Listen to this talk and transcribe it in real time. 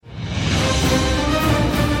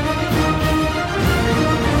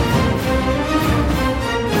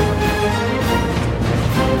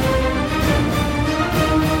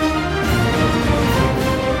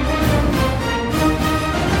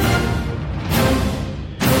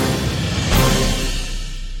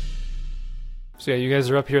So yeah, you guys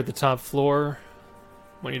are up here at the top floor.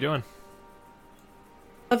 What are you doing?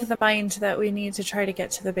 Of the mind that we need to try to get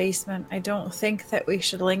to the basement. I don't think that we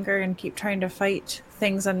should linger and keep trying to fight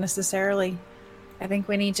things unnecessarily. I think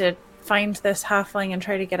we need to find this halfling and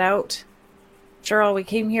try to get out. After all, we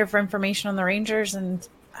came here for information on the Rangers, and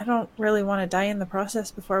I don't really want to die in the process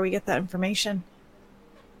before we get that information.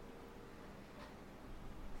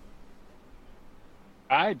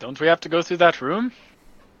 Don't we have to go through that room?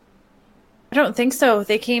 I don't think so.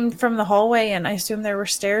 They came from the hallway, and I assume there were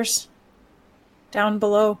stairs down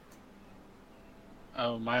below.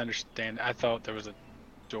 Oh, my understanding. I thought there was a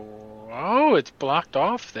door. Oh, it's blocked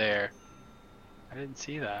off there. I didn't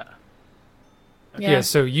see that. Yeah,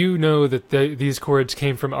 so you know that these cords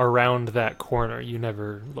came from around that corner. You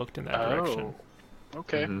never looked in that direction.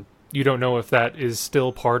 Okay. Mm-hmm. You don't know if that is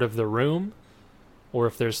still part of the room, or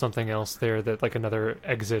if there's something else there that, like another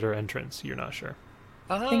exit or entrance. You're not sure.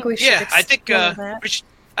 I think we should I think that.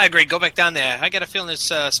 I agree. Go back down there. I got a feeling there's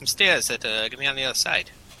some stairs that are going to be on the other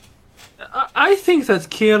side. I think that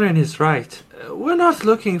Kieran is right. We're not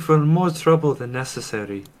looking for more trouble than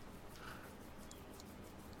necessary.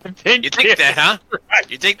 You think that, huh?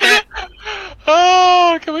 You think that?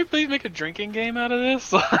 Oh, can we please make a drinking game out of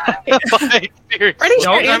this? Like, seriously. Pretty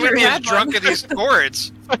sure I'm Andrew going to be as had drunk one. as these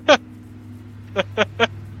cords.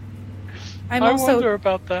 I'm I also wonder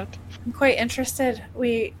about that. quite interested.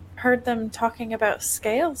 We heard them talking about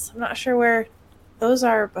scales. I'm not sure where those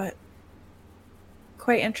are, but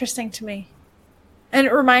quite interesting to me. And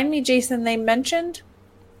remind me, Jason, they mentioned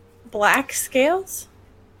black scales?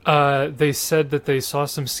 They said that they saw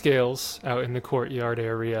some scales out in the courtyard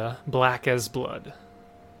area, black as blood.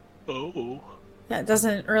 Oh. That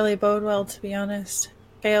doesn't really bode well, to be honest.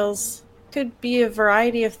 Scales could be a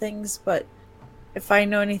variety of things, but if I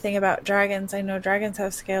know anything about dragons, I know dragons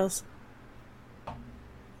have scales.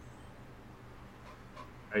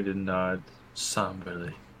 I did not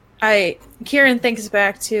somberly. Kieran thinks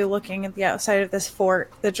back to looking at the outside of this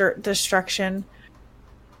fort, the destruction.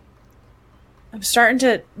 I'm starting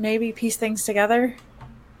to maybe piece things together.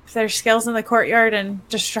 If there's scales in the courtyard and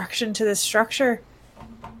destruction to this structure,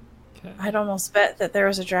 Okay. I'd almost bet that there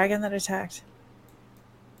was a dragon that attacked.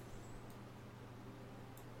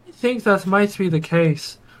 I think that might be the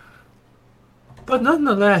case. But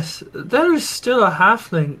nonetheless, there is still a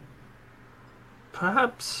halfling.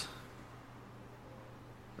 Perhaps.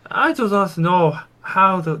 I do not know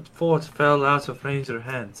how the fort fell out of Ranger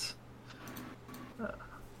hands.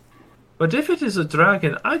 But if it is a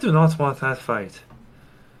dragon, I do not want that fight.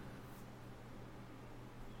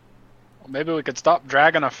 Well, maybe we could stop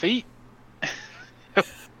dragging our feet.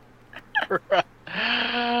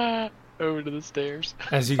 Over to the stairs.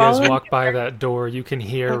 As you guys Following walk by that door, you can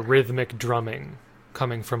hear rhythmic drumming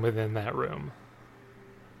coming from within that room.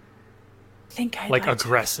 I think I'd Like to-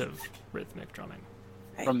 aggressive rhythmic drumming.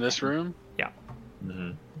 From this room? Yeah.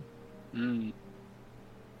 Don't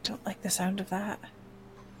like the sound of that.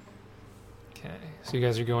 Okay, so you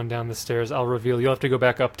guys are going down the stairs. I'll reveal. You'll have to go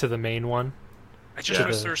back up to the main one. I just Yeah.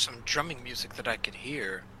 wish there was some drumming music that I could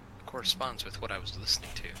hear corresponds with what I was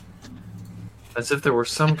listening to. As if there were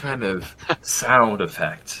some kind of sound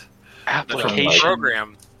effect The Application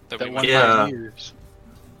program that we that went one Yeah. years.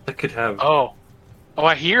 that could have. Oh,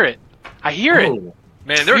 I hear it. I hear it. Oh,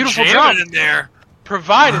 Man, they're Beautiful jamming drum. in there.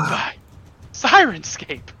 Provided by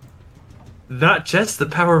Sirenscape. not just the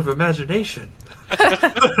power of imagination.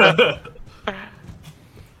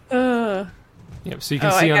 Yep. So you can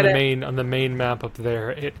Oh, see I on the get it. main map up there,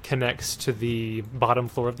 it connects to the bottom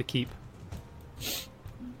floor of the keep,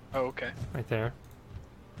 Oh, okay. right there.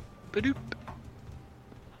 Badoop.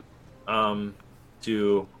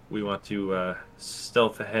 Do we want to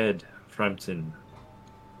stealth ahead, Frampton?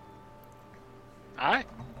 Alright.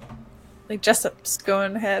 Like Jessup's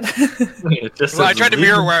going ahead. Just Well, I as tried to we-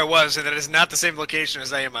 mirror where I was, and that is not the same location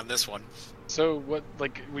as I am on this one. So what?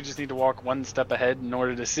 Like we just need to walk one step ahead in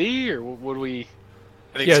order to see, or what do we?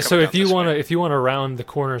 I think Yeah. it's So coming if down you this want to, way. if you want to round the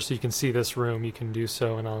corner so you can see this room, you can do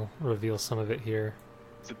so, and I'll reveal some of it here.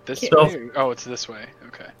 Is it this Stealth. way? Or, oh, it's this way.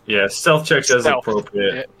 Okay. Yeah, stealth checks as Stealth.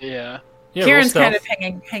 appropriate. Yeah. Yeah. Kieran's roll kind of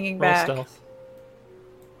stealth. hanging Roll back. stealth.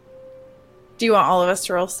 Do you want all of us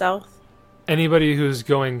to roll stealth? Anybody who's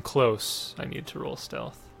going close, I need to roll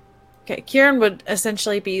stealth. Okay, Kieran would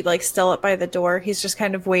essentially be like still up by the door. He's just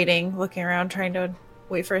kind of waiting, looking around, trying to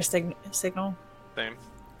wait for a signal. Same.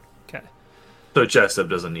 Okay. So Jessup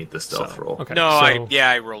doesn't need the stealth So, roll. okay. No, so,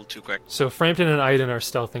 I rolled too quick. So Frampton and Aiden are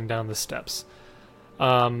stealthing down the steps.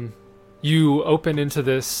 You open into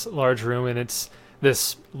this large room, and it's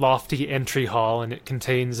this lofty entry hall, and it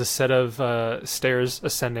contains a set of stairs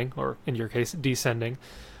ascending, or in your case, descending,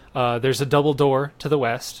 There's a double door to the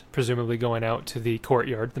west, presumably going out to the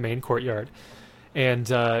courtyard, the main courtyard. And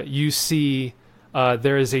you see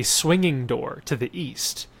there is a swinging door to the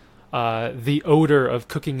east. The odor of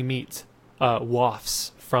cooking meat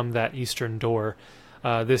wafts from that eastern door.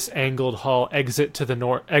 This angled hall exits to the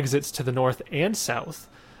north and south,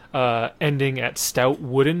 ending at stout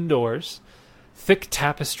wooden doors. Thick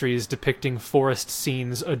tapestries depicting forest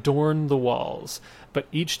scenes adorn the walls, but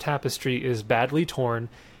each tapestry is badly torn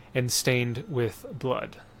and stained with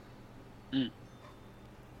blood.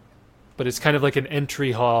 But it's kind of like an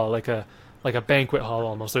entry hall, like a banquet hall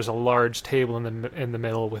almost. There's a large table in the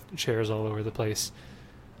middle with chairs all over the place.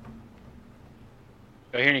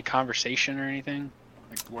 Do I hear any conversation or anything?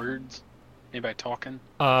 Like words? Anybody talking?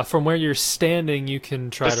 From where you're standing, you can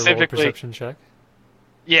try to roll a perception check.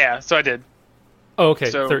 Yeah, so I did. Oh,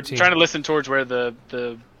 okay, So 13. trying to listen towards where the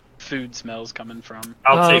food smells coming from.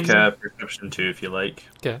 I'll take a perception too if you like.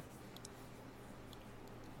 Okay.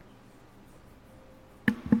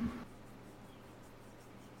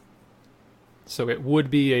 So it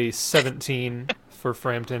would be a 17 for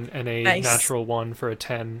Frampton and a Nice. natural 1 for a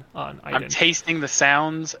 10 on Iden. I'm tasting the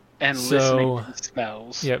sounds and listening to the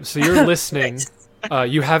smells. Yep. So you're listening.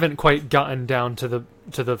 You haven't quite gotten down to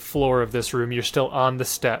the floor of this room. You're still on the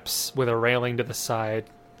steps with a railing to the side,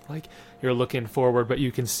 like you're looking forward. But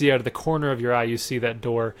you can see out of the corner of your eye, you see that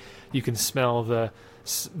door. You can smell the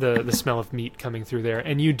smell of meat coming through there,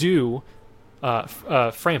 and you do,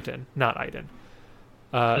 Frampton, not Iden.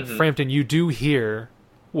 Frampton, you do hear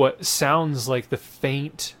what sounds like the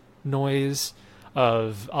faint noise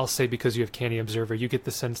of, I'll say because you have Canny Observer, you get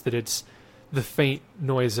the sense that it's the faint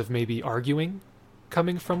noise of maybe arguing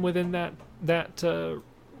coming from within that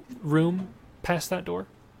room past that door.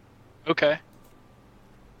 Okay.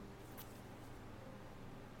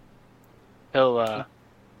 He'll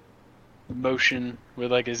motion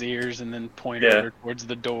with like his ears and then point over towards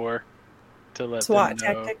the door to let SWAT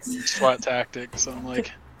them know. tactics. SWAT tactics. I'm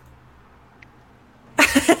like,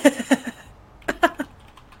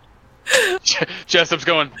 Jessup's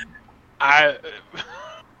going,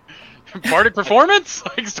 Bardic performance?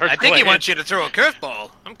 Like, I think he wants you to throw a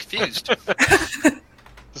curveball. I'm confused.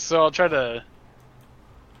 So I'll try to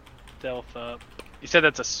stealth up. You said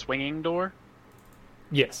that's a swinging door?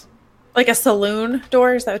 Yes. Like a saloon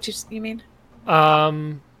door? Is that what you mean?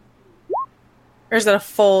 Or is it a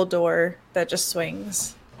full door that just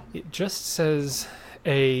swings? It just says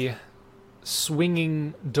a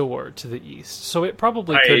swinging door to the east, so it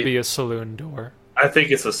probably could be a saloon door. I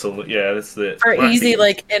think it's a saloon. Yeah, that's the. Or easy,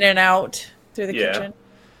 like in and out through the kitchen.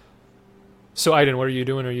 So, Iden, what are you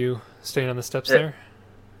doing? Are you staying on the steps there?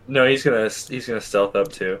 No, he's gonna stealth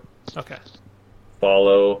up too. Okay.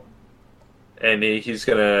 Follow, and he's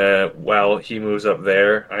gonna, while he moves up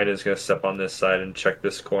there, Iden's gonna step on this side and check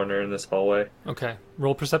this corner in this hallway. Okay.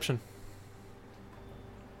 Roll perception.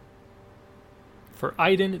 For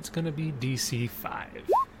Iden, it's going to be DC 5.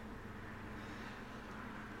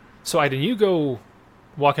 So, Iden, you go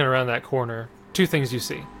walking around that corner. Two things you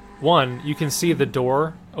see. One, you can see the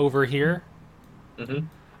door over here.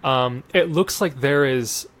 Mm-hmm. It looks like there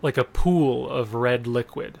is like a pool of red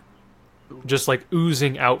liquid just like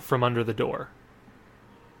oozing out from under the door.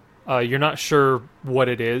 You're not sure what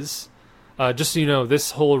it is. Just so you know,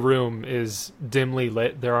 this whole room is dimly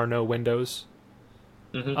lit. There are no windows.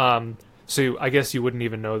 Mm-hmm. So I guess you wouldn't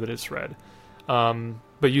even know that it's red.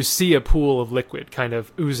 But you see a pool of liquid kind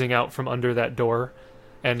of oozing out from under that door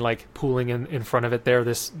and like pooling in front of it there.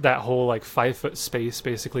 That whole like 5-foot space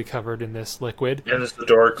basically covered in this liquid. And is the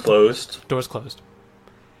door closed? Door's closed.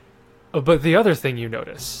 But the other thing you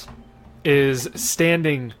notice is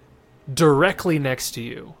standing directly next to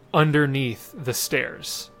you, underneath the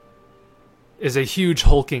stairs, is a huge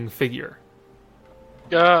hulking figure.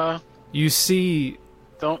 You see...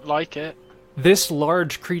 Don't like it. This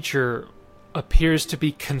large creature appears to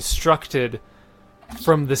be constructed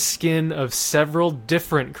from the skin of several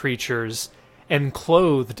different creatures and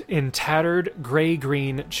clothed in tattered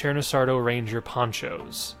gray-green Chernosardo Ranger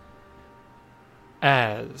ponchos.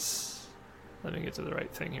 Let me get to the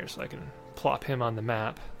right thing here so I can plop him on the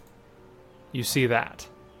map. You see that.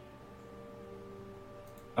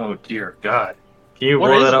 Oh, dear God. Can you What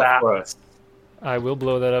roll is that up that? for us? I will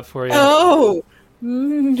blow that up for you. Oh!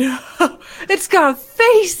 No, it's got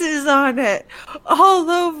faces on it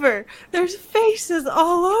all over. There's faces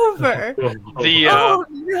all over. Oh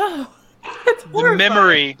no, it's The horrifying.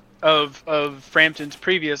 memory of Frampton's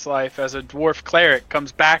previous life as a dwarf cleric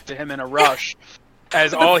comes back to him in a rush,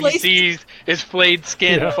 as all he flayed sees is flayed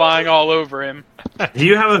skin Yeah. flying all over him. Do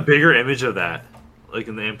you have a bigger image of that? Like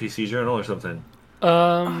in the NPC journal or something?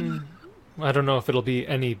 I don't know if it'll be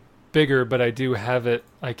any bigger, but I do have it.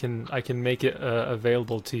 I can make it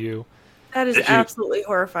available to you. That is absolutely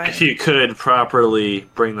horrifying. If you could properly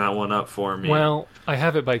bring that one up for me. Well, I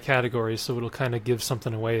have it by category, so it'll kind of give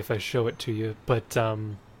something away if I show it to you. But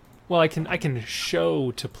well, I can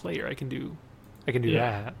show to player. I can do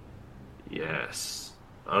that. Yes.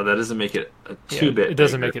 Oh, that doesn't make it a Yeah, two-bit. It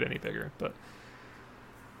doesn't bigger. make it any bigger, but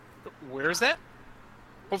Where is that?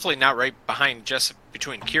 Hopefully not right behind Jessup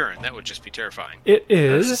between Kieran. That would just be terrifying. it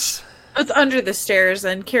is. It's under the stairs,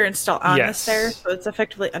 and Kieran's still on the Yes. stairs, so it's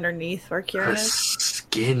effectively underneath where Kieran A is.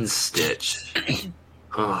 skin stitch.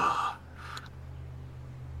 Oh.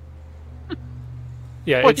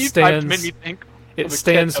 Yeah, What it you stands. made me think It of a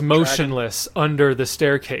stands ketchup motionless under the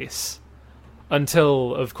staircase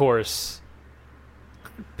until, of course,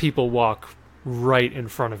 people walk right in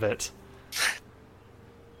front of it.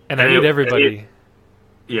 And I And need it- everybody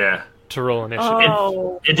Yeah. to roll initiative.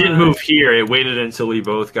 Oh, It didn't move here. It waited until we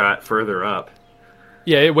both got further up.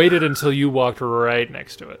 Yeah, it waited until you walked right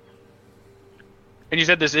next to it. And you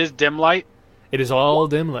said this is dim light? It is all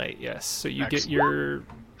dim light, yes. So you get Excellent. your...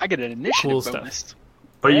 I get an initiative Cool stuff. bonus.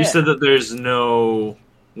 But Yeah. you said that there's no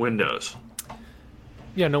windows.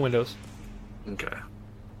 Yeah, no windows. Okay.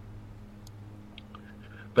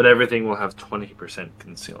 But everything will have 20%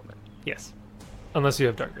 concealment. Yes. Unless you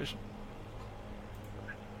have dark vision.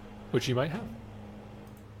 Which you might have.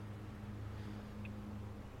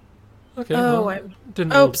 Okay. Oh, well, I'm.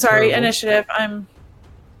 didn't Oh, roll sorry. terrible. Initiative. I'm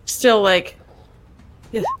still like.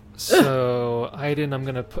 So, Aiden, I'm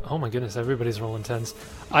going to put... Oh my goodness, everybody's rolling 10s.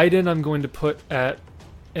 Aiden, I'm going to put at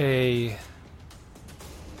a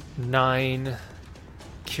 9.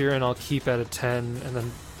 Kieran, I'll keep at a 10. And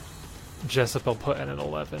then Jessup, I'll put at an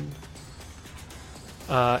 11.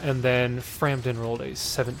 And then Frampton rolled a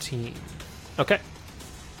 17. Okay.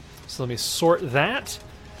 So let me sort that.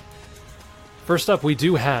 First up, we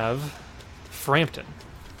do have Frampton.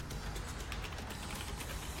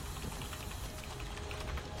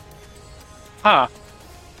 Huh.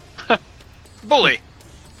 Bully.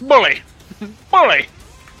 Bully! Bully!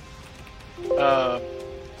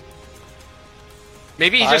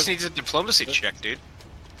 Maybe he just Five. needs a diplomacy check, dude.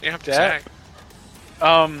 You don't have to That-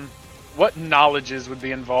 attack. What knowledges would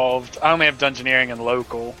be involved? I only have dungeoneering and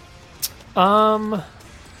local. I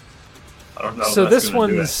don't know. if So that's gonna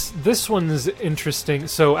do it. this one's interesting.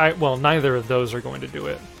 So neither of those are going to do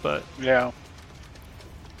it, but Yeah.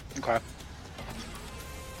 Okay.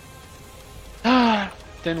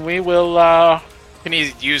 Then we will, Can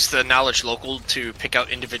he use the knowledge local to pick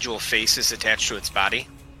out individual faces attached to its body?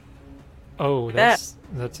 oh, that's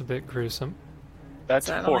a bit gruesome. that's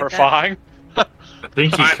I don't like that. horrifying. I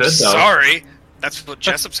think he I'm could, though. sorry. That's what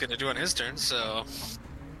Jessup's going to do on his turn, so...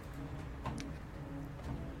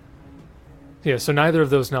 Yeah, so neither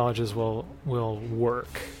of those knowledges will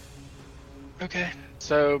work. Okay.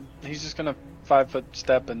 So, he's just gonna 5-foot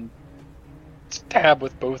step and stab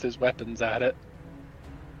with both his weapons at it.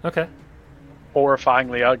 Okay.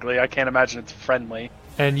 Horrifyingly ugly. I can't imagine it's friendly.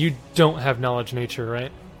 And you don't have knowledge nature,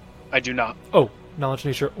 right? I do not. Oh, knowledge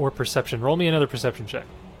nature or perception. Roll me another perception check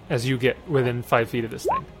as you get within 5 feet of this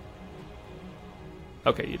thing.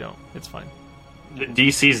 Okay, you don't. It's fine. The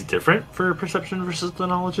DC's different for perception versus the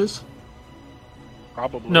knowledges?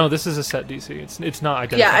 Probably. No, this is a set DC. It's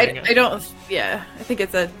not Yeah, identifying I it. don't. Yeah, I think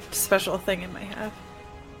it's a special thing in my head.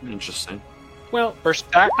 Interesting. Well, First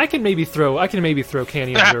attack. I can maybe throw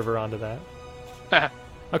Canny Observer onto that.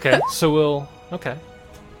 Okay, so we'll... Okay.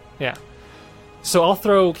 Yeah. So I'll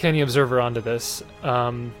throw Canny Observer onto this.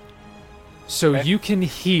 So Okay. you can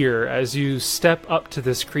hear, as you step up to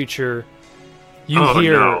this creature, you Oh,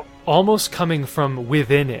 hear, no. almost coming from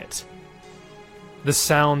within it, the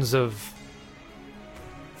sounds of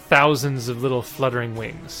thousands of little fluttering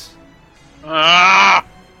wings. Ah!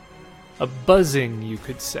 A buzzing, you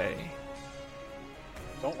could say,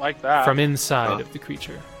 Don't like that. from inside of the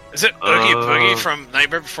creature. Is it Oogie Boogie Uh. from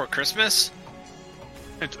Nightmare Before Christmas?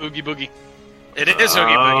 It's Oogie Boogie. It is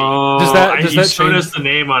Oogie Boogie. Oh, Does you that showed change- us the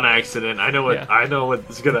name on accident. I know what Yeah. I know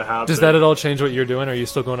what's gonna happen. Does that at all change what you're doing, or are you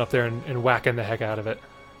still going up there and whacking the heck out of it?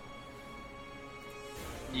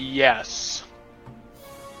 Yes.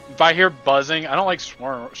 If I hear buzzing, I don't like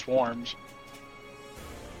swarms.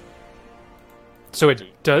 So it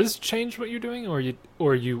does change what you're doing,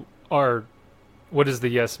 or you are. What does the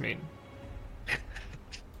yes mean?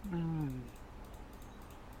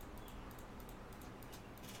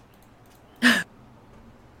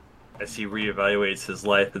 As he reevaluates his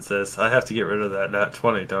life and says, "I have to get rid of that nat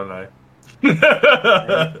 20, don't I?"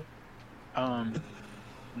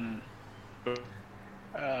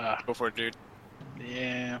 Go for it, dude.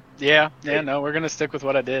 Yeah. No, we're gonna stick with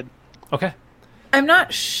what I did. Okay. I'm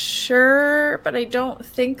not sure, but I don't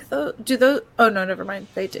think those... Do those... Oh, no, never mind.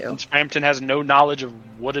 They do. Since Frampton has no knowledge of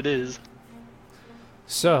what it is.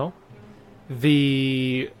 So,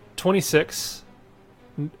 the 26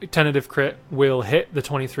 tentative crit will hit. The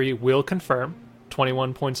 23 will confirm.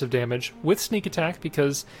 21 points of damage with sneak attack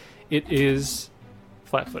because it is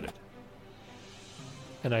flat-footed.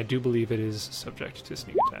 And I do believe it is subject to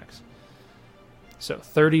sneak attacks. So,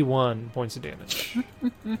 31 points of damage.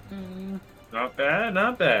 Not bad,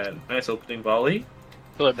 not bad. Nice opening volley.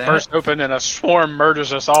 Will it burst open and a swarm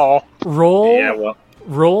murders us all?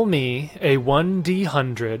 Roll me a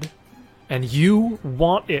 1d100, and you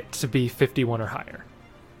want it to be 51 or higher.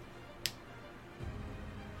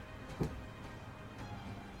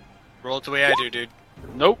 Roll it the way I do, dude.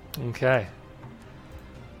 Nope. Okay.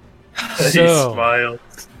 He So, smiles.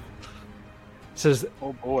 says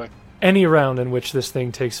Oh boy. any round in which this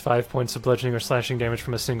thing takes 5 points of bludgeoning or slashing damage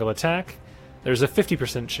from a single attack, there's a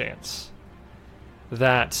 50% chance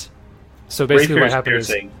that... So basically what Rapier's happens is...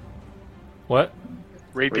 piercing. What?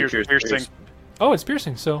 Rapier's Rapier's piercing. piercing. Oh, it's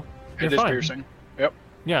piercing, so you're It is fine. piercing. Yep.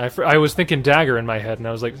 Yeah, I was thinking dagger in my head, and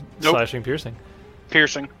I was like, Nope. slashing, piercing.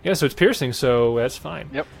 Piercing. Yeah, so it's piercing, so that's fine.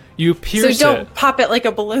 Yep. You So pierce don't it. pop it like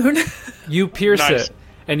a balloon. You pierce Nice. it,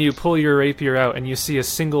 and you pull your rapier out, and you see a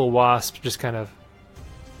single wasp just kind of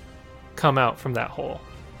come out from that hole.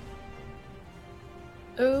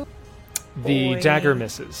 Oh, The boy. dagger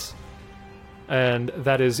misses. And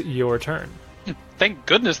that is your turn. Thank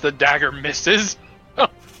goodness the dagger misses.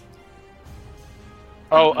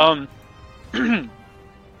 I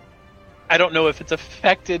don't know if it's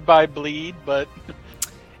affected by bleed, but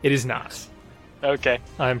It is not. okay.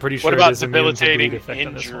 I'm pretty sure What about it is immune to bleed debilitating effect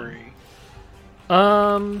on this one.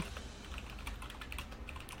 injury?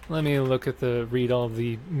 Let me read all of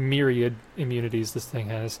the myriad immunities this thing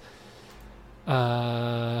has.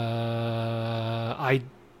 I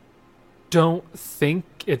don't think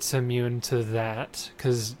it's immune to that,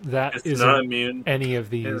 because that It's isn't not immune. any of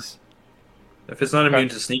these. If it's not immune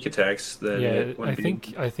to sneak attacks, then Yeah, it wouldn't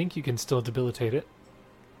be. I think you can still debilitate it.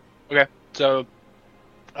 Okay, so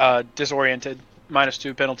disoriented,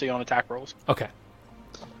 -2 penalty on attack rolls. Okay.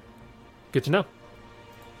 Good to know.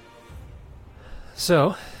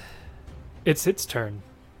 So, it's its turn.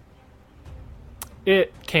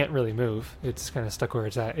 It can't really move. It's kind of stuck where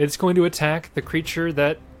it's at. It's going to attack the creature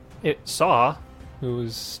that it saw, who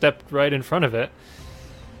was stepped right in front of it.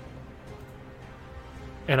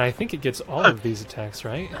 And I think it gets all of these attacks,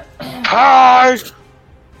 right? Hi!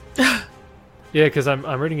 Yeah, because I'm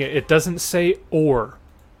reading it. It doesn't say or,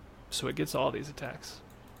 so it gets all these attacks.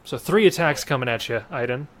 So 3 attacks coming at you,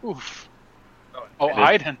 Aiden. Oof. Oh,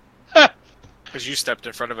 Aiden. Because you stepped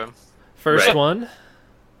in front of him. First Right. one,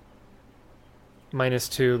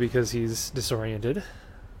 -2 because he's disoriented.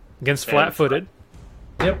 Against And flat-footed,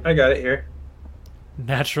 Yep, I got it here.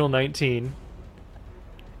 natural 19.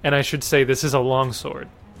 And I should say this is a longsword,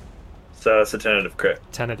 So it's a tentative crit.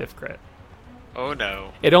 tentative crit. Oh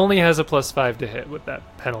no. It only has a +5 to hit with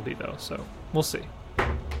that penalty, though, so we'll see.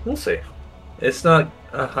 We'll see. It's not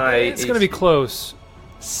a high. It's going to be close.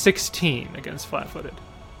 16 against flat-footed.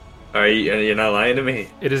 You're not lying to me.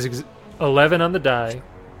 It is 11 on the die,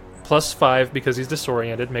 +5 because he's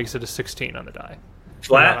disoriented, makes it a 16 on the die.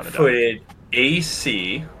 Flat-footed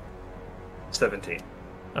AC 17.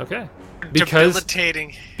 Okay. Because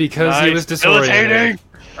Debilitating. he Nice. was disoriented, Debilitating.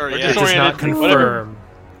 Or We're yeah. it does not Disoriented, whatever. confirm.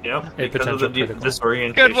 Yep, A because of potential the critical.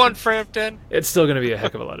 disorientation. Good one, Frampton. It's still going to be a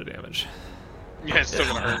heck of a lot of damage. Yeah, it's still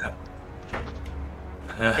gonna hurt.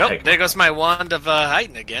 Well, there goes my wand of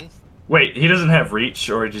Haydn again. Wait, he doesn't have reach,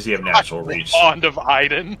 or does he have natural reach? Wand of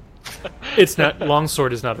Aiden. It's not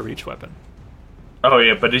longsword is not a reach weapon. Oh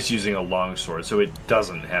yeah, but it's using a longsword, so it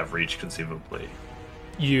doesn't have reach conceivably.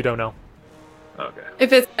 You don't know. Okay,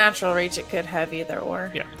 If it's natural reach, it could have either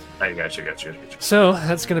or. Yeah. I got you. So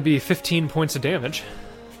that's going to be 15 points of damage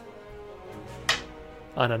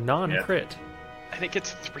on a non-crit. And it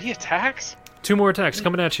gets 3 attacks? 2 more attacks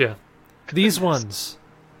coming at you. These ones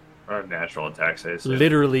Or natural attacks, I assume.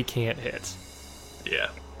 literally can't hit, Yeah,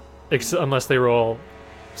 unless they roll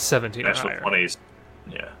 17 or natural higher. 20s.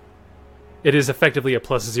 Yeah. It is effectively a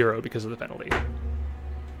 +0 because of the penalty.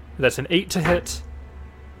 That's an 8 to hit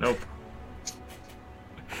Nope.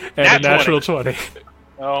 and Nat a natural 20.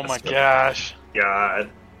 Oh my gosh. God.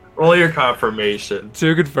 Roll your confirmation.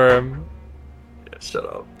 To confirm, Yeah, shut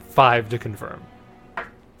up. 5 to confirm.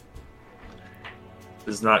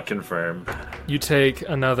 Does not confirm. You take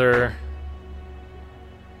another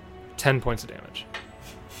 10 points of damage.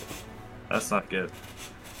 That's not good.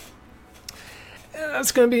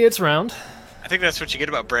 That's going to be its round. I think that's what you get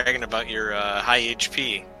about bragging about your high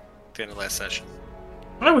HP. the end of last session.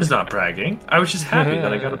 I was not bragging. I was just happy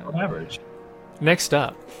that I got above average. Next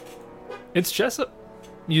up, it's Jessup.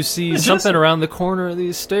 You see It's something Jessup. around the corner of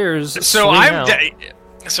these stairs. So swing I'm out.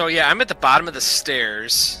 I'm at the bottom of the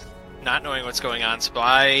stairs, not knowing what's going on. So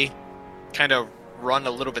I kind of run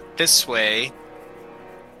a little bit this way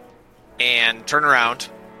and turn around.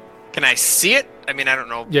 Can I see it? I mean, I don't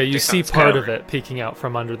know. Yeah, you based on see its part color. of it peeking out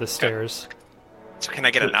from under the stairs. So can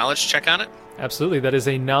I get a knowledge check on it? Absolutely, that is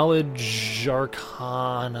a knowledge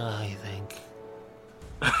arcana, I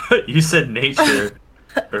think. You said nature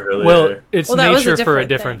earlier. Well, it's Well, that was a nature for a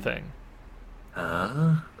different different thing.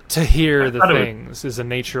 Uh, To hear I the thought it would- things is a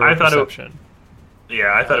nature I or thought it would- perception.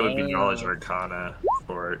 yeah, I thought it would be knowledge arcana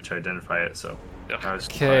to identify it. So I was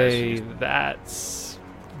Okay, surprised. that's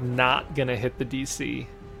not gonna hit the DC.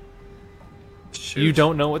 Shoot. You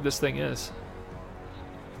don't know what this thing is.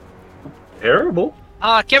 Terrible.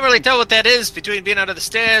 I can't really tell what that is between being under the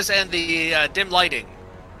stairs and the dim lighting.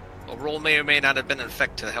 A roll may or may not have been in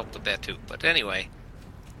effect to help with that too. But anyway,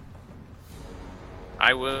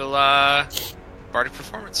 I will bardic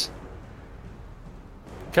performance,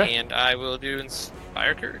 Okay. and I will do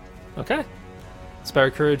inspire courage. Okay.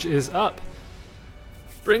 Inspire Courage is up.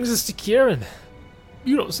 Brings us to Kieran.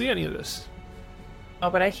 You don't see any of this. Oh,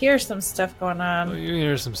 but I hear some stuff going Oh, on. you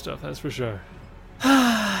hear some stuff, that's for sure.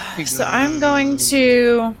 So I'm going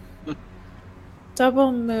to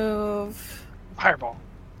double move. Fireball.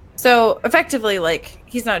 So effectively, like,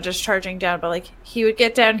 he's not just charging down, but like he would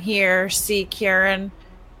get down here, see Kieran.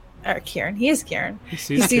 Or Kieran. He is Kieran. He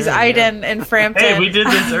sees Kieran, Aiden and Frampton. Hey, we did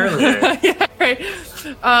this earlier. Yeah,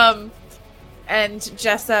 right. And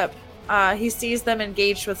Jessup, he sees them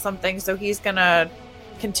engaged with something, so he's gonna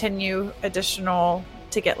continue additional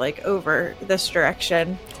to get like over this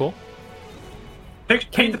direction. Cool.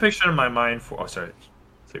 Paint the picture in my mind for. Oh, sorry.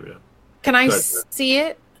 Say what up. Can I Go ahead. see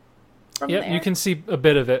it? From Yep, there? you can see a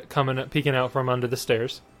bit of it peeking out from under the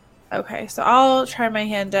stairs. Okay, so I'll try my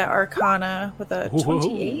hand at Arcana with a Ooh.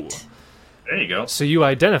 28. There you go. So you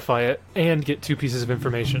identify it and get 2 pieces of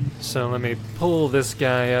information. So let me pull this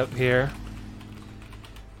guy up here.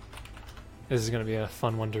 This is going to be a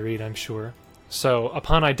fun one to read, I'm sure. So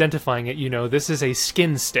upon identifying it, you know this is a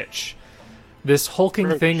skin stitch. This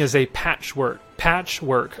hulking thing is a patchwork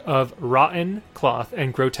of rotten cloth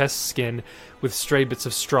and grotesque skin with stray bits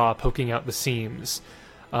of straw poking out the seams.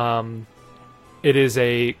 It is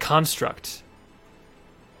a construct,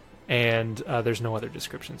 and there's no other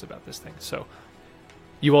descriptions about this thing. So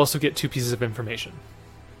you also get 2 pieces of information.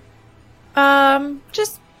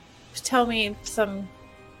 Just tell me some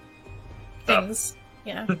things.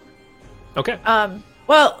 Yeah. Okay.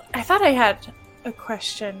 Well, I thought I had a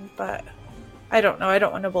question, but I don't know. I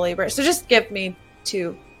don't want to belabor it. So just give me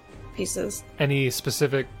 2 pieces. Any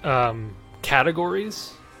specific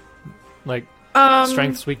categories? Like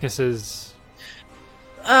strengths, weaknesses?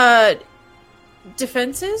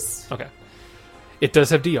 Defenses? Okay. It does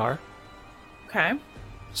have DR, Okay.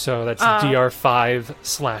 so that's DR5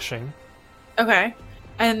 slashing. Okay.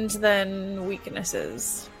 And then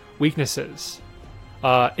weaknesses. Weaknesses.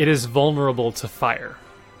 It is vulnerable to fire.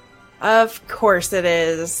 Of course it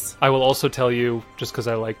is. I will also tell you, just because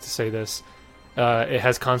I like to say this, it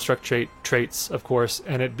has construct traits, of course,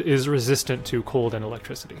 and it is resistant to cold and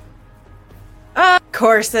electricity. Of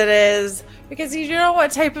course it is. Because you know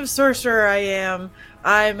what type of sorcerer I am.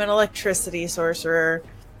 I'm an electricity sorcerer.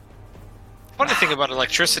 Funny thing about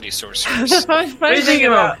electricity sorcerers. The funny The thing thing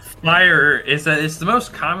about about fire is that it's the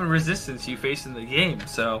most common resistance you face in the game.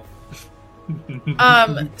 So.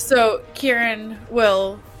 so Kieran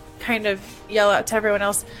will kind of yell out to everyone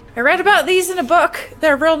else, I read about these in a book.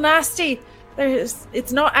 They're real nasty.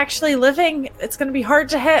 It's not actually living. It's going to be hard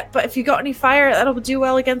to hit, but if you got any fire, that'll do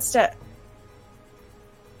well against it.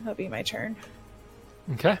 That'll be my turn.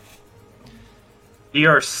 Okay.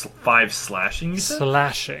 DR5 slashing, you said?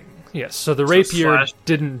 Slashing. Yes, so the So rapier slash-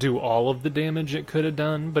 didn't do all of the damage it could have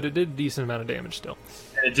done, but it did a decent amount of damage still.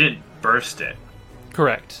 And it did burst it,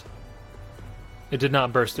 Correct. It did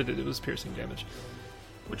not burst it, it was piercing damage.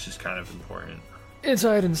 which is kind of important. It's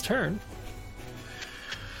Aiden's turn.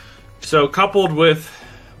 So, coupled with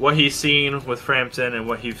what he's seen with Frampton and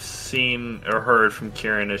what he's seen or heard from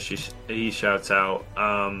Kieran as he shouts out,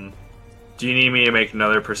 do you need me to make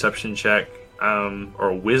another perception check, or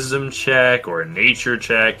a wisdom check, or a nature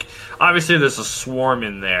check? Obviously, there's a swarm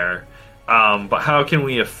in there, but how can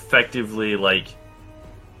we effectively,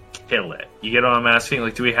 kill it? You get what I'm asking?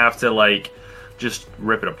 Do we have to, just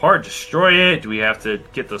rip it apart, destroy it? Do we have to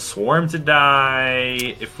get the swarm to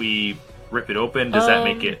die? If we rip it open, does that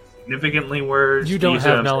make it significantly worse? You Do don't see what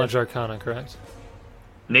have I'm knowledge arcana, correct?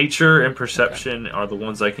 Nature and perception are the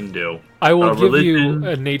ones I can do. I will give religion- you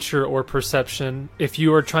a nature or perception. If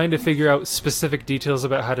you are trying to figure out specific details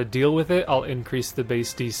about how to deal with it, I'll increase the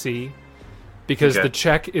base DC. Because Okay. the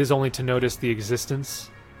check is only to notice the existence,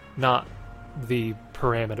 not the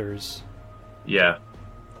parameters. Yeah.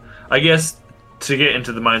 I guess to get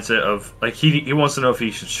into the mindset of, like, he wants to know if he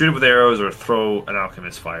should shoot it with arrows or throw an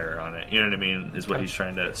alchemist fire on it. You know what I mean? Is what Okay. he's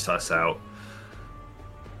trying to suss out.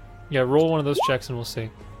 Yeah, roll one of those checks and we'll see.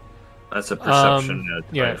 That's a perception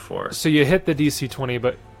yeah. 24. So you hit the DC 20,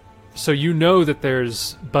 but so you know that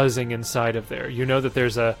there's buzzing inside of there. You know that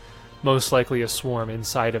there's most likely a swarm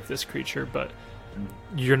inside of this creature, but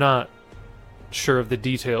you're not sure of the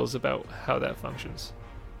details about how that functions.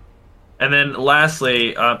 And then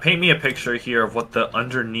lastly, paint me a picture here of what the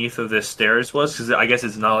underneath of this stairs was, because I guess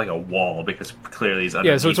it's not like a wall, because clearly he's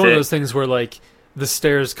underneath Yeah, so it's one it. of those things where, like, the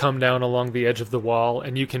stairs come down along the edge of the wall,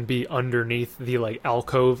 and you can be underneath the, like,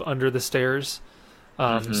 alcove under the stairs.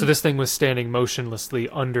 So this thing was standing motionlessly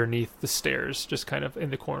underneath the stairs, just kind of in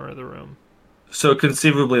the corner of the room. So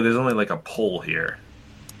conceivably, there's only like a pole here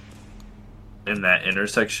in that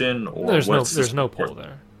intersection, or There's what's no pole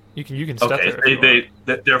there. You can step Okay, there if you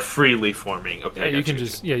want. they're freely forming. Okay, Yeah, I you can gotcha.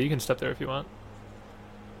 just you can step there if you want.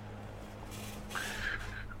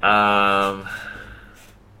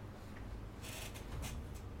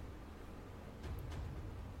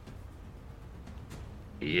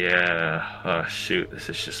 Yeah. Oh shoot, this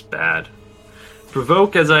is just bad.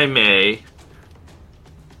 Provoke as I may,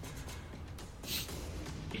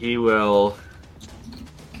 he will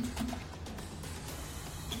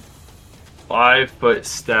 5-foot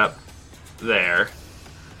step there,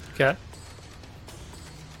 Okay.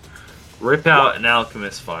 rip out an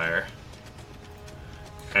alchemist fire,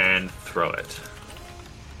 and throw it.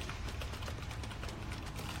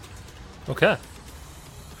 Okay.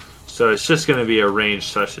 So it's just going to be a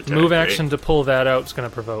ranged touch attack. Move right? action to pull that out is going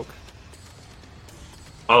to provoke.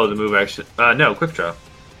 Oh, the move action. No, quick draw.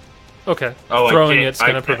 Okay. Oh, Throwing I can't, it's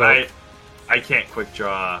going to I can't- provoke. I can't quick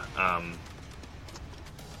draw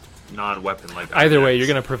non-weapon like Either way, objects. you're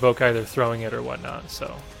going to provoke either throwing it or whatnot.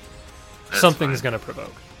 So That's something's fine. going to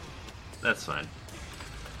provoke. That's fine.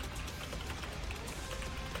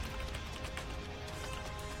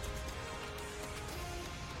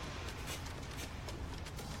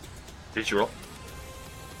 Did you roll?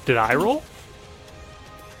 Did I roll?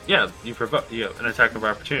 Yeah, you provoke. You have an attack of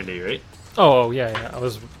opportunity, right? Oh, yeah.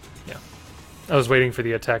 I was waiting for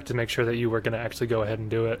the attack to make sure that you were going to actually go ahead and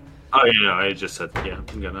do it. Oh, yeah, no, I just said, yeah,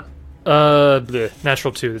 I'm gonna.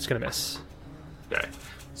 Natural 2. That's going to miss. Okay.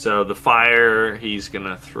 So the fire, he's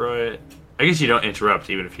gonna throw it. I guess you don't interrupt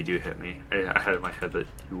even if you do hit me. I had in my head that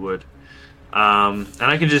you would. And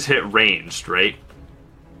I can just hit ranged, right?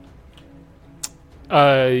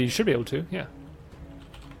 You should be able to. Yeah.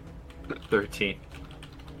 13.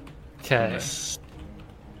 Okay. Yes.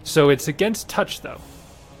 So it's against touch though,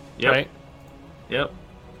 Yep. right? Yep.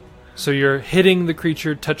 So you're hitting the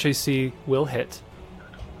creature. Touch AC will hit.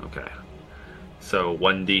 Okay. So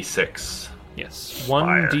 1d6. Yes.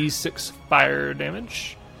 Fire. 1d6 fire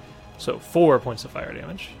damage. So 4 points of fire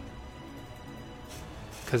damage.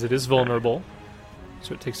 Because it is vulnerable.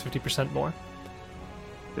 So it takes 50% more.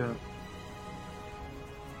 Yeah.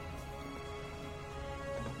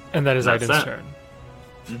 And that is That's Aiden's that. turn.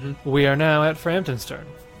 Mm-hmm. We are now at Frampton's turn.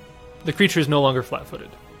 The creature is no longer flat-footed.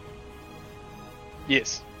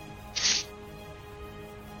 Yes.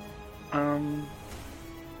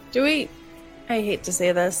 Do we? I hate to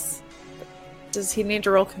say this. Does he need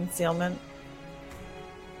to roll concealment?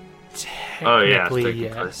 Oh, yeah, Technically, technically.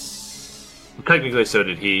 yes. Technically, so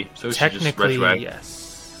did he. So we should just Technically, retroact.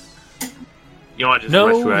 yes. You want to just No,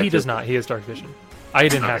 retroactive? he does not. He has dark vision. Aiden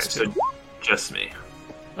Okay, has to. so just me.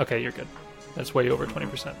 Okay, you're good. That's way over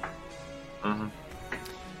 20%. Mm-hmm.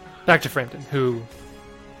 Back to Frampton, who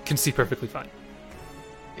can see perfectly fine.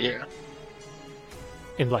 Yeah.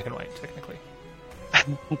 In black and white, technically.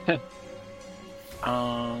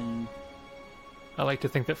 I like to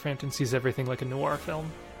think that Frampton sees everything like a noir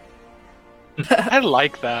film. I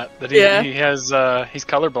like that. That he, Yeah. he has he's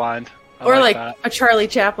colorblind. I Or like that. a Charlie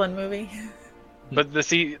Chaplin movie? But the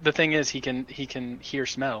thing is he can hear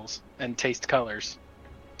smells and taste colors.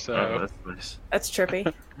 So Oh, that's nice. That's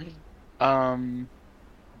trippy. I'm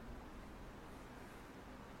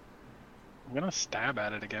gonna stab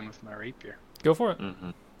at it again with my rapier. Go for it. Mm-hmm.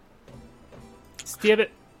 Stab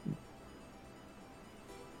it.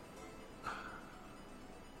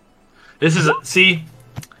 This is see.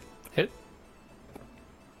 Hit.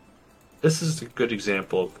 This is a good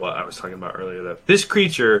example of what I was talking about earlier. That this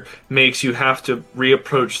creature makes you have to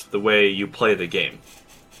reapproach the way you play the game.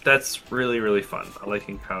 That's really, really fun. I like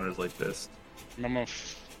encounters like this. I'm gonna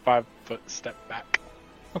 5-foot step back.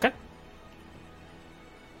 Okay.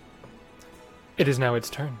 It is now its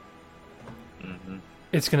turn. Mm-hmm.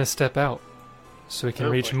 It's going to step out so it can Oh,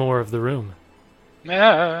 reach boy. more of the room.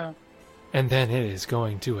 Yeah. And then it is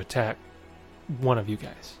going to attack one of you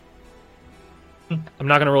guys. I'm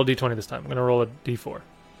not going to roll a d20 this time. I'm going to roll a d4.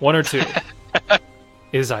 1 or 2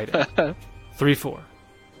 is Aiden. 3, 4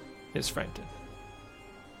 is Frampton.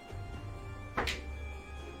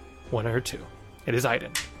 1 or 2. It is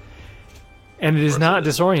Aiden. And it is course not it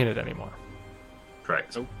is. disoriented anymore.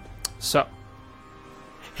 Correct. So,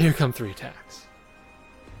 here come 3 attacks.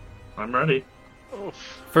 I'm ready.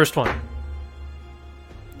 First one.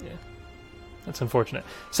 Yeah. That's unfortunate.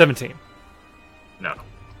 17. No.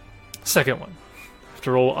 Second one. Have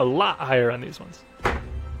to roll a lot higher on these ones.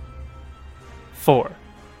 4.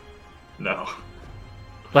 No.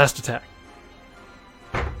 Last attack.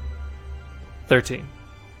 13.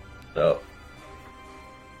 No.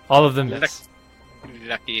 All of them miss.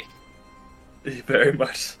 Lucky. Very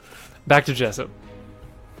much. Back to Jessup.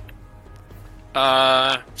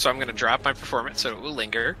 So I'm going to drop my performance so it will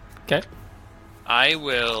linger. Okay. I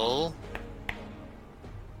will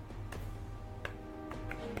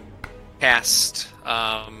cast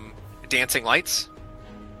Dancing Lights.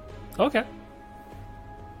 Okay.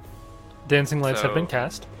 Dancing lights have So- been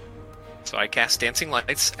cast. So I cast Dancing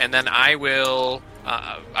Lights, and then I will...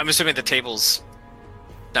 I'm assuming the table's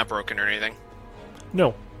not broken or anything.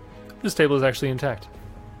 No. This table is actually intact.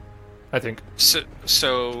 I think.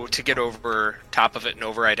 So to get over top of it and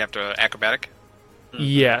over, I'd have to acrobatic.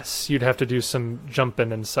 Yes, you'd have to do some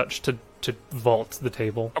jumping and such to vault the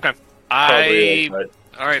table. Okay. Probably like,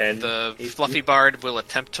 All right, 10, the 8 Fluffy feet. Bard will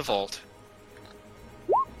attempt to vault.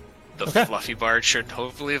 The Okay. Fluffy Bard should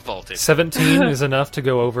hopefully have vaulted. 17 is enough to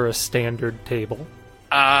go over a standard table.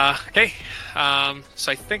 Okay.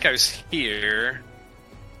 So I think I was here.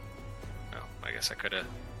 Oh, I guess I could have.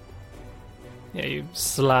 Yeah, you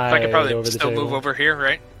slide I could probably over the still table. move over here,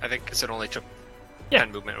 right? I think because it only took Yeah.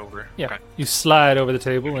 10 movement over. Yeah, Okay. you slide over the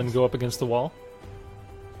table and go up against the wall.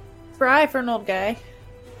 Spry for an old guy.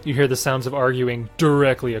 You hear the sounds of arguing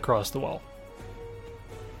directly across the wall.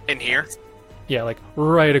 In here. Yeah, like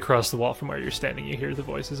right across the wall from where you're standing, you hear the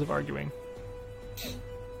voices of arguing.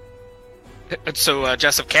 So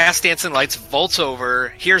Jessup casts Dancing Lights, vaults over,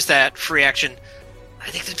 hears that, free action. I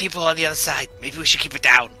think there's people on the other side. Maybe we should keep it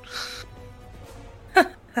down.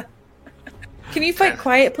 Can you fight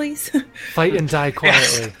quiet, please? Fight and die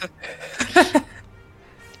quietly.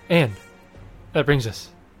 And that brings us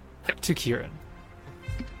to Kieran.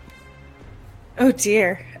 Oh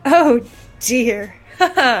dear. Oh dear.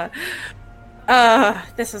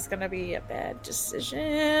 This is gonna be a bad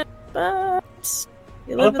decision, but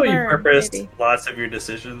you I love live how and you learn, purposed maybe. lots of your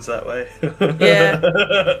decisions that way.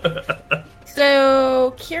 Yeah.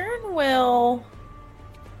 So Kieran will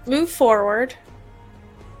move forward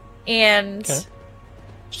and Okay.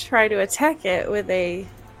 try to attack it with a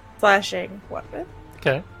slashing weapon.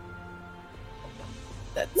 Okay,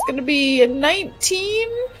 That's gonna be a 19.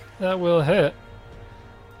 that will hit.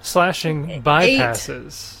 Slashing Okay, bypasses.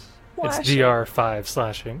 It's Slashing. DR5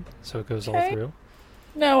 slashing, so it goes all Okay. through.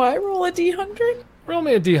 Now I roll a d100. Roll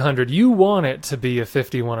me a D100. You want it to be a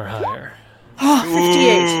 51 or higher. Oh,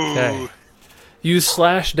 58. Okay. You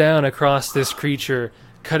slash down across this creature,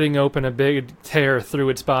 cutting open a big tear through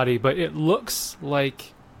its body, but it looks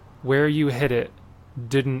like where you hit it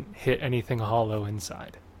didn't hit anything hollow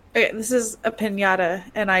inside. Okay, this is a pinata,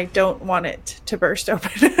 and I don't want it to burst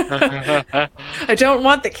open. I don't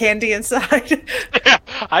want the candy inside.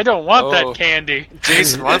 I don't want Oh. that candy.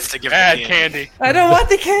 Jason wants to give Bad the candy. I don't want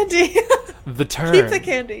the candy. The turn Keep the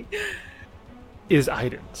candy. is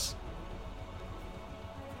Aiden's.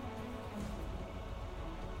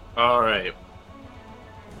 All right.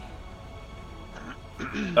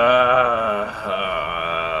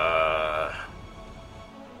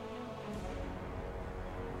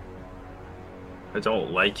 I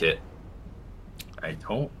don't like it. I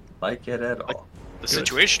don't like it at all. The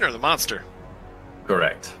situation or the monster?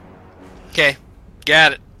 Correct. Okay,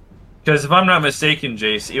 got it. Because if I'm not mistaken,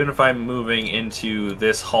 Jace, even if I'm moving into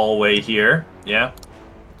this hallway here, yeah,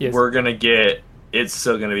 Yes, we're gonna get. It's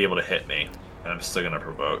still gonna be able to hit me, and I'm still gonna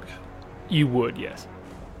provoke. you would, yes.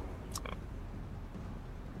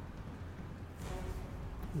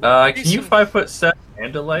 Can you 5-foot step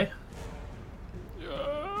and delay?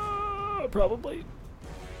 Probably.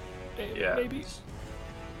 Yeah. Maybe.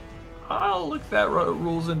 I'll look that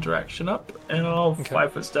rules interaction up, and I'll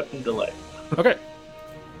 5-foot step and delay. Okay.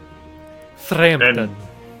 Frampton. And-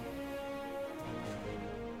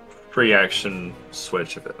 pre-action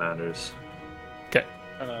switch if it matters. Okay.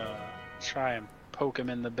 Try and poke him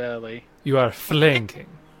in the belly. You are flanking.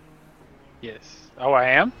 Yes. Oh, I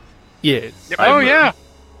am? Yes. Oh, yeah.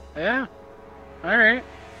 Yeah. All right.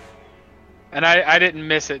 And I didn't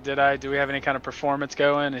miss it, did I? Do we have any kind of performance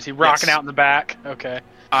going? Is he rocking Yes. out in the back? Okay.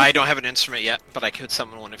 I don't have an instrument yet, but I could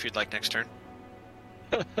summon one if you'd like next turn.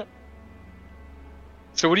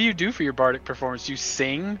 So what do you do for your bardic performance? Do you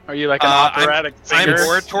sing? Are you like an I'm operatic singer? I'm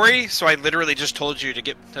oratory, so I literally just told you to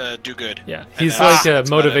get do good. Yeah, And he's then- like a that's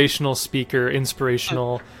about it. motivational speaker,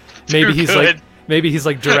 inspirational. Maybe he's good.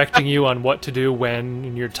 like directing you on what to do when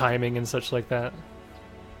and your timing and such like that.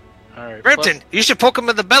 All right. Frampton, you should poke him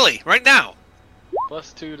in the belly right now.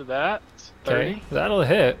 Plus 2 to that. 30. Okay, that'll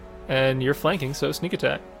hit, and you're flanking, so sneak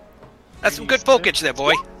attack. That's some good pokage there,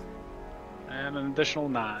 boy. And an additional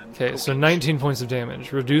 9. Okay, so 19 points of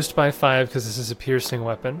damage, reduced by 5 because this is a piercing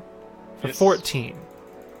weapon. For Yes. 14,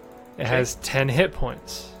 it has 10 hit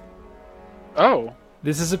points. Oh.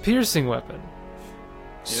 This is a piercing weapon,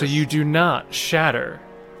 so Yes. you do not shatter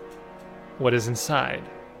what is inside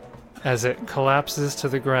as it collapses to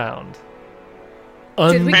the ground.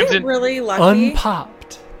 Did we get Frampton- really lucky?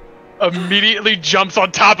 Unpopped. Immediately jumps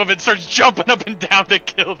on top of it, starts jumping up and down to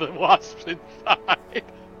kill the wasps inside.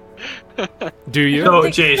 Do you? No,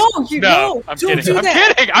 Think- Jace. No, No, I'm don't kidding. do I'm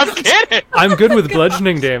that. kidding. I'm kidding. I'm good with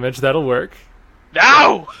bludgeoning damage. That'll work.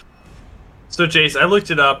 No. So, Jace, I looked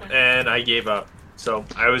it up and I gave up. So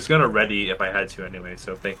I was gonna ready if I had to anyway.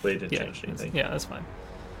 So thankfully it didn't change anything. Yeah, that's fine.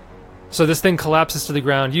 So this thing collapses to the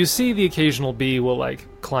ground. You see the occasional bee will like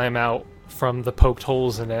climb out from the poked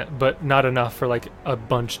holes in it, but not enough for like a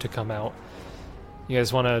bunch to come out. You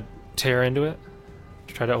guys want to tear into it?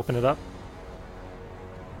 Try to open it up?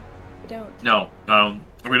 Don't. No,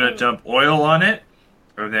 we're gonna dump oil on it,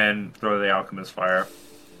 or then throw the alchemist fire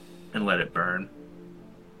and let it burn.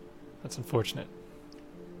 That's unfortunate.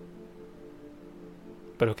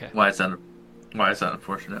 But okay. Why is that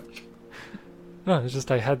unfortunate? No, it's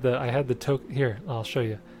just I had the token here. I'll show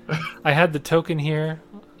you. I had the token here,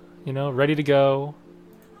 ready to go.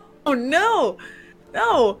 Oh no,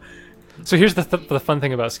 no! So here's the fun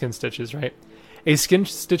thing about skin stitches, right? A skin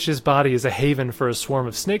stitch's body is a haven for a swarm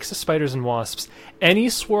of snakes, spiders, and wasps. Any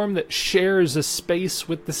swarm that shares a space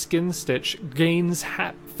with the skin stitch gains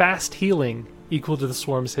fast healing equal to the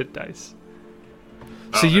swarm's hit dice.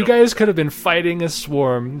 So you guys could have been fighting a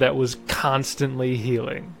swarm that was constantly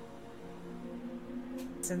healing.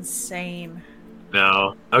 It's insane.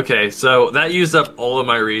 No. Okay, so that used up all of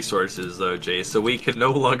my resources, though, Jay. So we can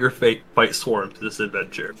no longer fight swarms this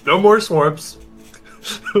adventure. No more swarms.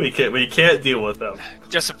 we can't deal with them.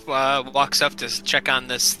 Jessup walks up to check on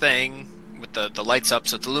this thing with the lights up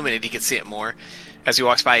so it's illuminated. He can see it more. As he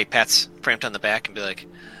walks by, he pats Frampton on the back and be like,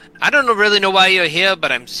 "I don't really know why you're here,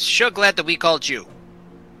 but I'm sure glad that we called you."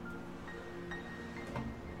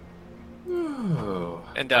 Oh.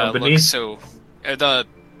 And beneath- look, so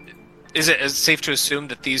is it safe to assume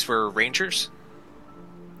that these were rangers?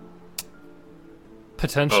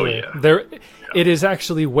 Potentially. Oh, yeah. It is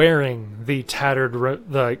actually wearing the tattered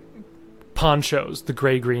the ponchos, the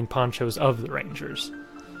gray-green ponchos of the Rangers.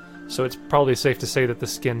 So it's probably safe to say that the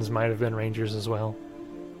skins might have been Rangers as well.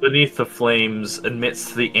 Beneath the flames,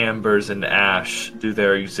 amidst the ambers and ash, do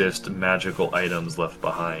there exist magical items left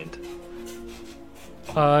behind?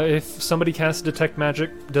 If somebody casts Detect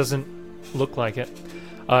Magic, doesn't look like it.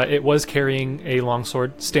 It was carrying a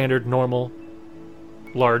longsword, standard, normal,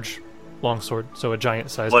 large longsword, so a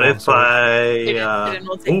giant-sized What if longsword. Aiden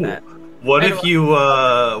will take that. What I if you,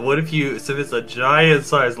 so if it's a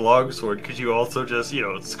giant-sized longsword, could you also just,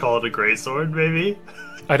 just call it a greatsword, maybe?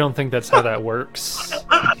 I don't think that's how that works.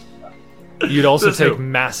 You'd also That's take true.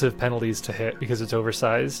 massive penalties to hit because it's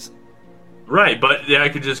oversized. Right, but I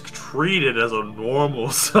could just treat it as a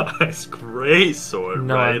normal-sized greatsword,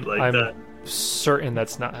 No, right? I'm that. certain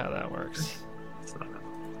that's not how that works.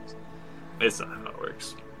 It's not how it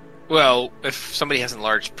works. Well, if somebody has an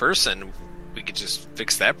enlarged person, we could just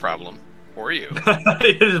fix that problem for you.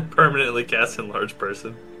 It is permanently cast in large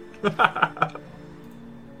person.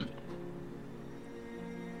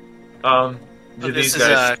 Do This these is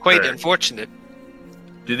guys quite stir? unfortunate.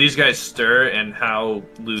 Do these guys stir, and how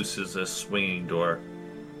loose is this swinging door?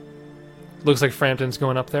 Looks like Frampton's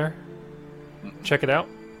going up there. Check it out.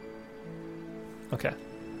 Okay.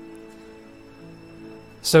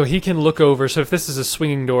 So he can look over. So if this is a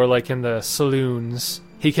swinging door like in the saloons,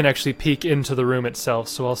 he can actually peek into the room itself.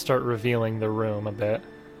 So I'll start revealing the room a bit.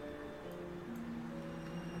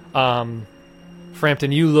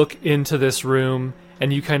 Frampton, you look into this room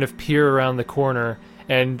and you kind of peer around the corner,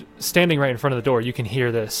 and standing right in front of the door, you can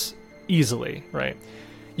hear this easily, right?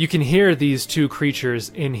 You can hear these two creatures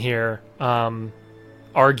in here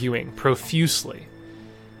arguing profusely.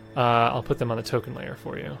 I'll put them on the token layer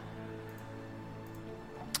for you.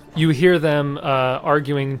 You hear them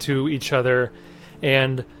arguing to each other,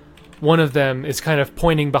 and one of them is kind of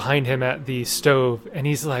pointing behind him at the stove, and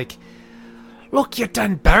he's like, "Look, you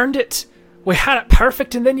done burned it! We had it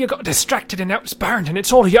perfect, and then you got distracted, and now it's burned, and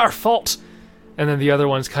it's all your fault!" And then the other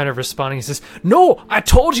one's kind of responding. He says, "No, I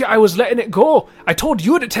told you I was letting it go. I told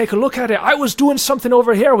you to take a look at it. I was doing something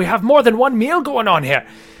over here. We have more than one meal going on here."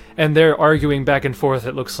 And they're arguing back and forth.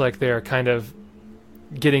 It looks like they're kind of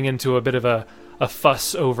getting into a bit of a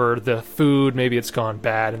fuss over the food. Maybe it's gone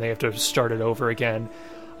bad, and they have to start it over again.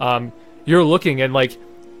 You're looking, and, like,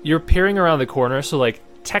 you're peering around the corner, so, like,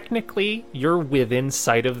 technically you're within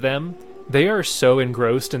sight of them. They are so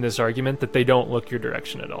engrossed in this argument that they don't look your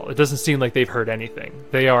direction at all. It doesn't seem like they've heard anything.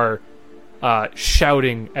 They are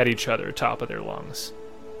shouting at each other top of their lungs.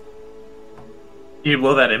 You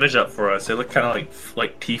blow that image up for us. They look kind of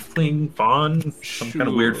like tiefling, fawn, some kind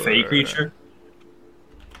of weird fey creature.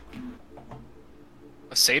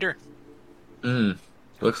 A satyr?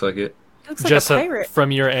 Looks like it. Looks like a pirate.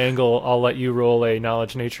 From your angle, I'll let you roll a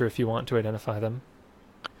knowledge nature if you want to identify them.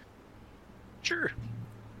 Sure.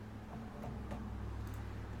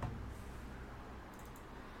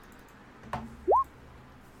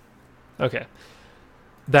 Okay.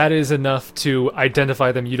 That is enough to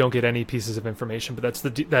identify them. You don't get any pieces of information, but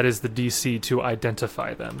that is the DC to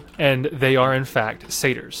identify them. And they are, in fact,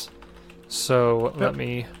 satyrs. So let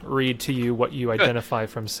me read to you what you identify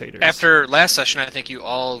from satyrs. After last session, I think you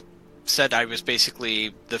all said I was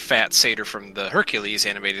basically the fat satyr from the Hercules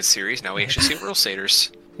animated series. Now we actually see real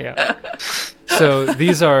satyrs. Yeah. So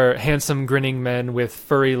these are handsome, grinning men with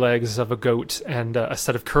furry legs of a goat and a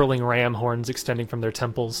set of curling ram horns extending from their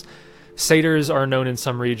temples. Satyrs are known in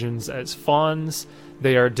some regions as fauns.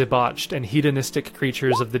 They are debauched and hedonistic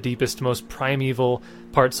creatures of the deepest, most primeval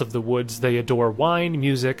parts of the woods. They adore wine,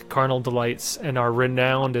 music, carnal delights, and are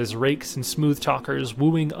renowned as rakes and smooth talkers,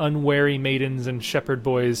 wooing unwary maidens and shepherd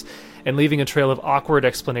boys, and leaving a trail of awkward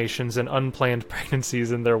explanations and unplanned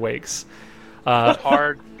pregnancies in their wakes.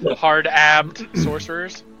 Hard-abbed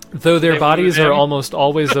sorcerers. Though their They bodies woo are him. almost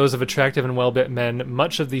always those of attractive and well-built men,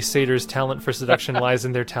 much of these satyrs' talent for seduction lies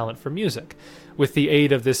in their talent for music. With the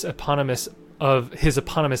aid of his eponymous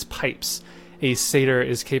pipes, a satyr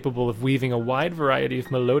is capable of weaving a wide variety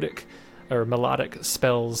of melodic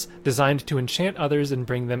spells designed to enchant others and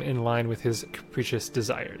bring them in line with his capricious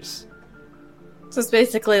desires. So it's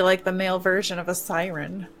basically like the male version of a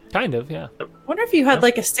siren. Kind of, yeah. I wonder if you had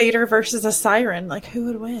like a satyr versus a siren, like who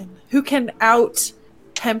would win? Who can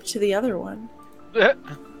out-tempt the other one? Well-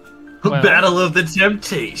 Battle of the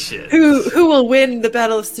Temptation. Who will win the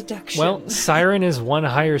battle of seduction? Well, Siren is one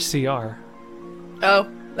higher CR. Oh,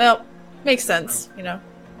 well, makes sense. You know,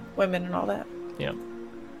 women and all that. Yeah.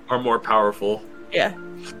 Are more powerful. Yeah,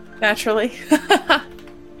 naturally.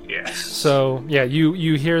 Yes. So, yeah, you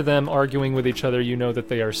hear them arguing with each other. You know that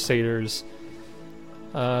they are satyrs.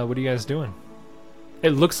 What are you guys doing? It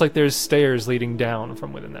looks like there's stairs leading down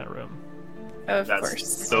from within that room. Of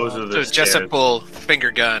course. Those are the So Jessup will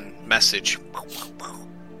finger gun message.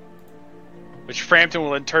 Which Frampton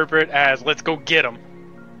will interpret as, "Let's go get him."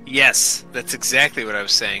 Yes, that's exactly what I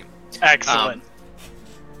was saying. Excellent.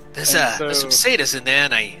 There's And some satyrs in there,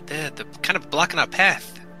 and they're kind of blocking our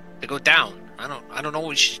path to go down. I don't know what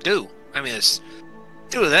we should do. I mean, there's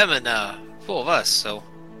 2 of them and 4 of us, so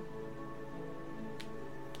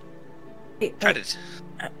Hey, try to.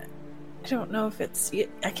 I don't know if it's.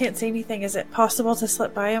 I can't say anything. Is it possible to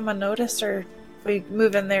slip by them unnoticed, or if we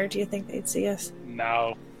move in there, do you think they'd see us?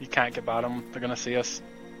 No, you can't get by them. They're gonna see us.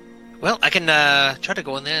 Well, I can try to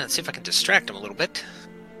go in there and see if I can distract them a little bit.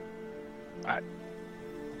 I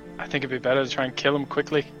think it'd be better to try and kill them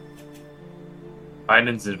quickly.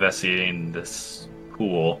 Biden's investigating this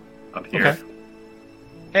pool up here. Okay.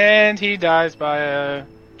 And he dies by a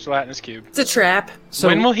gelatinous cube. It's a trap. So,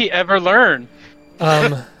 When will he ever learn?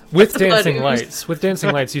 with It's a blood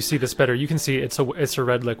dancing lights, you see this better. You can see it's a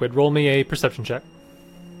red liquid. Roll me a perception check.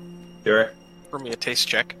 Sure. For me, a taste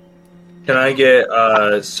check. Can I get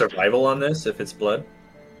survival on this if it's blood?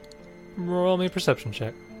 Roll me a perception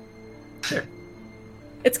check.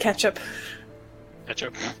 It's ketchup.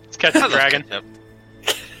 Ketchup. It's Ketchup Dragon. Yep.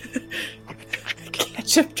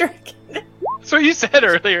 Ketchup dragon. That's what you said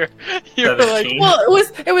earlier. You were like, 17. Well,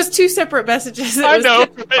 it was 2 separate messages. It I was know.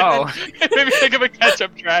 Oh. It made me think of a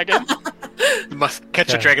Ketchup Dragon. Catch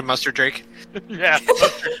a Okay. dragon, mustard drake. Yeah,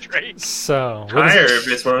 mustard drake. So, Higher if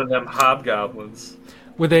it's one of them hobgoblins.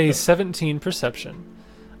 with a 17 perception,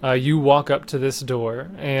 You walk up to this door,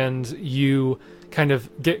 and you kind of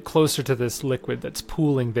get closer to this liquid that's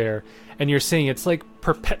pooling there, and you're seeing it's like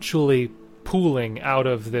perpetually pooling out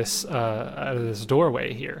of this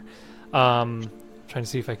doorway here. Trying to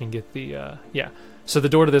see if I can get the So the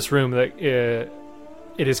door to this room, it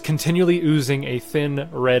is continually oozing a thin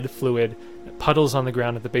red fluid that puddles on the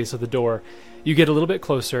ground at the base of the door. You get a little bit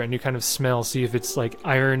closer and you kind of smell, see if it's like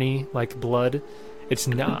irony, like blood. It's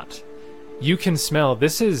not. You can smell,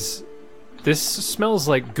 this smells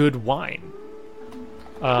like good wine.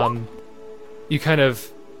 You kind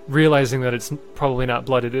of, realizing that it's probably not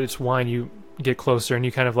blood, it's wine, you get closer and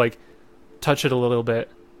you kind of like touch it a little bit.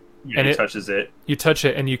 Yeah, and it touches it. You touch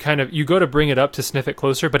it and you go to bring it up to sniff it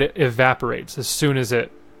closer, but it evaporates as soon as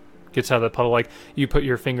it gets out of the puddle. Like, you put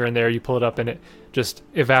your finger in there, you pull it up, and it just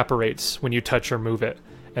evaporates when you touch or move it,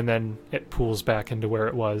 and then it pools back into where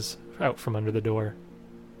it was, out from under the door.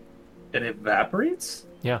 It evaporates?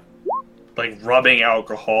 Yeah. Like rubbing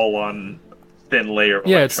alcohol on thin layer of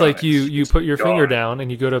it's like you electronics. put your Gone. finger down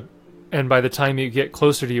and you go to, and by the time you get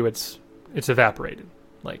closer to you, it's evaporated.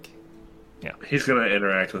 Like, yeah. He's gonna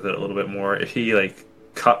interact with it a little bit more. If he like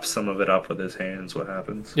cups some of it up with his hands, what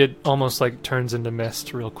happens? It almost like turns into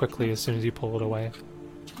mist real quickly as soon as you pull it away.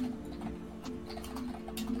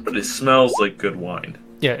 But it smells like good wine.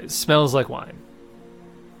 Yeah, it smells like wine.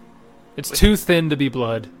 It's too thin to be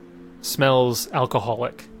blood. Smells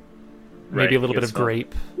alcoholic. Maybe Right, a little you bit of smell-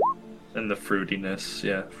 grape. And the fruitiness,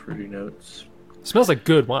 yeah, fruity notes. Smells like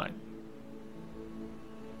good wine.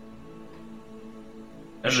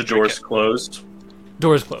 And the should drink door's it. closed.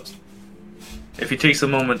 Door's closed. If he takes a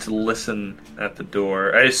moment to listen at the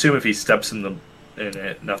door, I assume if he steps in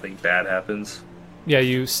it, nothing bad happens. Yeah,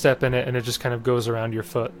 you step in it and it just kind of goes around your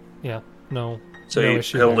foot. Yeah, no. So no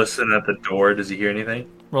issue he'll there. listen at the door. Does he hear anything?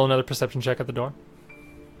 Roll another perception check at the door.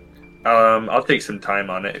 I'll take some time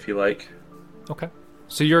on it if you like. Okay.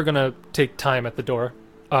 So you're gonna take time at the door.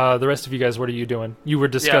 The rest of you guys, what are you doing? You were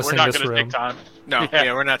discussing yeah, we're not this gonna room. take time. No, Yeah.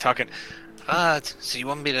 yeah, we're not talking. So you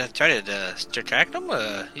want me to try to distract them?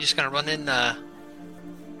 You just gonna run in? I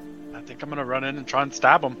think I'm gonna run in and try and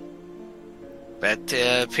stab him. That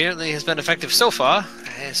apparently has been effective so far,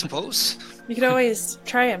 I suppose. You could always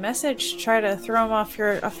try a message, try to throw them off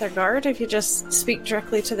their guard if you just speak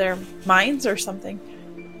directly to their minds or something.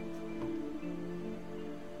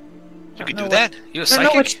 You could know do what- that. You're a I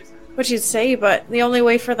don't know psychic. what you'd say, but the only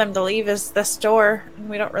way for them to leave is this door, and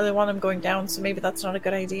we don't really want them going down, so maybe that's not a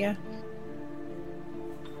good idea.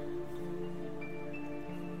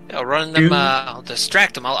 I'll run them. I'll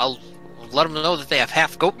distract them. I'll let them know that they have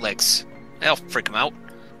half goat legs. That'll freak them out.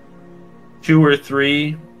 2 or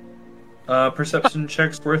 3 perception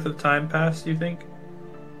checks worth of time passed, you think?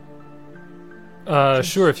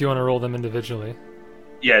 Sure, if you want to roll them individually.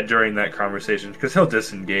 Yeah, during that conversation, because he'll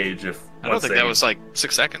disengage if. I don't once think they- that was like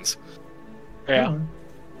 6 seconds. Yeah.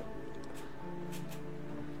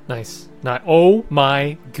 Nice. Oh my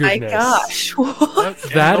My goodness. gosh. What?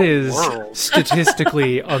 That In the is world.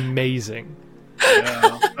 statistically amazing.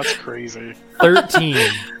 Yeah, that's crazy. 13,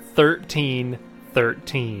 13,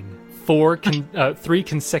 13. 3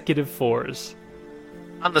 consecutive 4s.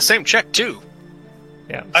 On the same check too.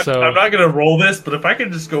 Yeah. I'm So not gonna roll this, but if I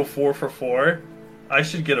can just go 4 for 4, I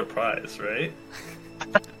should get a prize, right?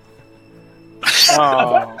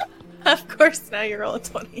 Oh, Of course, now you're all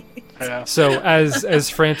 20. yeah. So as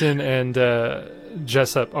Frampton and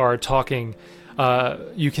Jessup are talking,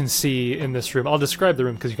 you can see in this room, I'll describe the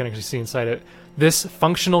room because you can actually see inside it. This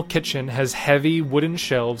functional kitchen has heavy wooden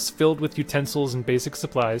shelves filled with utensils and basic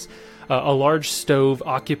supplies. A large stove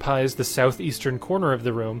occupies the southeastern corner of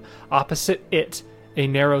the room. Opposite it, a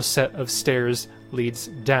narrow set of stairs leads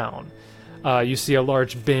down. You see a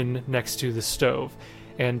large bin next to the stove.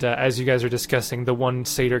 And as you guys are discussing, the one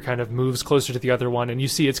satyr kind of moves closer to the other one, and you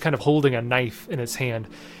see it's kind of holding a knife in its hand,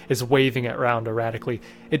 is waving it around erratically.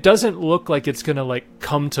 It doesn't look like it's gonna like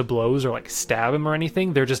come to blows or like stab him or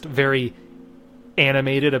anything. They're just very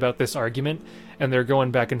animated about this argument, and they're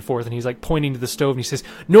going back and forth, and he's like pointing to the stove and he says,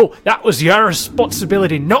 "No, that was your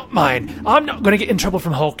responsibility, not mine. I'm not gonna get in trouble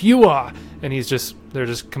from Hulk, you are." And they're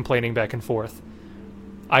just complaining back and forth.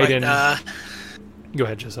 Aiden, Right, go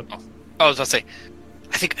ahead, Jessup. I was about to say,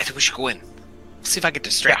 I think we should go in. See if I can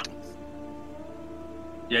distract them.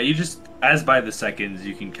 Yeah, you just, as by the seconds,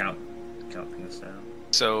 you can count things down.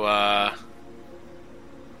 So, I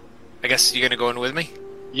guess you're gonna go in with me?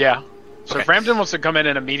 Yeah. So Okay. Frampton wants to come in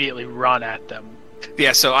and immediately run at them.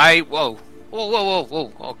 Yeah, so whoa.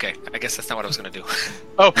 Okay, I guess that's not what I was gonna do.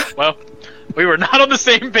 Oh, well, we were not on the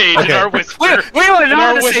same page in Okay. our whisper. we were in not our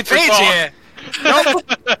on the same whisper page talk. here.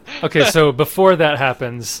 Nope. Okay, so before that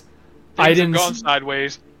happens, Things have gone Aiden's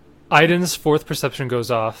sideways. Aiden's fourth perception goes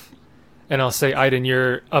off, and I'll say, Aiden,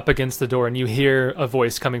 you're up against the door, and you hear a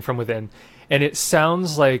voice coming from within, and it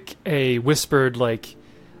sounds like a whispered, like,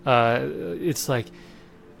 it's like,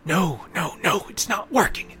 no, it's not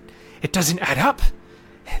working. It doesn't add up.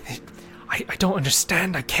 I don't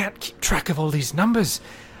understand. I can't keep track of all these numbers.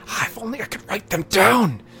 If only I could write them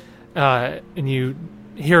down. And you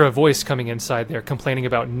hear a voice coming inside there complaining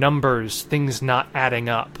about numbers, things not adding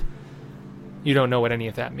up. You don't know what any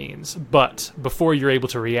of that means. But before you're able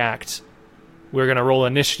to react, we're going to roll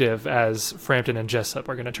initiative as Frampton and Jessup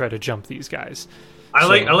are going to try to jump these guys. I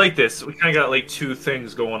like this. We kind of got like two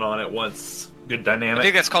things going on at once. Good dynamic. I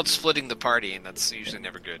think that's called splitting the party, and that's usually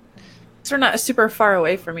never good. So we're not super far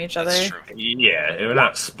away from each other. That's true. Yeah, we're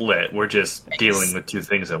not split. We're just dealing with two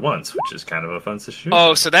things at once, which is kind of a fun situation.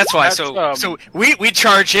 Oh, so that's why. That's, So we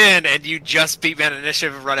charge in, and you just beat me on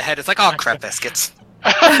initiative and run ahead. It's like, oh, crap biscuits.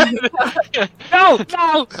 No,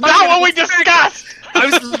 Not what we discussed! I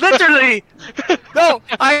was literally... No,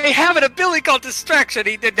 I have an ability called Distraction.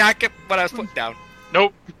 He did not get what I was putting down.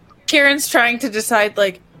 Nope. Kieran's trying to decide,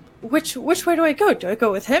 like, which way do I go? Do I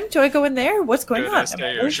go with him? Do I go in there? What's going Should on? I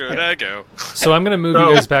stay or should I go? So I'm going to move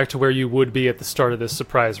you guys back to where you would be at the start of this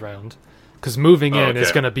surprise round. Because moving in is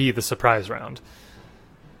Okay. going to be the surprise round.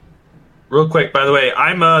 Real quick, by the way,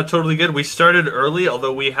 I'm totally good. We started early,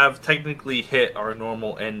 although we have technically hit our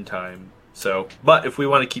normal end time. So, but if we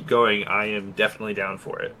want to keep going, I am definitely down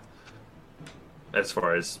for it. As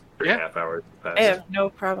far as 3.5 hours past. I have no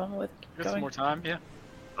problem with Got some going. more time, yeah.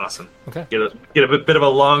 Awesome. Okay. Get a bit of a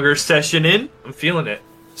longer session in. I'm feeling it.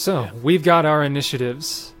 So, we've got our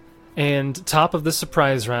initiatives, and top of the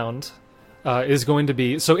surprise round is going to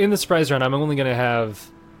be... So, in the surprise round, I'm only going to have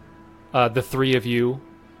the three of you,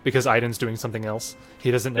 because Aiden's doing something else. He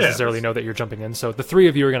doesn't necessarily know that you're jumping in, so the three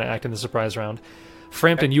of you are going to act in the surprise round.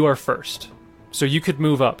 Frampton, you are first. So, you could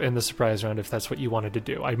move up in the surprise round if that's what you wanted to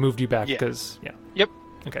do. I moved you back Yeah. because... Yeah. Yep.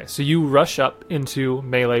 Okay, so you rush up into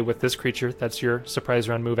melee with this creature. That's your surprise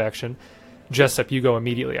round move action. Jessup, you go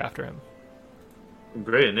immediately after him.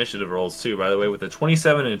 Great initiative rolls, too, by the way, with a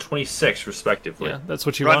 27 and a 26, respectively. Yeah, that's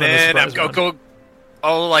what you Run want in the in, I'm surprise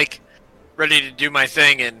round. like, ready to do my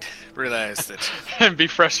thing and realize that... And be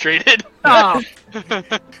frustrated. Oh.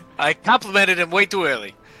 I complimented him way too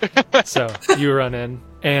early. So, you run in,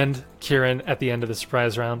 and Kieran at the end of the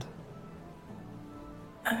surprise round.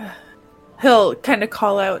 He'll kind of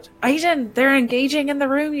call out, Aiden, they're engaging in the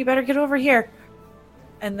room. You better get over here.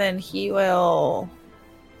 And then he'll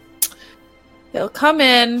come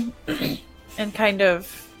in and kind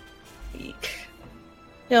of...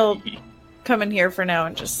 He'll come in here for now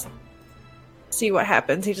and just see what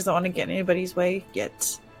happens. He doesn't want to get in anybody's way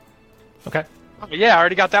yet. Okay. Oh, yeah, I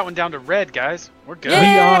already got that one down to red, guys. We're good.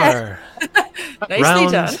 Yeah. We are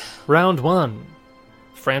Nicely done. round one.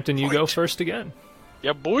 Frampton, you go first again.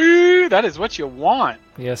 Yeah, boy, that is what you want.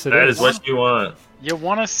 Yes, it That is. is what you want. You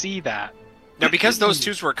want to see that. Now, because those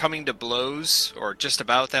twos were coming to blows, or just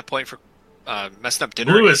about at that point for messing up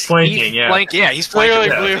dinner... Blue is flanking, yeah. Yeah, he's flanking. Clearly,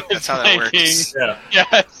 Yeah. blue That's is how that flanking. works. Yeah.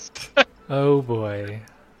 Yes. Oh, boy.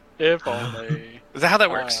 If only. Is that how that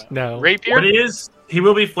works? No. Rapier? What it is, he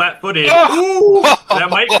will be flat-footed. Oh! That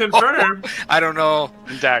might confirm. I don't know.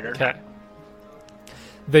 And dagger. Okay.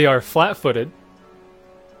 They are flat-footed.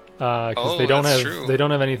 Because they don't that's have true. they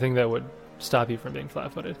don't have anything that would stop you from being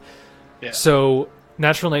flat-footed. Yeah. So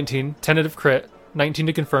natural 19, tentative crit, 19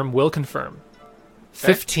 to confirm, will confirm.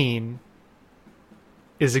 15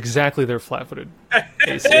 is exactly their flat-footed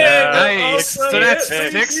AC. Nice. I'll So that's say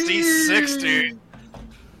it. 60-60.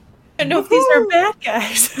 I know if these are bad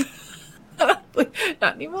guys.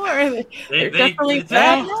 Not anymore. They're definitely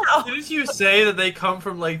bad now. Didn't you say that they come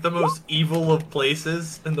from like the most evil of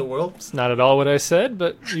places in the world? It's not at all what I said,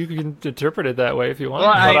 but you can interpret it that way if you want. Well,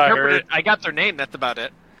 What I I interpreted. heard. I got their name. That's about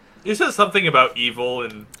it. You said something about evil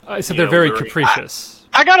and I said you they're know, very very- capricious.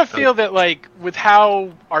 I gotta feel that, like, with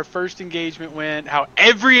how our first engagement went, how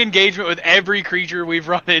every engagement with every creature we've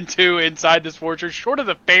run into inside this fortress, short of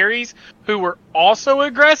the fairies, who were also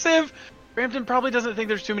aggressive, Frampton probably doesn't think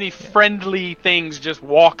there's too many friendly things just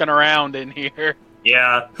walking around in here.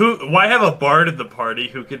 yeah. Why have a bard in the party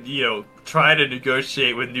who could try to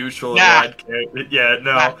negotiate with neutral Nah. and red characters? Yeah,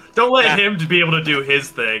 no. Nah. Don't let Nah. him to be able to do his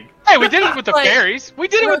thing. Hey, we did it with the Like- fairies. We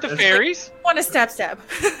did it with the fairies. Want to stab.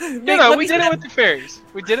 You know, we did it with the fairies.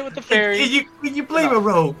 We did it with the fairies. Can you blame a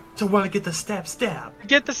rogue to want to get the stab?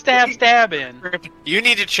 Get the stab in. You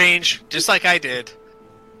need to change, just like I did.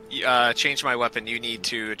 change my weapon, you need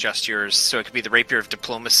to adjust yours so it could be the Rapier of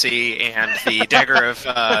Diplomacy and the Dagger of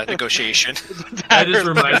Negotiation. That just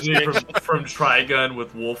reminds me from Trigun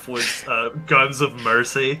with Wolfwood's Guns of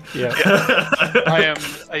Mercy. Yeah. I am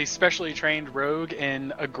a specially trained rogue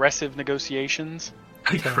in aggressive negotiations.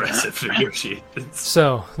 Aggressive negotiations.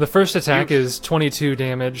 So the first attack is 22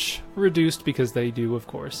 damage, reduced because they do, of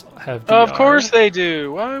course, have DR. Of course they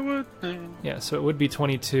do. Why would they? Yeah, so it would be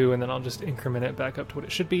 22, and then I'll just increment it back up to what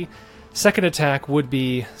it should be. Second attack would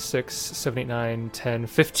be 6, 7, 8, 9, 10,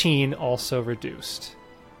 15, also reduced.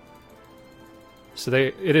 So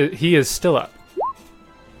he is still up.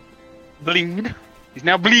 Bleed. He's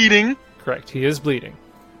now bleeding. Correct, he is bleeding.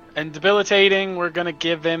 And debilitating, we're gonna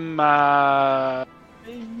give him,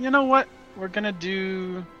 you know what? We're gonna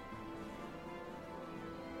do...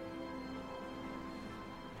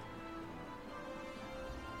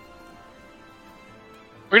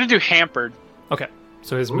 We're gonna do hampered. Okay,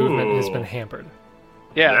 so his movement has been hampered.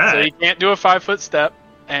 Yeah, so Right. he can't do a 5-foot step,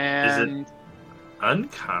 Is and...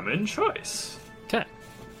 Uncommon choice. Okay,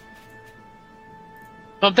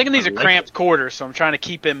 I'm thinking these I are like cramped quarters, so I'm trying to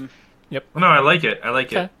keep him... No, I like it. I like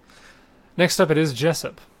okay. it. Next up, it is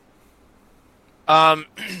Jessup.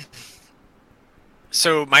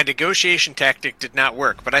 So my negotiation tactic did not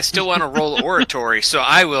work, but I still want to roll oratory, so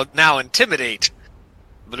I will now intimidate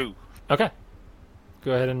Blue. Okay.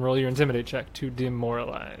 Go ahead and roll your intimidate check to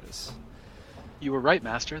demoralize. You were right,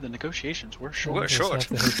 Master. The negotiations were short. What? Short.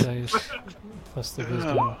 Plus half the hit dice, plus the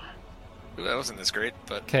wisdom. Ooh, that wasn't this great,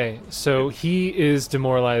 but Okay, so he is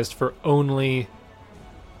demoralized for only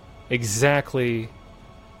exactly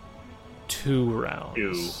 2 rounds.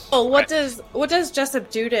 2. Oh, what does Jessup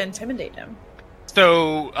do to intimidate him?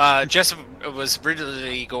 so Jessup was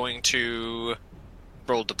originally going to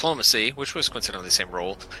roll diplomacy, which was coincidentally the same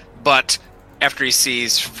roll, but after he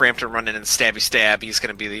sees Frampton running and stabby stab, he's going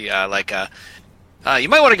to be you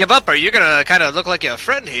might want to give up, or you're going to kind of look like your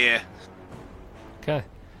friend here. Okay.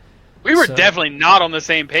 We were So- definitely not on the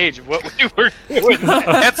same page of what we were doing.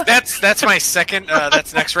 That's my second.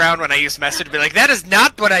 That's next round when I use message to be like, that is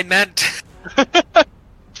not what I meant.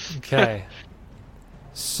 Okay.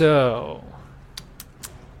 So,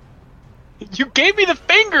 You gave me the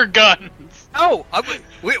finger guns. Oh,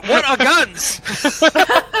 what are guns?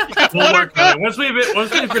 We'll work on it. Once we've been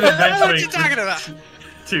What are you adventuring talking about?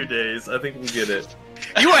 2 days, I think we'll get it.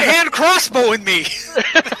 You were hand crossbowing me.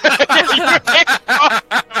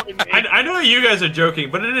 I know you guys are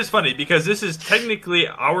joking, but it is funny because this is technically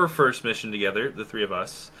our first mission together, the 3 of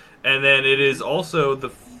us, and then it is also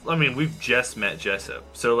we've just met Jessup,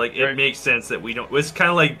 so like it Right. makes sense that we don't. It's kind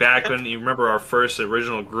of like back when you remember our first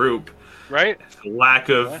original group, Right? lack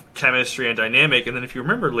of chemistry and dynamic, and then if you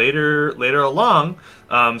remember later along,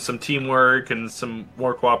 some teamwork and some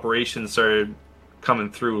more cooperation started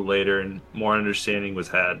coming through later, and more understanding was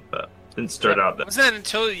had, but didn't start out that. Wasn't that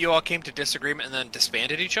until you all came to disagreement and then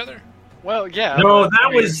disbanded each other? Well, yeah. No, but, that I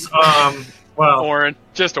mean, was well. Oren.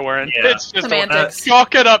 Just Oren. Yeah. It's just Semantics. Oren.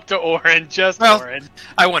 Chalk it up to Oren. Just Well, Oren.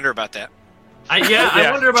 I wonder about that. I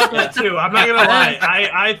Yeah. wonder about that too. I'm not gonna lie.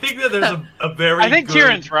 I think that there's a very. I think good,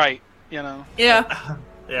 Kieran's right. You know. Yeah.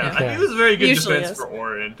 Yeah, I Okay. think it was a very good Usually defense is. for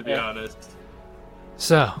Orin, to be Yeah. honest.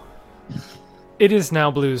 So, it is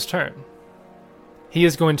now Blue's turn. He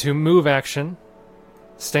is going to move action,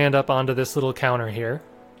 stand up onto this little counter here.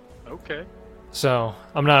 Okay. So,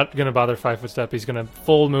 I'm not going to bother 5-foot step. He's going to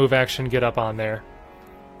full move action, get up on there.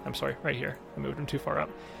 I'm sorry, right here. I moved him too far up.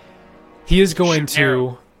 He is going Shoot arrow.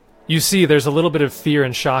 to... You see, there's a little bit of fear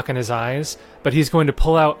and shock in his eyes, but he's going to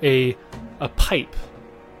pull out a pipe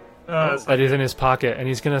that is in his pocket, and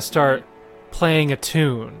he's going to start playing a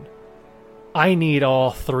tune. I need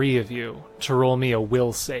all 3 of you to roll me a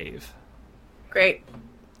will save. Great.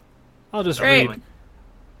 I'll just Great. read.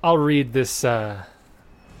 I'll read this. I'll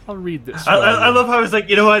read this. I love how it's like,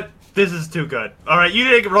 you know what? This is too good. All right, you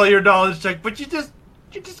didn't roll your knowledge check, but you just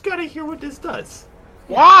gotta hear what this does.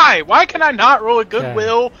 Why? Why can I not roll a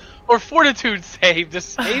goodwill or fortitude save to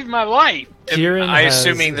save my life? Kieran I has-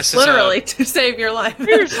 assuming this is Literally to save your life.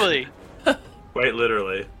 Seriously. Quite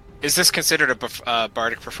literally. Is this considered a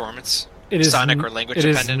bardic performance? It is Sonic n- or language It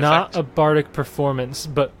is dependent not effect? a bardic performance,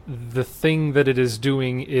 but the thing that it is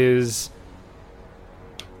doing is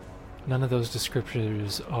none of those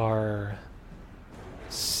descriptors are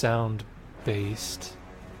sound based.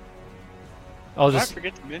 I'll I just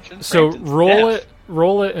forget to mention. so Frampton's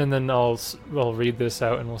roll it, and then I'll read this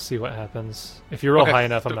out, and we'll see what happens. If you roll Okay. high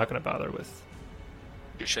enough, I'm not going to bother with.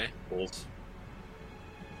 Touche. Rolls.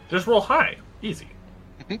 Just roll high. Easy.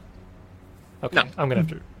 Okay, No. I'm gonna have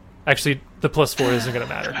to. Actually, the +4 isn't gonna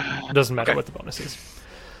matter. It doesn't matter Okay. what the bonus is.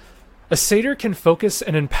 A satyr can focus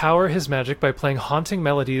and empower his magic by playing haunting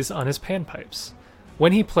melodies on his panpipes.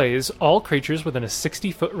 When he plays, all creatures within a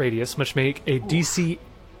 60-foot radius must make a DC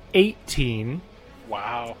 18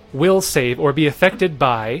 Wow. will save or be affected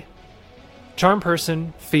by charm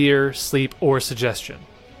person, fear, sleep, or suggestion.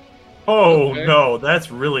 Oh Okay. no,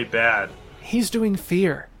 that's really bad. He's doing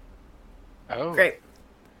fear. Oh. Great.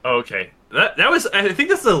 Okay, that was. I think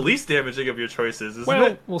that's the least damaging of your choices, isn't Well,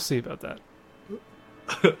 it? we'll see about that.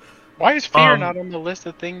 Why is fear Um, not on the list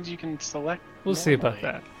of things you can select? We'll see about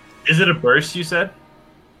that. Is it a burst? You said.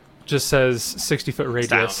 Just says 60-foot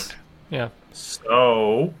radius. Sound. Yeah.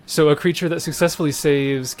 So So a creature that successfully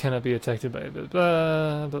saves cannot be attacked by blah,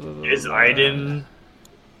 blah, blah, blah, is blah. Aiden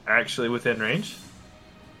actually within range?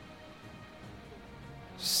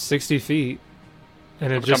 60 feet.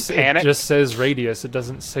 And it Become just, panicked? says radius. It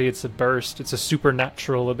doesn't say it's a burst. It's a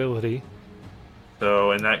supernatural ability.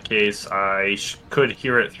 So in that case, I could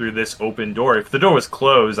hear it through this open door. If the door was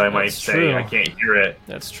closed, I might That's say true. I can't hear it.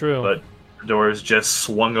 That's true. But the door is just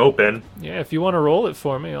swung open. Yeah, if you want to roll it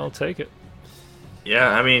for me, I'll take it. Yeah,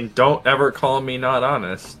 I mean, don't ever call me not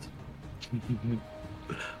honest.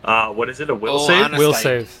 What is it? A will Oh, save? honest. Will like-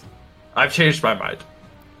 save. I've changed my mind.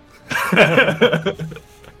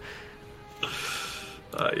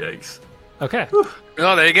 Yikes. Okay.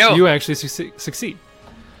 Oh, there you go. You actually succeed.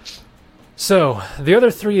 So, the other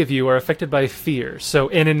three of you are affected by fear. So,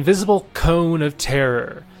 an invisible cone of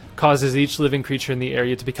terror causes each living creature in the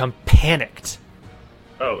area to become panicked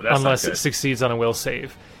Oh, that's unless not it good. succeeds on a will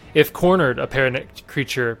save. If cornered, a panicked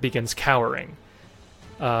creature begins cowering.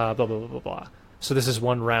 Blah, blah, blah, blah, blah. So this is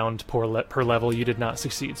 1 round per level. You did not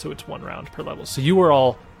succeed, so it's 1 round per level. So you were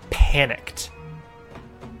all panicked.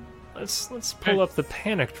 Let's pull up the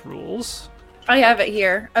panicked rules. I have it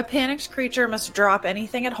here. A panicked creature must drop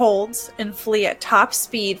anything it holds and flee at top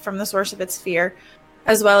speed from the source of its fear,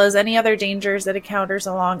 as well as any other dangers it encounters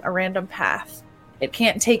along a random path. It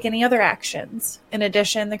can't take any other actions. In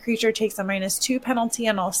addition, the creature takes a -2 penalty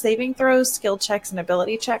on all saving throws, skill checks, and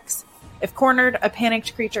ability checks. If cornered, a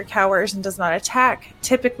panicked creature cowers and does not attack,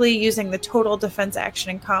 typically using the total defense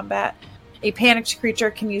action in combat. A panicked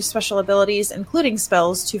creature can use special abilities, including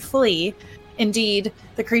spells, to flee. Indeed,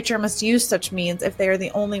 the creature must use such means if they are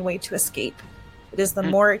the only way to escape. It is the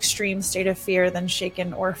more extreme state of fear than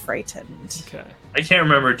shaken or frightened. Okay. I can't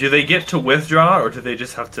remember. Do they get to withdraw, or do they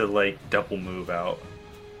just have to like double move out?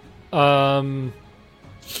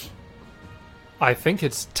 I think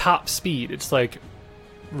it's top speed. It's like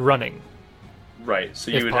running. Right.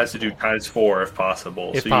 So If you would have to do possible. ×4 if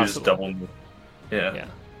possible. If so you just possible. double move. Yeah. Yeah.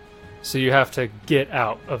 So you have to get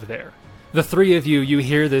out of there. The three of you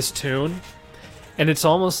hear this tune, and it's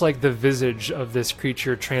almost like the visage of this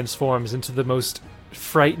creature transforms into the most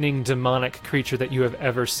frightening demonic creature that you have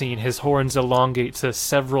ever seen. His horns elongate to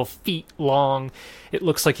several feet long. It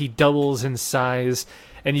looks like he doubles in size,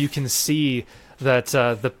 and you can see that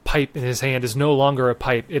the pipe in his hand is no longer a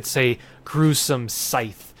pipe. It's a gruesome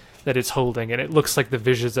scythe that it's holding, and it looks like the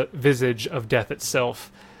visage of death itself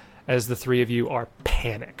as the three of you are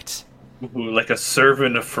panicked. Ooh, like a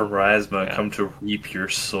servant of Pharasma Yeah. come to reap your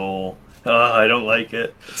soul. I don't like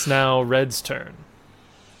it. It's now Red's turn.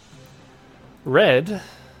 Red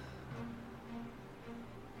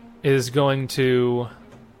is going to...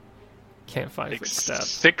 Can't find Take quick step.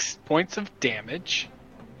 6 points of damage.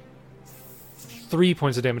 3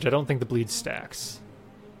 points of damage. I don't think the bleed stacks.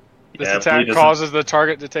 This Yeah, attack bleed doesn't- causes the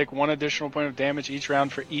target to take 1 additional point of damage each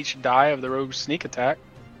round for each die of the rogue's sneak attack.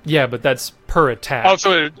 Yeah, but that's per attack. Oh,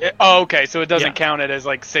 so okay, so it doesn't Yeah. count it as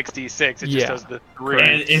like 66. It Yeah. just does the 3.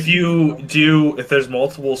 And if there's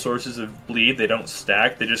multiple sources of bleed, they don't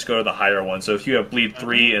stack. They just go to the higher one. So if you have bleed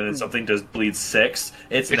 3 and then something does bleed 6,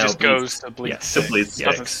 it's It now just bleed goes to bleed yeah, to 6. bleed It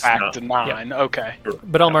doesn't 6. stack No. to 9. Okay.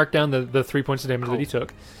 But I'll mark down the 3 points of damage that he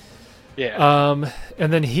took. Yeah.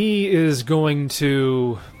 And then he is going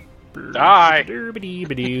to... Die.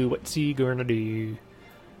 What's he gonna do?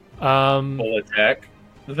 Full attack.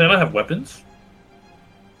 Do they not have weapons?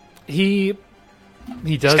 He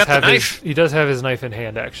does got the have knife. he does have his knife in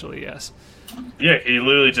hand, actually, yes. Yeah, he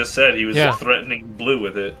literally just said he was Yeah. threatening Blue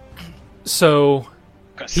with it. So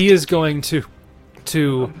he is going to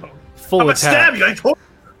full I'm gonna attack. stab you! I told you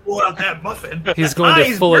to pull out that muffin! He's going to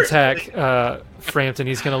Eyes full burning. attack Frampton.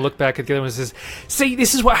 He's going to look back at the other one and says, "See,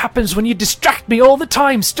 this is what happens when you distract me all the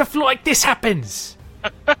time. Stuff like this happens.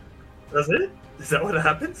 Does it? Is that what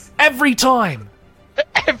happens? Every time."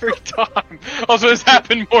 Every time. Also, it's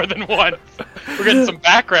happened more than once. We're getting some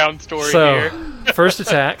background story So, here. first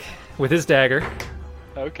attack with his dagger.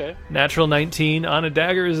 Okay. Natural 19 on a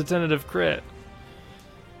dagger is a tentative crit.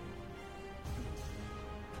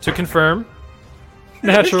 To confirm,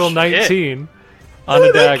 natural Shit. 19 on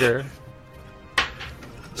a dagger.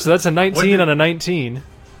 So that's a 19 on a 19.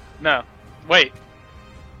 No. Wait.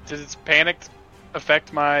 Does its panicked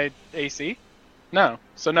affect my AC? No.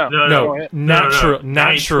 So no. No, natural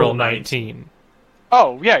 19. 19.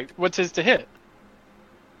 Oh, yeah. What's his to hit?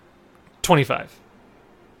 25.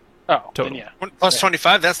 Oh, Total. then yeah. Plus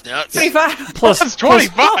 25, that's nuts. 25. Plus That's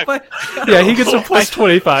 25. Yeah, he gets a plus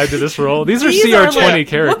 25 to this roll. These are These CR20 are, like,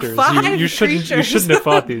 characters. five You shouldn't creatures. have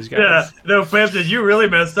fought these guys. Yeah, no, Frampton, you really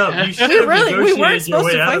messed up. You should have we weren't negotiated your supposed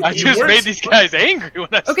way to out. fight I You just weren't made these guys angry when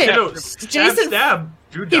I Okay, stabbed No, them. Jason- stab.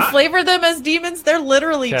 Do He not. flavored them as demons. They're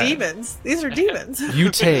literally Okay. demons. These are demons. You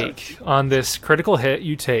take, on this critical hit,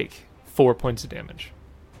 you take 4 points of damage.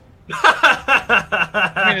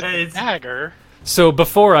 I mean, it's a It's- dagger. So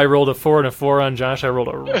before I rolled a 4 and a 4 on Josh, I rolled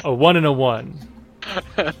a 1 and a 1.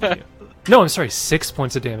 No, I'm sorry, 6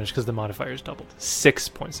 points of damage because the modifier's doubled. 6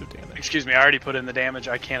 points of damage. Excuse me, I already put in the damage.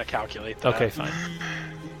 I can't calculate that. Okay, fine.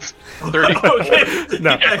 30. Okay.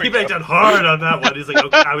 No. Yeah, he backed down hard on that one. He's like,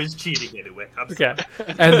 okay, I was cheating anyway. I'm Okay.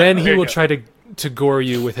 And then he There you will go. try to gore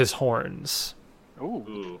you with his horns. Ooh.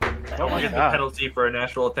 Ooh. Oh I my get the god. penalty for a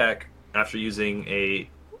natural attack after using a.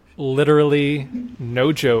 Literally,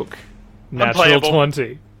 no joke, natural Unplayable.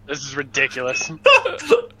 20. This is ridiculous.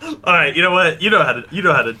 All right, you know what? You know how to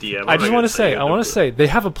DM. I just want to say, they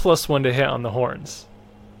have a +1 to hit on the horns.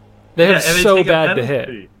 They have so bad to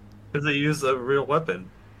hit. because they use a real weapon.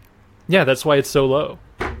 Yeah, that's why it's so low.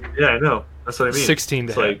 Yeah, I know. That's what I mean. 16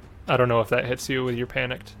 to It's hit. like I don't know if that hits you with your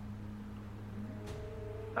panicked.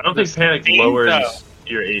 I don't think panic 16? lowers No.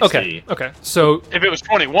 your AC. Okay. So If it was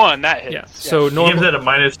 21, that hits. yeah. So Games normal. at a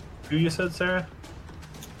 -2. You said, Sarah.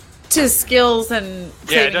 To skills and Yeah, it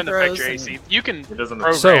saving doesn't affect throws your and- AC. You can It doesn't.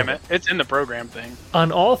 program So- it. It's in the program thing.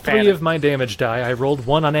 On all 3 Panic. of my damage die, I rolled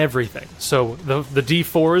 1 on everything. So the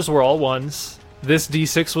D4s were all 1s. This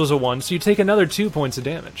D6 was a 1, so you take another 2 points of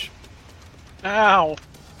damage. Ow.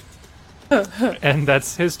 And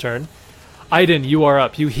that's his turn. Aiden, you are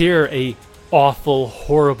up. You hear a awful,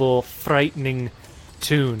 horrible, frightening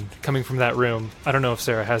tune coming from that room. I don't know if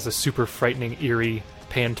Sarah has a super frightening, eerie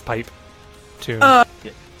panpipe tune. I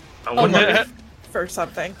Oh, wonder- no. For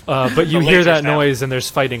something. But you the hear laser that sound. noise and there's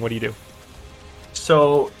fighting. What do you do?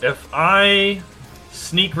 So if I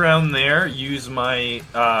sneak around there, use my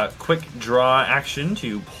quick draw action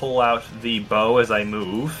to pull out the bow as I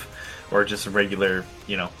move, or just a regular,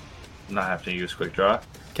 not have to use quick draw.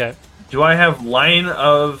 Okay. Do I have line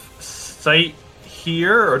of sight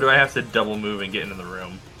here, or do I have to double move and get into the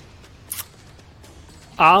room?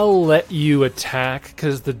 I'll let you attack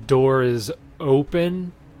because the door is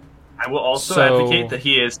open. I will also So- advocate that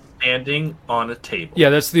he is standing on a table. Yeah,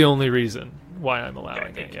 that's the only reason why I'm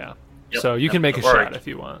allowing Okay. it. Yeah. Yep. So you can make a Or- shot if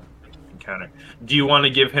you want. Encounter. Do you want to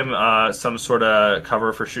give him some sort of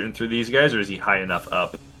cover for shooting through these guys, or is he high enough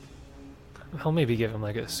up? I'll maybe give him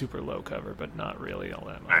like a super low cover, but not really all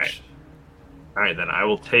that much. Alright. All right, then I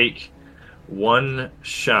will take one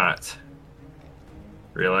shot,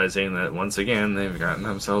 realizing that once again they've gotten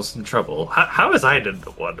themselves in trouble. How is I the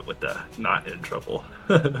one with the not in trouble?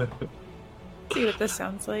 See what this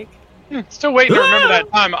sounds like. Still waiting to remember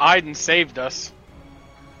that time Aiden saved us.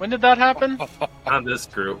 When did that happen? Not this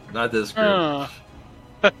group. Not this group.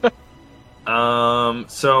 Uh,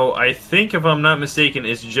 So I think if I'm not mistaken,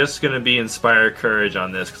 it's just going to be Inspire Courage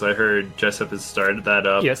on this because I heard Jessup has started that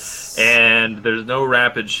up. Yes. And there's no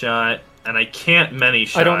rapid shot, and I can't many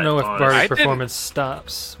shot. I don't know if on Bardic I didn't- performance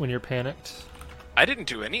stops when you're panicked. I didn't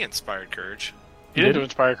do any inspired courage. you didn't do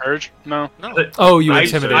Inspire Courage? No. No, Oh, you I-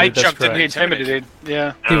 intimidated. I that's jumped in correct. He intimidated.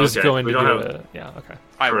 Yeah. He was Okay, going we to don't do have- it. Yeah. Okay.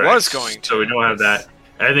 I Correct. was going to. So we don't have that.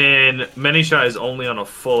 And then many shot is only on a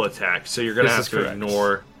full attack, so you're gonna This have is to correct.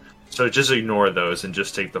 ignore. So just ignore those and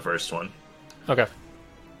just take the first one. Okay.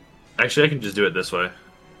 Actually, I can just do it this way.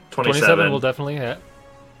 27 will definitely hit.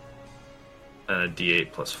 and a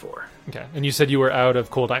D8 plus 4. Okay. And you said you were out of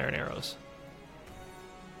cold iron arrows.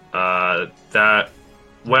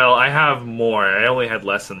 Well, I have more. I only had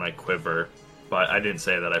less in my quiver, but I didn't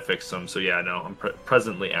say that I fixed them. So yeah, no, I'm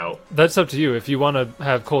presently out. That's up to you. If you want to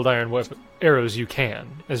have cold iron arrows, you can.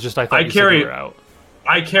 It's just I thought I you carry- said you were out.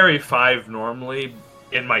 I carry 5 normally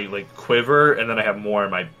in my quiver, and then I have more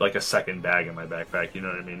in my a second bag in my backpack. You know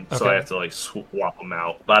what I mean? So Okay. I have to swap them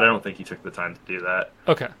out. But I don't think he took the time to do that.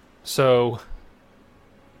 Okay. So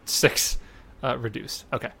 6 reduced.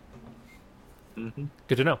 Okay. Mhm.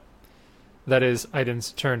 Good to know. That is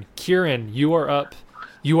Aiden's turn. Kieran, you are up.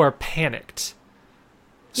 You are panicked.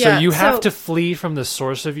 So Yeah, you have so- to flee from the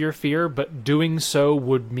source of your fear, but doing so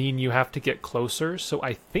would mean you have to get closer. So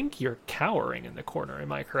I think you're cowering in the corner.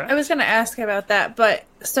 Am I correct? I was going to ask about that, but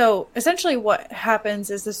so essentially what happens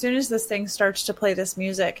is as soon as this thing starts to play this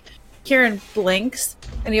music, Kieran blinks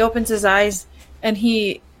and he opens his eyes and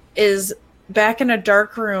he is back in a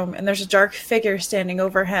dark room and there's a dark figure standing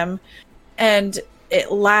over him and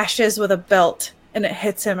it lashes with a belt and it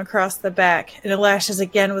hits him across the back and it lashes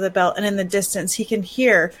again with a belt, and in the distance he can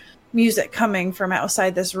hear music coming from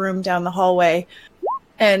outside this room down the hallway,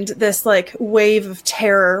 and this like wave of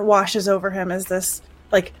terror washes over him as this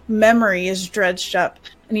like memory is dredged up,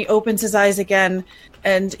 and he opens his eyes again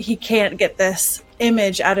and he can't get this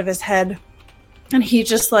image out of his head, and he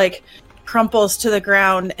just like crumples to the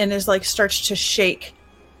ground and is like starts to shake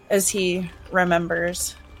as he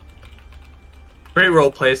remembers. Great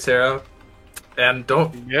role play, Sarah. And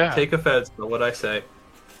don't Yeah. take offense by what I say.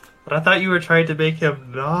 But I thought you were trying to make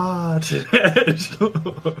him not an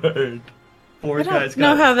edgelord. Poor I guy's don't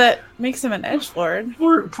know got how that makes him an edgelord.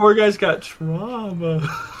 poor guy's got trauma.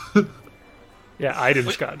 Yeah,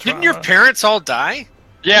 Aiden's got trauma. Didn't your parents all die?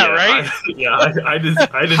 Yeah, right. I just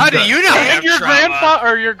How do you not And have your trauma? grandfather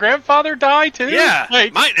or your grandfather die too? Yeah,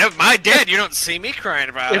 Like, my dad. You don't see me crying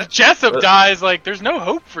about if it. Jessup dies, like there's no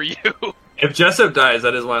hope for you. If Jessup dies,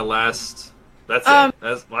 that is my last. That's it.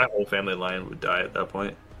 That's my whole family line would die at that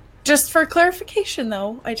point. Just for clarification,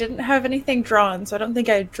 though, I didn't have anything drawn, so I don't think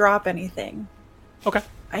I'd drop anything. Okay.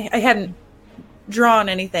 I hadn't drawn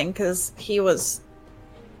anything because he was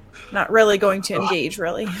not really going to engage,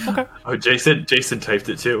 really. Oh, Jason typed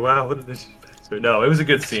it too. Wow, what did this? No, it was a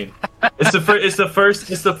good scene. It's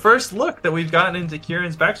the first look that we've gotten into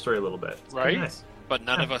Kieran's backstory a little bit. It's pretty Right. nice. But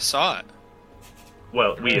none of us saw it.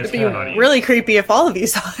 Well, we as It'd be an audience. really creepy if all of you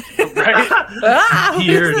saw it. Right? Ah, what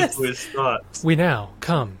Peered is into this? his thoughts. We now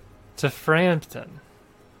come to Frampton.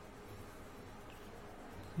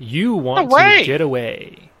 You want Away! to get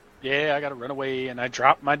away. Yeah, I gotta run away, and I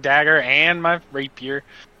drop my dagger and my rapier.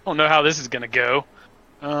 I don't know how this is gonna go.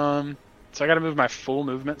 So I gotta move my full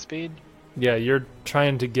movement speed. Yeah, you're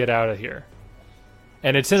trying to get out of here.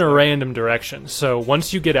 And it's in a random direction. So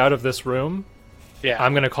once you get out of this room, Yeah.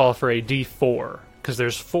 I'm going to call for a D4. Because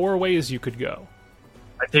there's 4 ways you could go.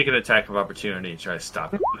 I take an attack of opportunity and try to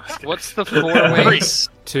stop it. What's the 4 ways?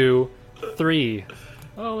 2, 3.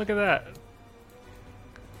 Oh, look at that.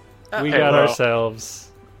 We Uh-oh. got well.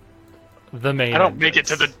 ourselves the main I don't make it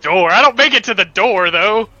to entrance. the door. I don't make it to the door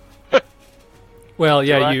though. Well,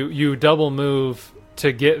 yeah, Do I? you double move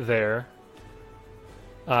to get there.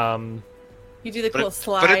 You do the cool But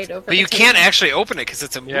slide over. but you the can't table. actually open it because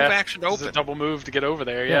it's a move Yeah. action to It's a open. double move to get over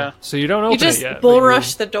there. Yeah. So you don't open You just it yet. bull but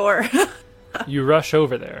rush the door. You rush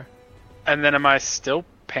over there. And then am I still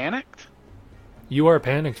panicked? You are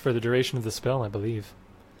panicked for the duration of the spell, I believe.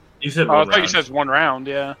 You said Oh, I one thought you round. said 1 round.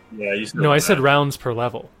 Yeah. Yeah, you said No, I one said round. rounds per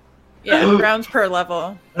level. Yeah, rounds per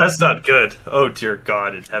level. That's not good. Oh dear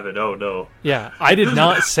God in heaven. Oh no. Yeah, I did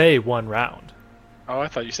not say 1 round. Oh, I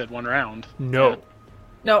thought you said 1 round. No.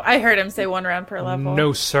 No, I heard him say 1 round per level.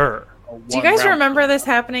 No, sir. Oh, Do you 1 guys round. remember this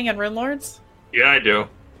happening in Rune Lords? Yeah, I do.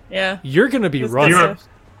 Yeah. You're going to be This- running. You're-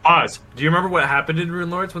 Pause. Do you remember what happened in Rune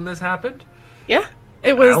Lords when this happened? Yeah.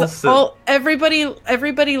 It was Allison. all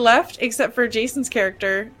everybody left except for Jason's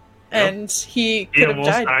character, and he He could have almost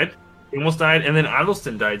died. died. He almost died, and then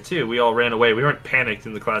Adelston died too. We all ran away. We weren't panicked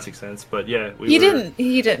in the classic sense, but yeah, we He were... didn't.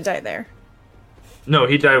 He didn't die there. No,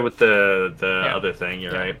 he died with the Yeah. other thing.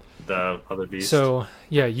 You're Yeah. right. The other beast. So,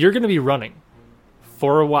 yeah, you're going to be running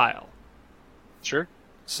for a while. Sure.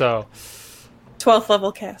 So, 12th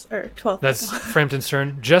level cast or 12th. that's level. Frampton's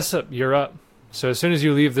turn. Jessup, you're up. So, as soon as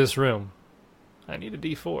you leave this room, I need a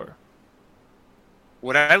D4.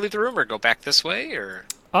 Would I leave the room or go back this way or?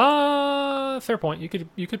 Fair point.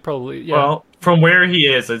 You could probably, yeah. Well, from where he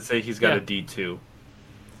is, I'd say he's got Yeah. a D2.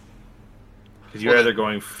 Because you're Well, either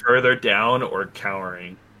going further down or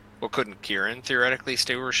cowering. Well, couldn't Kieran theoretically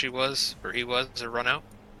stay where she was, or he was, or run out?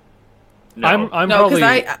 No, I'm No, 'cause probably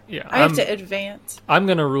I have to advance. I'm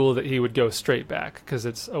gonna rule that he would go straight back because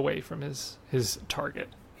it's away from his target.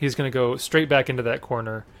 He's gonna go straight back into that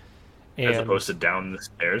corner, and as opposed to down the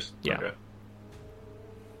stairs. Yeah. Okay.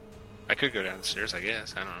 I could go down the stairs, I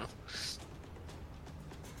guess. I don't know.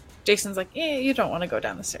 Jason's like, yeah, you don't want to go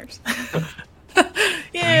down the stairs.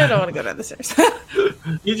 Yeah, I don't want to go down the stairs.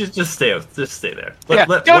 You just stay there.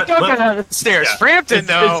 Don't go down the stairs. Yeah. Frampton, It's-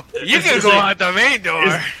 though, it's- you it's- can it's go like- out the main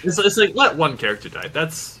door. It's like let one character die.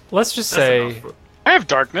 That's let's just say enough. I have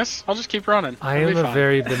darkness. I'll just keep running. I It'll am be a fine.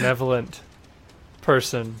 very benevolent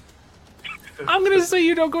person. I'm gonna say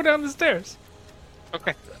you don't go down the stairs.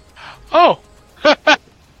 Okay. Oh,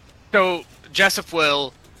 So Jessup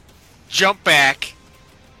will jump back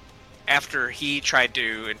after he tried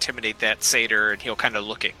to intimidate that satyr, and he'll kind of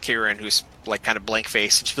look at Kieran, who's like kind of blank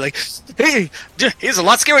faced, and she'll be like, "Hey, he's a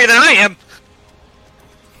lot scarier than I am."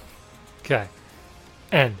 Okay.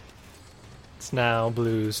 And it's now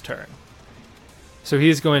Blue's turn. So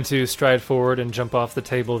he's going to stride forward and jump off the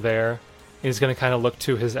table there. He's going to kind of look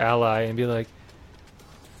to his ally and be like,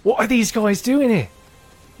 "What are these guys doing here?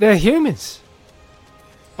 They're humans.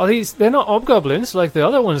 They're not hobgoblins like the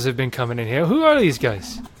other ones have been coming in here. Who are these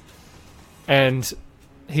guys?" And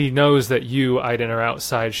he knows that you, Aiden, are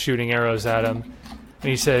outside shooting arrows at him. And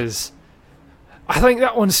he says, "I think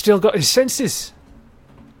that one's still got his senses."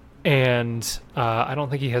 And I don't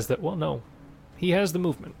think he has that. Well, no. He has the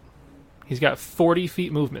movement. He's got 40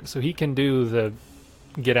 feet movement, so he can do the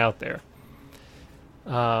get out there.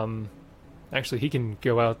 Actually, he can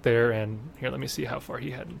go out there and... Here, let me see how far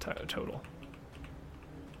he had in total.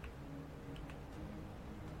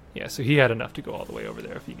 Yeah, so he had enough to go all the way over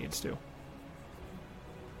there if he needs to.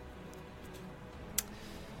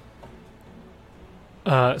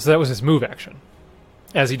 So that was his move action.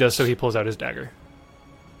 As he does so, he pulls out his dagger.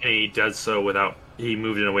 And he does so without... He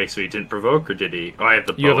moved in a way so he didn't provoke, or did he? Oh, I have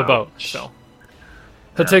the bow. You have a bow, out. so...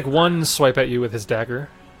 He'll take one swipe at you with his dagger.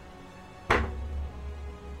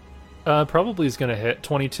 Probably is going to hit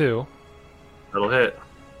 22. That'll hit.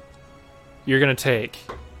 You're going to take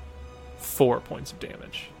 4 points of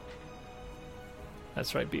damage.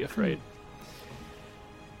 That's right, be afraid.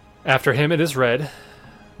 After him, it is Red.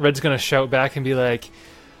 Red's going to shout back and be like,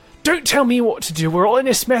 "Don't tell me what to do. We're all in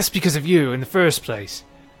this mess because of you in the first place."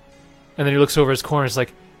 And then he looks over his corner and is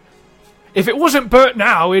like, "If it wasn't burnt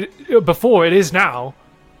before, it is now."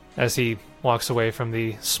 As he walks away from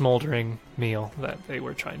the smoldering meal that they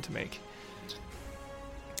were trying to make.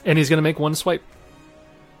 And he's going to make one swipe.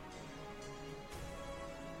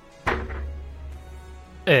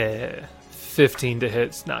 15 to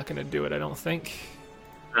hit's not going to do it, I don't think.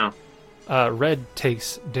 No. Red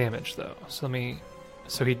takes damage, though. So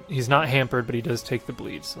he's not hampered, but he does take the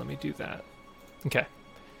bleed. So let me do that. Okay.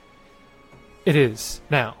 It is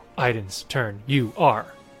now Aiden's turn. You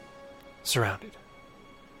are surrounded.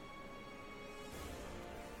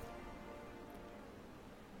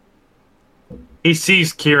 He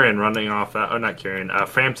sees Kieran running off that... Oh, not Kieran.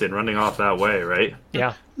 Frampton running off that way, right?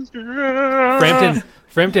 Yeah.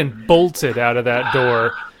 Frampton bolted out of that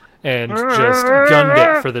door and just gunned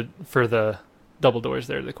it for the double doors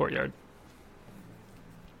there to the courtyard.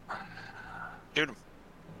 Shoot him.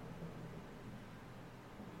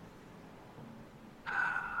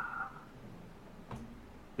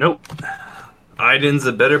 Nope. Aiden's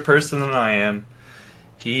a better person than I am.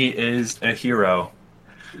 He is a hero.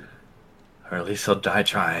 Or at least he'll die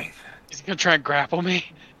trying. He's gonna try and grapple me.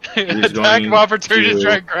 He's Attack of opportunity to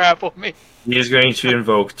try and grapple me. He is going to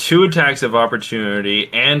invoke 2 attacks of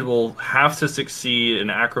opportunity and will have to succeed in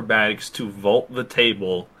acrobatics to vault the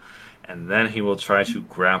table, and then he will try to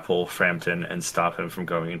grapple Frampton and stop him from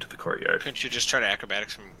going into the courtyard. Couldn't you just try to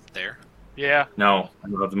acrobatics from there? Yeah. No, I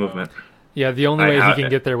don't have the movement. Yeah, the only way he can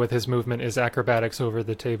get there with his movement is acrobatics over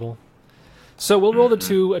the table. So we'll roll the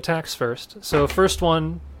 2 attacks first. So first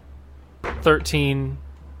one, 13,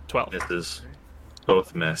 12. Misses.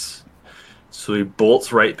 Both miss. So he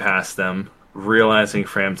bolts right past them, realizing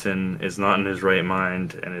Frampton is not in his right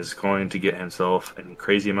mind and is going to get himself in a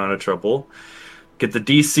crazy amount of trouble. Get the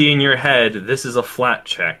DC in your head. This is a flat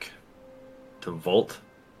check to vault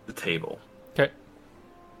the table. Okay.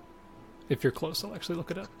 If you're close, I'll actually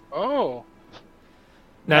look it up. Oh.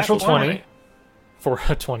 Natural 20 for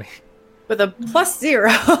a 20. With a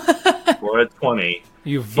 +0. For a 20,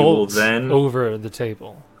 You vault then over the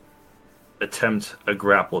table. attempt a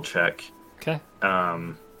grapple check Okay.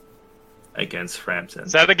 against Frampton.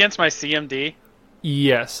 Is that against my CMD?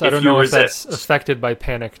 Yes. I If don't you know if that's resist. affected by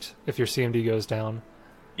panicked if your CMD goes down.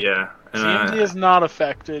 Yeah. CMD is not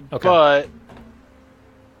affected, Okay. but...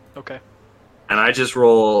 Okay. And I just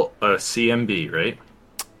roll a CMB, right?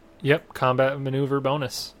 Yep. Combat maneuver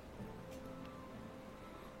bonus.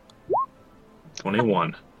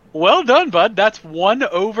 21. Well done, bud. That's 1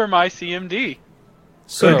 over my CMD.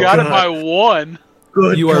 So You got it by 1.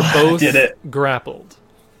 Good you are both did it. grappled.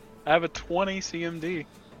 I have a 20 CMD.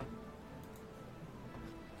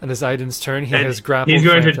 And as Aiden's turn, he And has grappled he's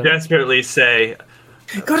going Frampton. to desperately say,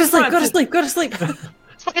 Go to sleep, go to sleep, go to sleep.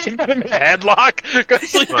 You got him in a headlock. Go to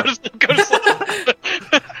sleep, go to sleep, go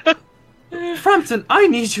to sleep. Frampton, I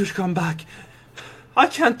need you to come back. I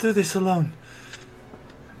can't do this alone.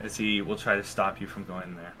 as he will try to stop you from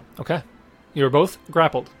going there. Okay. You are both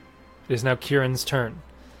grappled. It is now Kieran's turn.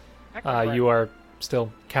 You are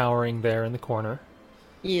still cowering there in the corner.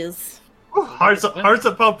 Yes. Hearts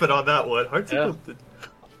are pumping on that one. Hearts Yeah. are pumping.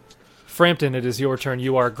 Frampton, it is your turn.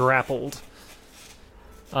 You are grappled.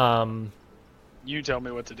 You tell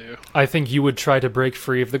me what to do. I think you would try to break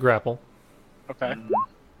free of the grapple. Okay.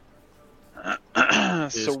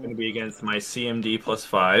 It's going to be against my CMD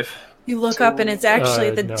 +5. You look up and it's actually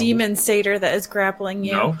the no. demon satyr that is grappling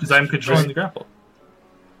you. No, because I'm controlling the grapple.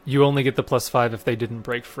 You only get the +5 if they didn't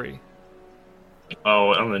break free.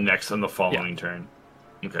 Oh, on the following turn.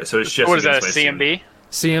 Okay, so it's just What is that, a against my CMB?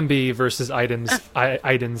 CMB versus Iden's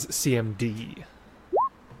CMD.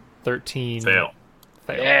 13. Fail.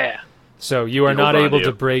 Fail. Yeah. So you are You not hold on, able you.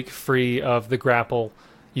 to break free of the grapple.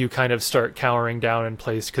 You kind of start cowering down in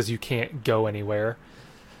place because you can't go anywhere.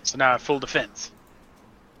 So now I have full defense.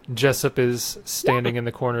 Jessup is standing in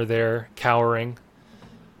the corner there, cowering.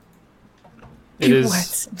 He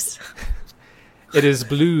wets himself. It is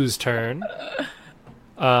Blue's turn.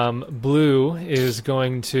 Blue is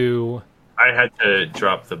going to... I had to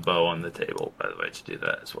drop the bow on the table, by the way, to do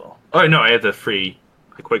that as well. Oh, no, I had the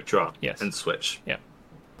quick draw and switch. Yeah.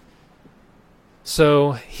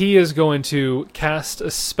 So he is going to cast a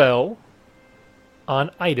spell on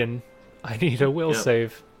Iden. I need a will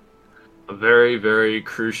save. A very, very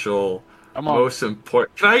crucial, I'm on. most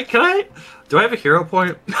important... Can I? Do I have a hero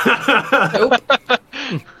point? Nope.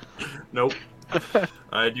 Nope.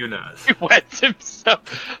 I do not. He wets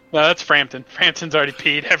himself. No, that's Frampton. Frampton's already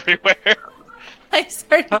peed everywhere. I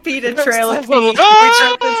started to beat a trail of Little-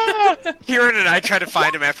 feet. Kieran and I try to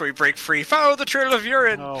find him after we break free. Follow the trail of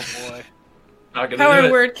urine. Oh boy. Not gonna Power do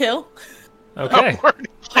it. word kill. Okay.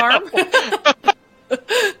 Harm.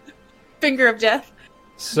 Finger of death.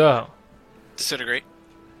 So Disintegrate.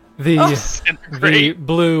 the Disintegrate.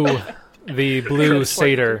 the blue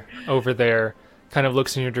satyr over there kind of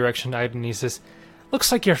looks in your direction, Iden, and he says,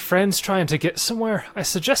 "Looks like your friend's trying to get somewhere. I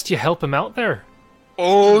suggest you help him out there."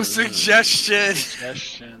 Oh, suggestion.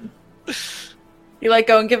 Suggestion. You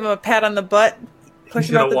go and give him a pat on the butt. Push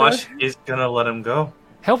He's him out gonna the watch. door. He's gonna let him go.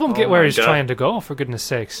 Help him get Oh where my he's God. trying to go, for goodness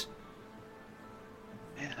sakes.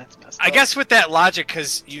 Man, that's messed I up. guess with that logic,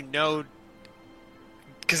 because I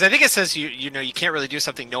think it says you can't really do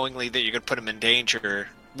something knowingly that you're going to put him in danger.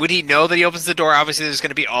 Would he know that he opens the door? Obviously, there's going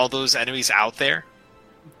to be all those enemies out there.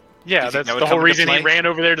 Yeah, Do you think that's that would the whole come into reason he play? ran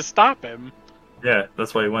over there to stop him. Yeah,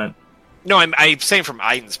 that's why he went. No, I'm saying from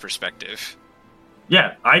Iden's perspective.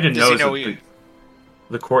 Yeah, I didn't Does he know know that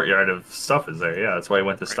the courtyard of stuff is there. Yeah, that's why he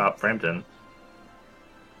went to stop Frampton.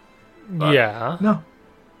 But- Yeah. No.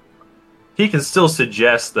 He can still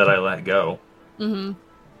suggest that I let go. Mm-hmm.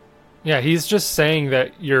 Yeah, he's just saying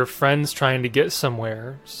that your friend's trying to get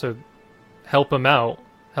somewhere, so help him out.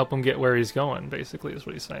 Help him get where he's going, basically, is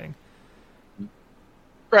what he's saying.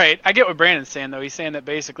 Right. I get what Brandon's saying, though. He's saying that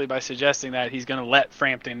basically by suggesting that he's going to let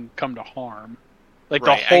Frampton come to harm. Like,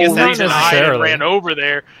 Right, the I guess whole not reason Iden necessarily. ran over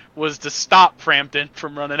there was to stop Frampton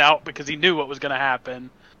from running out because he knew what was going to happen.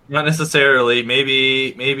 Not necessarily.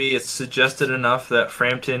 Maybe it's suggested enough that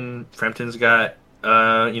Frampton's got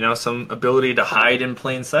some ability to hide in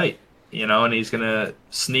plain sight. And he's gonna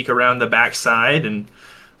sneak around the backside and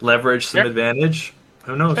leverage some Fair. advantage.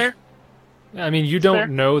 Who knows? Fair. I mean, you don't Fair.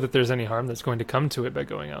 know that there's any harm that's going to come to it by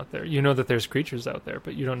going out there. You know that there's creatures out there,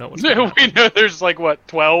 but you don't know what's going on. We know there's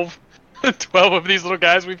 12? 12 of these little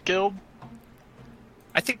guys we've killed?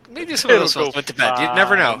 I think maybe some of those It'll ones go went to bed. You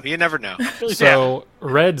never know. fine. You never know. So,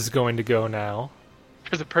 Red's going to go now.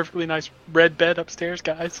 There's a perfectly nice red bed upstairs,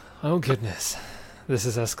 guys. Oh, goodness. This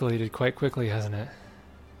has escalated quite quickly, hasn't it?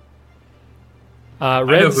 I know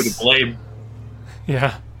Red's... who to blame.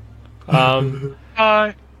 Yeah.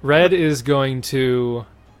 Hi. Red is going to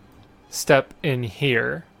step in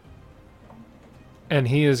here. And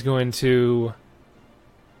he is going to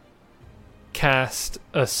cast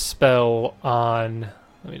a spell on...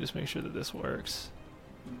 Let me just make sure that this works.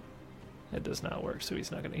 It does not work, so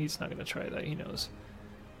he's not gonna try that, he knows.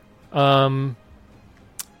 I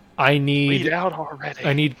Bleed need out already.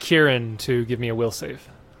 I need Kieran to give me a will save.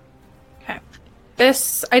 Okay.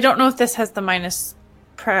 This, I don't know if this has the minus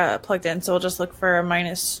plugged in, so we'll just look for a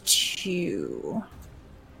 -2.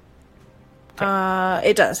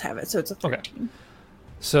 It does have it, so it's a 13.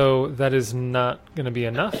 So that is not going to be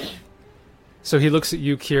enough. So he looks at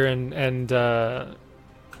you, Kieran, and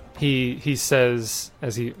he says,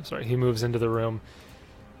 as he moves into the room,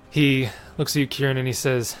 he looks at you, Kieran, and he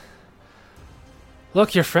says,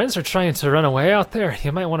 "Look, your friends are trying to run away out there.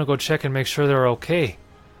 You might want to go check and make sure they're okay.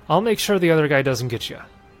 I'll make sure the other guy doesn't get you."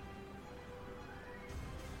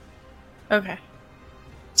 Okay.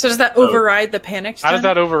 So does that override the panic? How does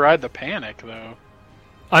then? that override the panic, though?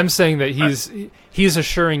 I'm saying that he's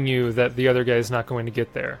assuring you that the other guy is not going to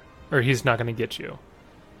get there, or he's not going to get you.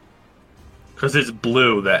 Because it's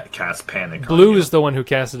Blue that casts panic. Blue on is the one who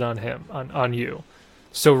cast it on him, on you.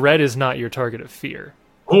 So Red is not your target of fear.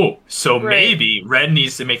 Oh, so Right. maybe Red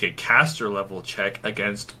needs to make a caster level check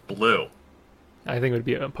against Blue. I think it would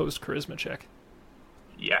be an opposed charisma check.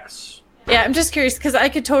 Yes. Yeah, I'm just curious because I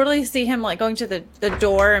could totally see him like going to the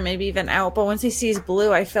door and maybe even out. But once he sees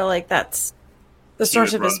blue, I feel like that's the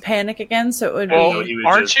source would of his run. panic again. So it would Well, he would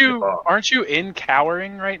aren't just you dip off. aren't you in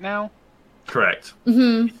cowering right now? Correct. be.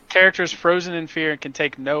 Mm-hmm. Character is frozen in fear and can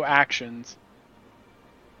take no actions.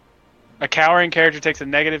 A cowering character takes a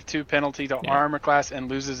 -2 penalty to Yeah. armor class and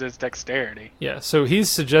loses its dexterity. Yeah, so he's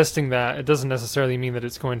suggesting that. It doesn't necessarily mean that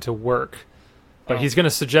it's going to work. But Oh. he's going to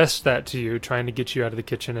suggest that to you, trying to get you out of the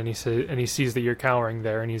kitchen, and he sees that you're cowering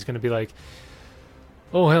there, and he's going to be like,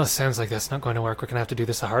 "Oh well, it sounds like that's not going to work. We're going to have to do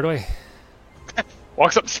this the hard way."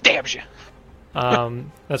 Walks up, stabs you.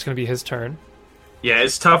 That's going to be his turn. Yeah,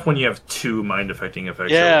 it's tough when you have 2 mind affecting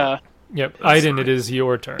effects. Yeah. Yep, That's Aiden, fine. it is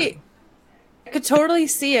your turn. Hey. I could totally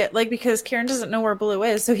see it, like because Kieran doesn't know where blue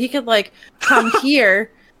is, so he could like come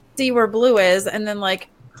here, see where blue is, and then like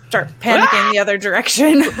start panicking the other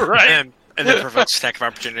direction. Right. And then provokes attack of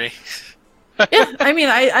opportunity. Yeah, I mean,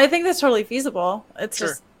 I think that's totally feasible. It's Sure.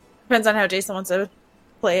 just depends on how Jason wants to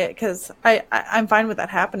play it, because I'm fine with that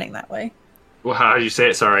happening that way. Well, how do you say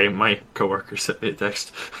it? Sorry, my coworker sent me a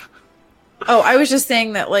text. Oh, I was just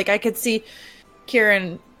saying that like I could see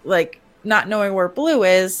Kieran like not knowing where blue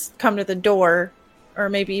is, come to the door, or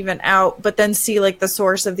maybe even out, but then see like the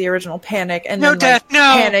source of the original panic, and No, then Dad, like, no!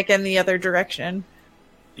 panic in the other direction.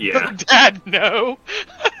 Yeah. Dad, no.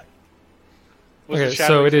 Was Okay, shadowy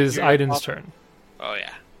so it is figure Aiden's off- turn. Oh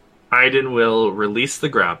yeah. Aiden will release the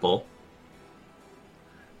grapple.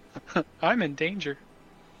 I'm in danger.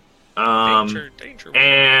 Danger.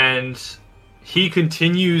 And he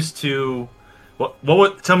continues to.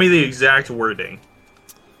 What? Tell me the exact wording.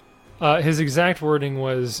 His exact wording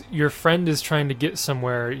was, "Your friend is trying to get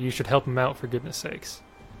somewhere. You should help him out, for goodness sakes."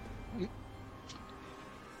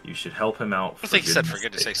 You should help him out. I think he said for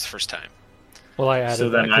goodness sakes the first time. Well, I added So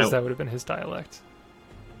that then because I- that would have been his dialect.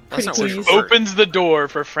 That's not Pretty word please. for word. Opens the door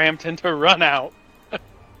for Frampton to run out.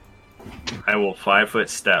 I will 5-foot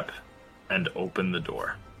step and open the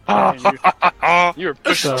door. Man, you were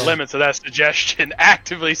pushing the So- limits of that suggestion,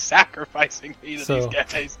 actively sacrificing me to So- these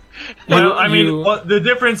guys. Well, I mean, you- the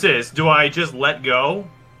difference is, do I just let go,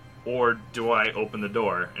 or do I open the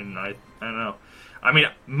door? And I don't know. I mean,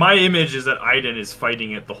 my image is that Aiden is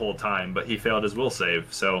fighting it the whole time, but he failed his will save.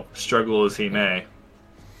 So struggle as he may.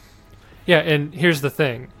 Yeah, and here's the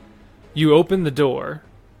thing. You open the door,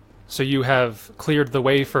 so you have cleared the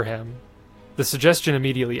way for him. The suggestion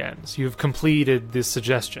immediately ends. You've completed this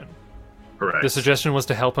suggestion. Correct. The suggestion was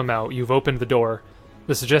to help him out. You've opened the door.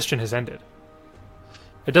 The suggestion has ended.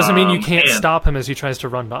 It doesn't mean you can't and- stop him as he tries to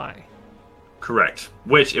run by. Correct.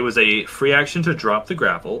 Which it was a free action to drop the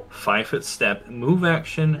grapple, 5-foot step, move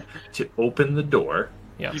action to open the door.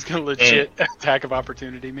 Yeah. He's gonna legit attack of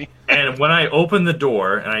opportunity me. And when I open the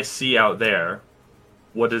door and I see out there,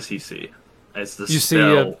 what does he see? As the You see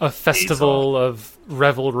spell a fades festival off. of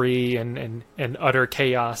revelry and utter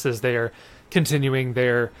chaos as they are continuing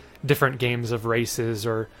their different games of races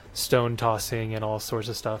or stone tossing and all sorts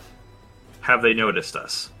of stuff. Have they noticed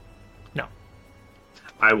us? No.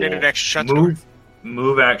 I will Standard action, shut the door.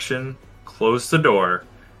 move action, close the door,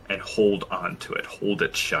 and hold on to it. Hold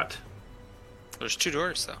it shut. There's 2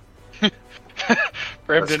 doors though.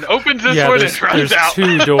 Frampton opens this Yeah, one there's, and runs there's out.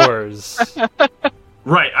 2 doors.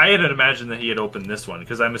 Right, I had imagined that he had opened this one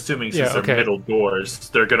because I'm assuming since Yeah, okay. they're middle doors,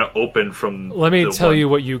 they're going to open from. Let me the tell one- you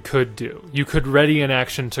what you could do. You could ready an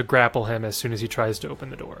action to grapple him as soon as he tries to open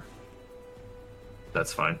the door.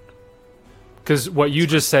 That's fine. Because what you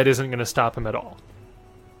just said isn't going to stop him at all.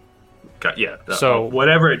 So-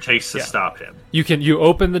 whatever it takes to yeah. stop him. You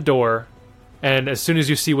open the door, and as soon as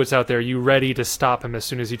you see what's out there, you ready to stop him as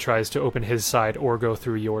soon as he tries to open his side or go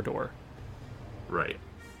through your door. Right.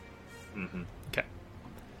 Mm-hmm. Okay.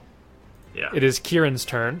 Yeah. It is Kieran's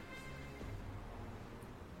turn.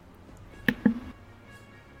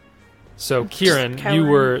 So Kieran, you cowering.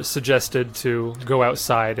 were suggested to go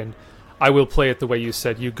outside, and I will play it the way you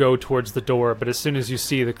said. You go towards the door, but as soon as you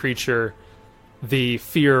see the creature, the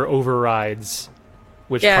fear overrides,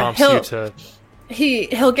 which Yeah, prompts you to...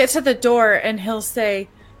 He'll get to the door and he'll say,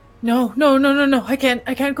 "No, I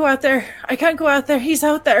can't go out there. I can't go out there. He's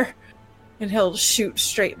out there." And he'll shoot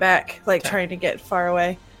straight back, like trying to get far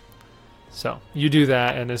away. So you do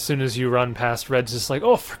that, and as soon as you run past, Red's just like,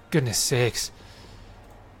 "Oh, for goodness sakes!"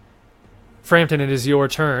 Frampton, it is your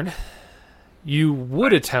turn. You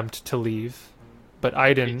would attempt to leave, but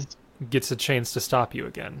Aiden Yes. gets a chance to stop you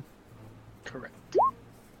again. Correct.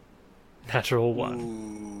 Natural 1.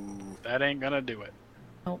 Ooh. That ain't gonna do it.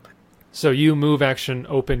 Nope. So you move action,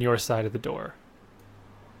 open your side of the door.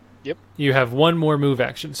 Yep. You have one more move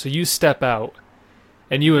action, so you step out,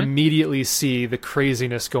 and you immediately see the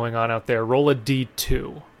craziness going on out there. Roll a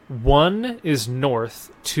d2. 1 is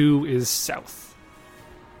north, 2 is south.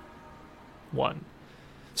 1.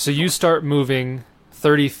 So you start moving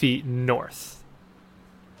 30 feet north.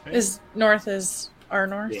 North is our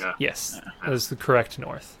north? Yeah. Yes, that is the correct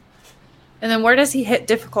north. And then where does he hit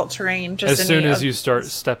difficult terrain? Just As soon as you start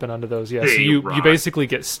stepping onto those, yeah. So Hey, you rock. basically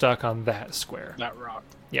get stuck on that square. That rock.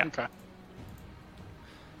 Yeah. Okay.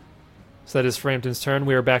 So that is Frampton's turn.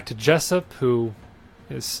 We are back to Jessup, who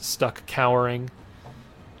is stuck cowering.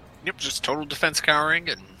 Yep, just total defense cowering,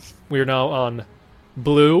 and We are now on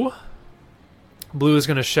Blue. Blue is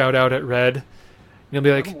going to shout out at Red. And he'll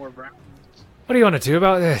be like, More brown. "What do you want to do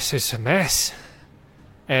about this? It's a mess."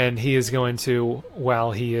 And he is going to,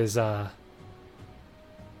 while he is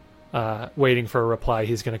waiting for a reply,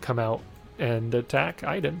 he's going to come out and attack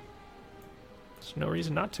Iden. There's no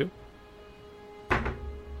reason not to.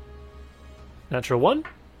 Natural 1.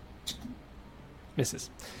 Misses.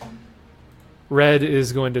 Red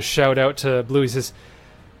is going to shout out to Blue. He says,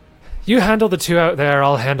 "You handle the 2 out there,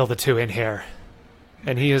 I'll handle the 2 in here."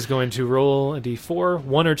 And he is going to roll a d4.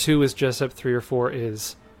 1 or 2 is Jessup, 3 or 4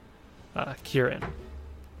 is Kieran.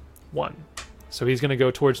 1. So he's going to go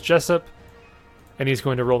towards Jessup, and he's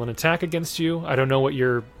going to roll an attack against you. I don't know what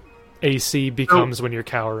your AC becomes when you're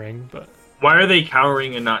cowering, but... Why are they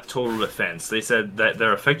cowering and not total defense? They said that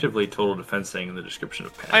they're effectively total defensing in the description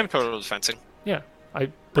of panic. I'm total defensing. Yeah, I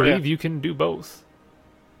believe you can do both.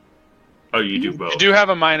 Oh, you do both. You do have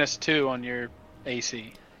a -2 on your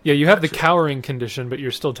AC. Yeah, you have the cowering condition, but you're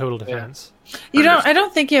still total defense. You don't. I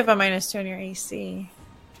don't think you have a -2 on your AC.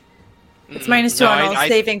 It's -2 on all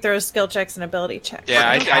saving throws, skill checks, and ability checks. Yeah,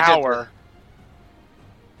 I Cower.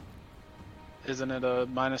 Isn't it a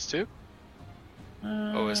 -2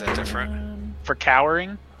 Oh, is that different? for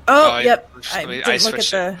cowering? Oh, yep. I I didn't look at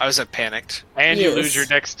switched the. it. I was panicked. And you Yes. lose your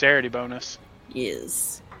dexterity bonus.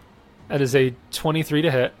 Yes. That is a 23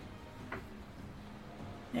 to hit.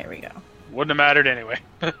 There we go. Wouldn't have mattered anyway.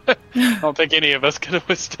 I don't think any of us could have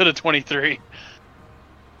withstood a 23.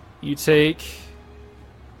 You take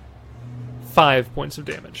 5 points of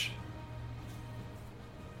damage.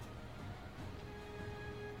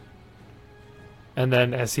 And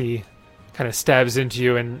then as he kind of stabs into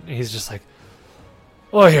you, and he's just like,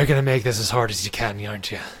 "Oh, you're going to make this as hard as you can,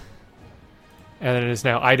 aren't you?" And then it is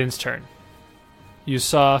now Iden's turn. You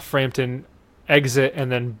saw Frampton exit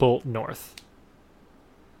and then bolt north.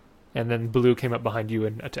 And then Blue came up behind you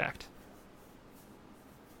and attacked.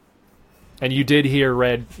 And you did hear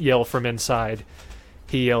Red yell from inside.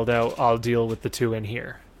 He yelled out, "I'll deal with the 2 in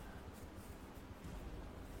here."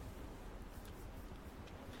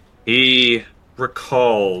 He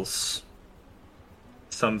recalls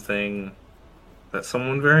something that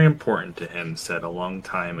someone very important to him said a long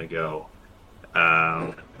time ago.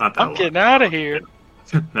 Not that I'm long. getting out of here.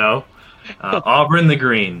 No. Auburn the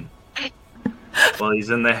Green. Well, he's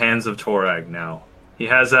in the hands of Torag now. He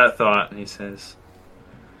has that thought, and he says,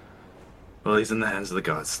 well, he's in the hands of the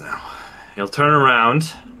gods now. He'll turn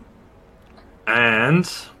around, and...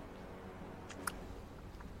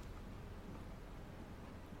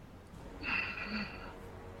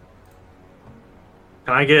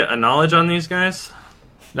 Can I get a knowledge on these guys?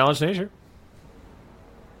 Knowledge nature.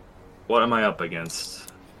 What am I up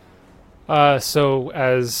against? So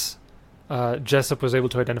as Jessup was able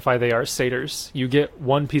to identify, they are satyrs. You get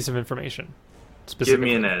 1 piece of information. Give Specifically.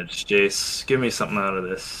 me an edge, Jace. Give me something out of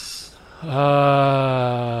this.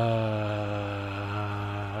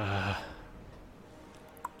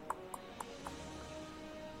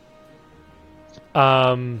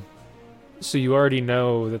 So you already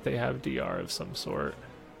know that they have DR of some sort.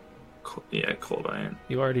 Yeah, Cold Iron.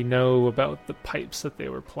 You already know about the pipes that they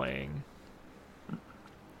were playing.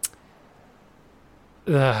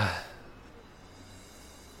 Yeah,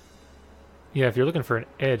 if you're looking for an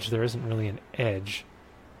edge, there isn't really an edge.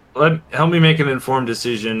 Help me make an informed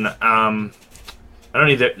decision. I don't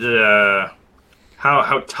need the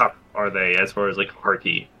how tough are they as far as like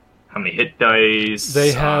hearty? How many hit dice?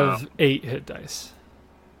 They have 8 hit dice.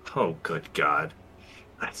 Oh, good God!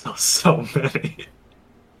 That's not so many.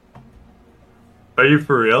 Are you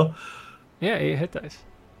for real? Yeah, 8 hit dice.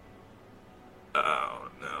 Oh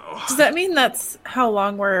no! Does that mean that's how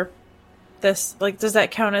long we're this? Like, does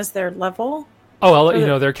that count as their level? Oh, I'll let you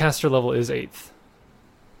know. Their caster level is 8th.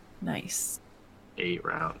 Nice. 8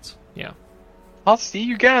 rounds. Yeah. I'll see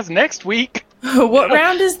you guys next week. What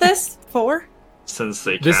round is this? 4? since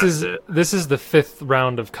they This cast is it. this is the 5th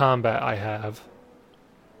round of combat I have,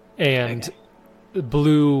 and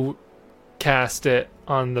blue cast it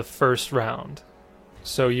on the first round,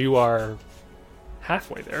 so you are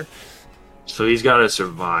halfway there. So he's got to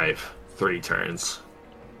survive 3 turns.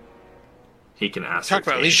 He can ask. Talk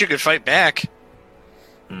about at least you could fight back.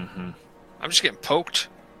 Mm-hmm. I'm just getting poked.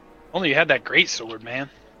 Only you had that great sword, man.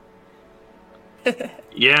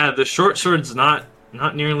 Yeah, the short sword's not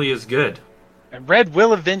nearly as good. And red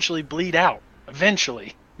will eventually bleed out.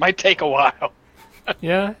 Eventually. Might take a while.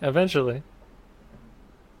 Yeah, eventually.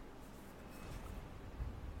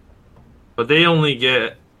 But they only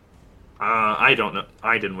get. I don't know.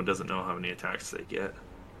 Aiden doesn't know how many attacks they get,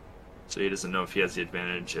 so he doesn't know if he has the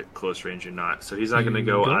advantage at close range or not. So he's not going to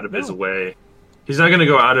go don't out of his know. way. He's not going to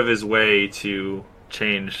go out of his way to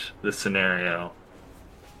change the scenario.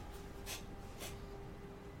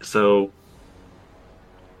 So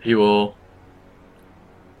he will.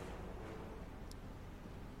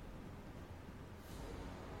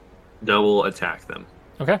 Double attack them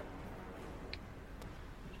Okay.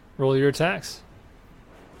 Roll your attacks.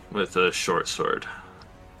 with a short sword.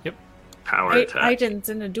 Yep. Power attack. Aiden's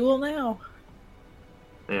in a duel now.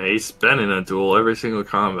 Yeah, he's been in a duel every single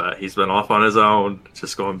combat. He's been off on his own,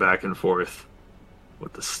 just going back and forth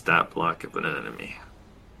with the stat block of an enemy.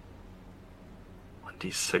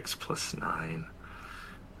 1d6 plus 9.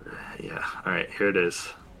 Yeah, alright, here it is.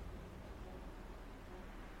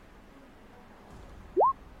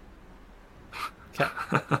 Okay.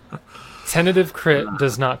 Tentative crit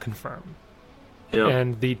does not confirm, Yep.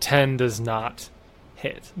 and the 10 does not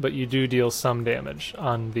hit, but you do deal some damage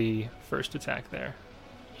on the first attack there.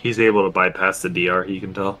 He's able to bypass the DR, you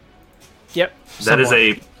can tell. Yep. That is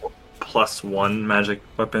a +1 magic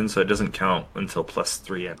weapon, so it doesn't count until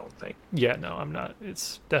 +3, I don't think. Yeah, no, I'm not.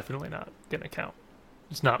 It's definitely not going to count.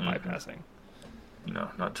 It's not bypassing. No,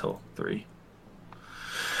 not till 3.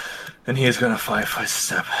 And he is going to 5-foot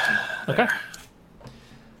step. Okay.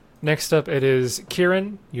 Next up, it is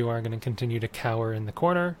Kieran. You are going to continue to cower in the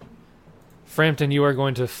corner. Frampton, you are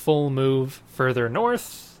going to full move further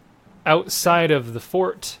north, outside of the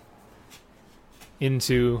fort,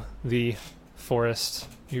 into the forest.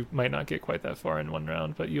 You might not get quite that far in one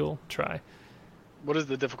round, but you'll try. What does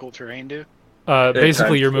the difficult terrain do? Basically,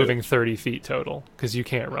 times you're two. moving 30 feet total, because you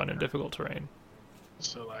can't run in difficult terrain.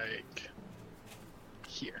 So, like,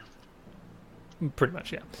 here. Pretty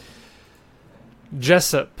much, yeah.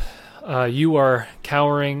 Jessup, you are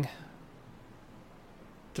cowering,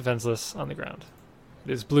 defenseless on the ground.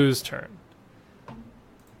 It is Blue's turn.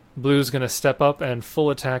 Blue's going to step up and full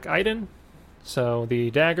attack Aiden. So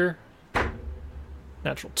the dagger,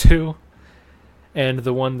 natural 2, and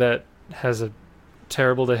the one that has a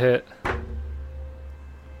terrible to hit,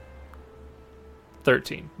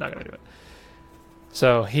 13. Not going to do it.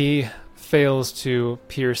 So he fails to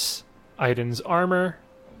pierce Aiden's armor.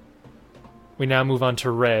 We now move on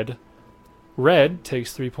to Red. Red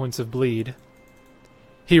takes 3 points of bleed.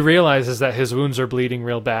 He realizes that his wounds are bleeding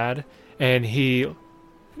real bad, and he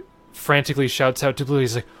frantically shouts out to Blue.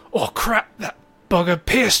 He's like, "Oh crap, that bugger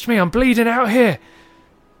pierced me, I'm bleeding out here.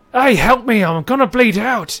 Hey, help me, I'm gonna bleed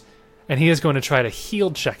out." And he is going to try to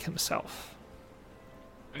heal check himself.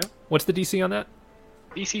 Yeah. What's the DC on that?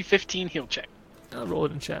 DC 15 heal check. I'll roll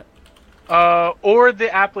it in chat. Or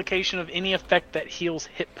the application of any effect that heals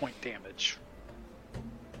hit point damage.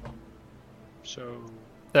 So,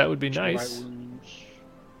 That would be right nice. wounds.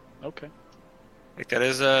 Okay. I think that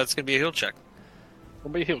is, it's going to be a heal check.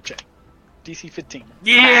 Will be a heal check. DC 15.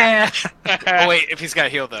 Yeah! Oh, wait, if he's got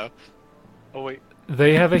heal, though. Oh, wait.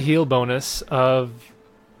 They have a heal bonus of...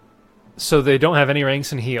 So they don't have any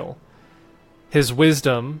ranks in heal. His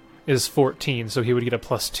wisdom is 14, so he would get a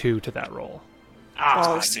 +2 to that roll.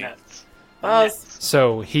 Nuts. Balls.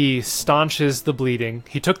 So he staunches the bleeding.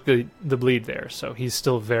 He took the bleed there, so he's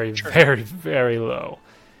still very, very, very low.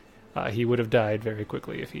 He would have died very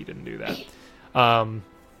quickly if he didn't do that.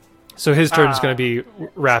 So his turn is going to be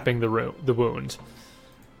wrapping the wound.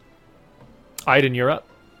 Aiden, you're up.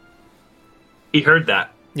 He heard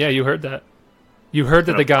that. Yeah, you heard that. You heard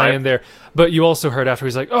that No, the guy I- in there, but you also heard after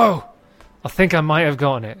he's like, "Oh, I think I might have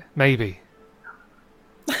gotten it. Maybe."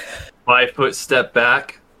 5-foot step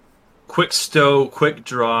back. Quick stow, quick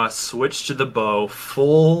draw, switch to the bow,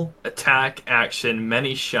 full attack action,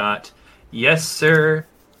 many shot. Yes, sir.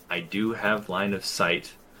 I do have line of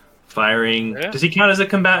sight. Firing. Yeah. Does he count as a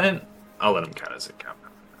combatant? I'll let him count as a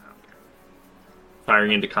combatant.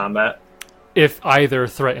 Firing into combat? If either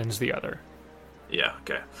threatens the other. Yeah,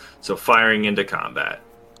 okay. So firing into combat.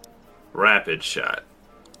 Rapid shot.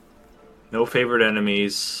 No favored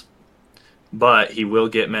enemies. but he will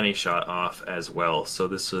get many shot off as well. So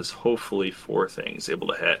this is hopefully 4 things able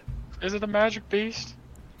to hit. Is it a magic beast?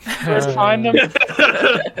 Where to find them?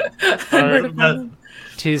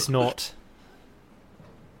 Tis not.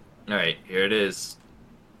 All right, here it is.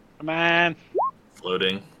 Come on.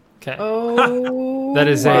 Floating. Okay. Oh, That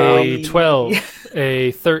is wow. a 12,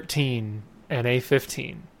 a 13, and a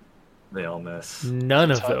 15. They all miss.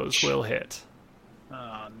 None of Touch. those will hit.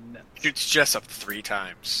 Oh, no. Shoots Jessup 3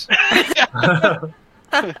 times. That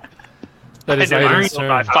is I never Aiden's killed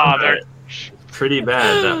my turn. father. Pretty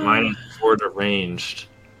bad. That -4 to ranged.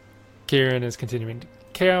 Kieran is continuing to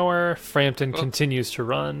cower. Frampton Oh. continues to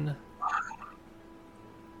run.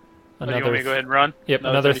 Oh, you want me to go ahead and run? Yep,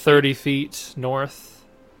 another 30 feet north.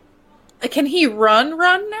 Can he run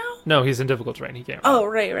now? No, he's in difficult terrain. He can't run. Oh,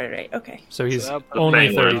 right. Okay. So he's So I'll put only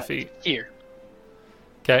bang 30 one. feet. Here.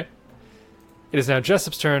 Okay. It is now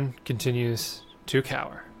Jessup's turn. Continues to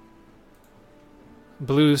cower.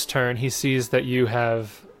 Blue's turn. He sees that you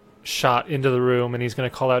have shot into the room, and he's going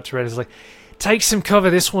to call out to Red. He's like, "Take some cover.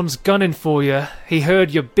 This one's gunning for you. He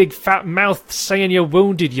heard your big fat mouth saying you're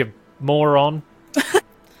wounded, you moron."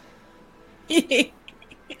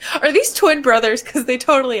 Are these twin brothers? Because they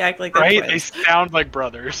totally act like they're Right? They twins. sound like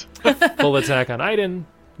brothers. Full attack on Aiden.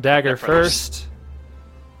 Dagger Yeah, brothers. first.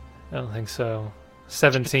 I don't think so.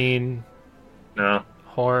 17. No.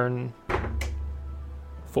 Horn.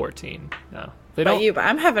 14. No. They About don't. you, but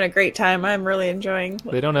I'm having a great time. I'm really enjoying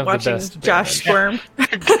They don't have the watching best Josh damage.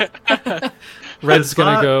 squirm. Red's It's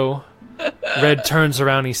gonna not- go. Red turns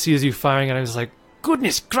around. He sees you firing, and he's like,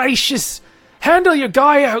 "Goodness gracious! Handle your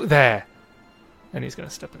guy out there!" And he's gonna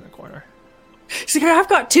step in the corner. He's like, I've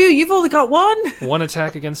got 2. You've only got 1. One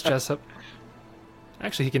attack against Jessup.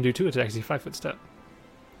 Actually, he can do 2 attacks. He's 5-foot step.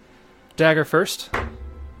 Dagger first.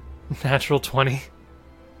 Natural 20.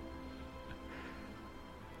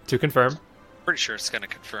 To confirm. Pretty sure it's going to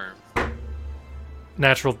confirm.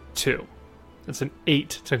 Natural 2. It's an 8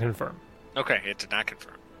 to confirm. Okay, it did not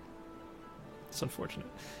confirm. It's unfortunate.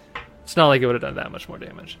 It's not like it would have done that much more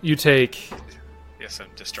damage. You take Yes, I'm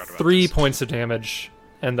distraught about 3 this. points of damage,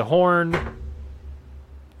 and the horn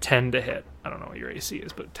 10 to hit. I don't know what your AC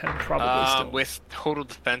is, but 10 probably still. With total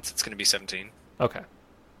defense, it's going to be 17. Okay.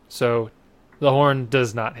 So the horn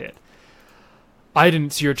does not hit. Aiden,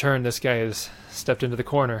 it's your turn. This guy has stepped into the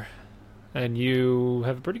corner, and you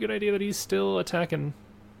have a pretty good idea that he's still attacking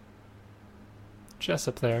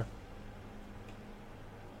Jessup there.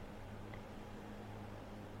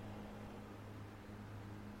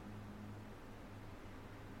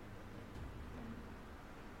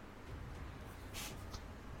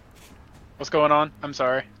 What's going on? I'm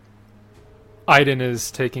sorry. Aiden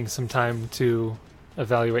is taking some time to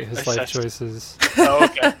evaluate his life Assessed. choices. Oh,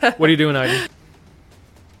 okay. What are you doing, Aiden?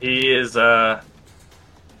 He is, man,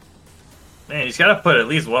 he's got to put at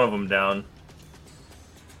least one of them down.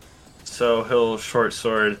 So he'll short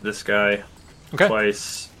sword this guy Okay.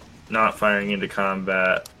 twice, not firing into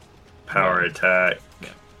combat, power attack.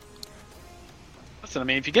 Listen, I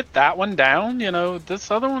mean, if you get that one down, you know, this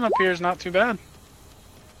other one up here is not too bad.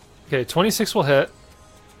 Okay, 26 will hit.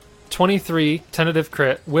 23, tentative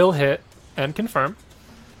crit, will hit and confirm.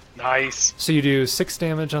 Nice. So you do 6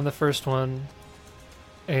 damage on the first one,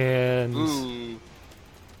 and Ooh.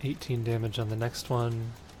 18 damage on the next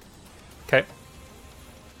one. Okay.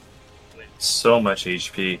 So much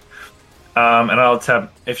HP. And I'll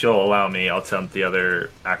attempt, if you'll allow me, I'll attempt the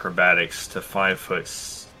other acrobatics to 5-foot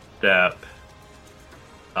step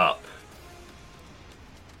up.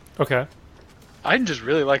 Okay. Aiden just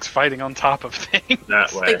really likes fighting on top of things.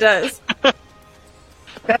 That way. It does.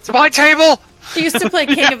 That's my table! He used to play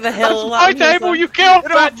King of the Hill a lot. My when he was table, young. you get off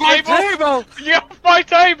Get off that my table! table! Get off my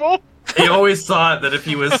table! He always thought that if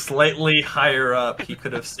he was slightly higher up, he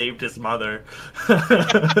could have saved his mother.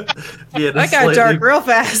 That got dark real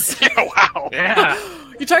fast. Yeah, wow. Yeah.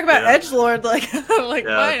 You talk about Yeah. edgelord, like, I'm like,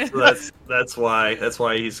 Yeah, fine. so that's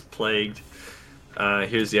why he's plagued.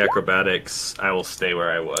 Here's the acrobatics. I will stay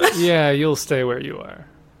where I was. Yeah, you'll stay where you are.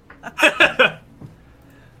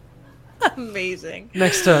 Amazing.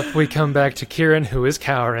 Next up, we come back to Kieran, who is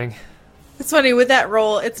cowering. It's funny with that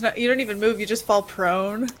roll. It's not. You don't even move. You just fall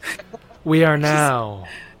prone. We are now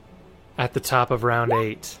at the top of round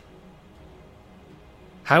 8.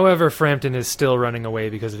 However, Frampton is still running away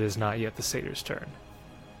because it is not yet the satyr's turn.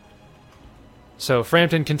 So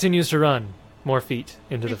Frampton continues to run more feet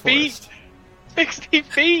into the Feet? forest. 60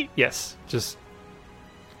 feet! Yes, just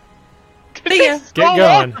See ya. It's Get so going.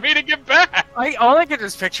 long for me to get back! All I can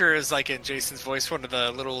just picture is, like, in Jason's voice, one of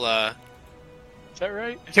the little, Is that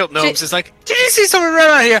right? killed gnomes is like, did you see someone run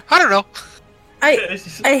out here? I don't know.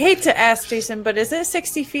 I hate to ask Jason, but is it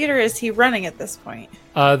 60 feet or is he running at this point?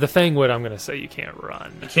 The Fangwood, I'm going to say you can't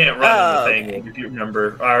run. You can't run in the thing, if you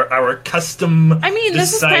remember. Our custom I mean, this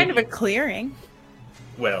is design- kind of a clearing.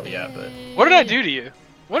 Well, yeah, but... What did I do to you?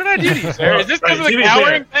 What did I do to you, sir? Is this because of Right, to the be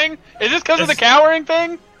cowering fair. thing? Is this because of the It's- cowering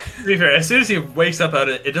thing? To be fair, as soon as he wakes up out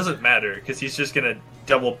of it, it doesn't matter, because he's just going to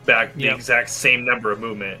double back the Yep. exact same number of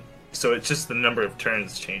movement. So it's just the number of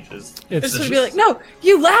turns changes. It's This would be like, no,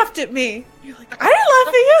 you laughed at me. You're like, I didn't laugh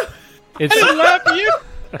at you. I didn't laugh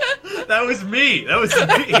at you. That was me! That was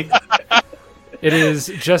me! it is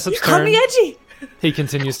Jessup's You called turn. me edgy. He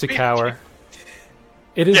continues to cower.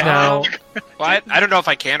 It is Yeah. now. Well, I don't know if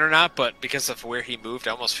I can or not, but because of where he moved,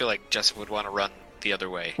 I almost feel like Jessup would want to run the other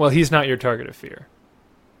way. Well, he's not your target of fear.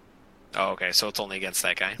 Oh, okay, so it's only against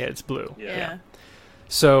that guy. Yeah, it's blue. Yeah.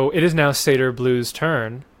 So it is now Satyr Blue's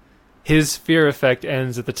turn. His fear effect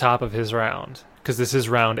ends at the top of his round, because this is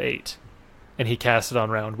round 8, and he cast it on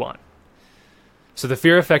round 1. So the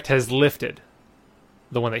fear effect has lifted.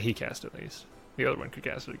 The one that he cast, at least. The other one could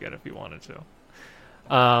cast it again if he wanted to.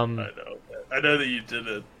 I know that you did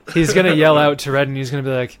it. He's going to yell out to Red, and he's going to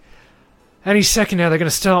be like, any second now, they're going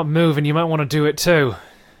to start moving, you might want to do it too.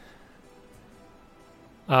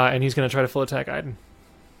 And he's going to try to full attack Aiden.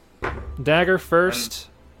 Dagger first.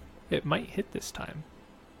 It might hit this time.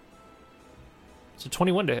 So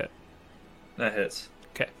 21 to hit. That hits.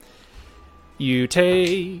 Okay. You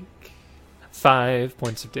take 5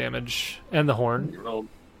 points of damage. And the horn. You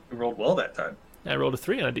rolled well that time. I rolled a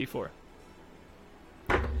 3 on a d4.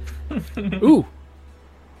 Ooh!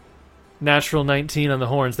 Natural 19 on the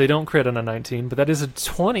horns. They don't crit on a 19, but that is a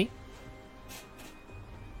 20.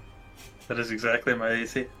 That is exactly my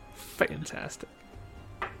AC. Fantastic.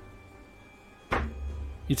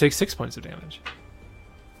 You take 6 points of damage.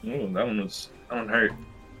 Ooh, that one hurt.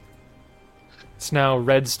 It's now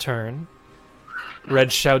Red's turn.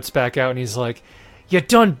 Red shouts back out and he's like, you're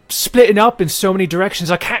done splitting up in so many directions,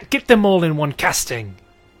 I can't get them all in one casting.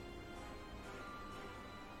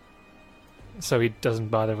 So he doesn't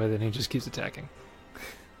bother with it and he just keeps attacking.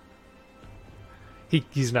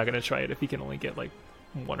 He's not going to try it if he can only get like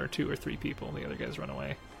 1 or 2 or 3 people and the other guys run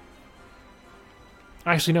away.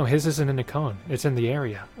 Actually, no, his isn't in a cone. It's in the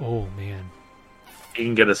area. Oh, man. He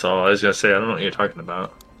can get us all. I was gonna say, I don't know what you're talking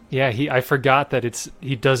about. Yeah, I forgot that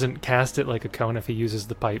he doesn't cast it like a cone if he uses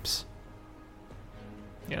the pipes.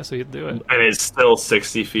 Yeah, so he'd do it. And it's still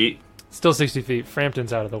 60 feet. Still 60 feet.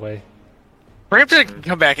 Frampton's out of the way. Brampton can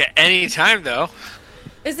come back at any time, though.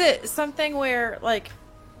 Is it something where, like,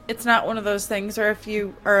 it's not one of those things where if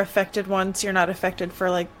you are affected once, you're not affected for,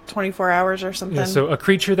 like, 24 hours or something? Yeah, so a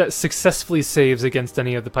creature that successfully saves against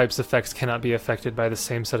any of the pipe's effects cannot be affected by the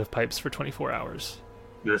same set of pipes for 24 hours.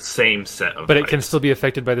 The same set of But it can pipes. still be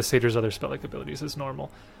affected by the satyr's other spell-like abilities as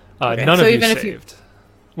normal. Okay, None so of you even if you- saved.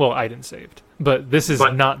 Well, Aiden saved. But this is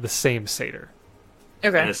But- not the same satyr.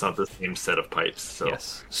 And Okay. it's not the same set of pipes, so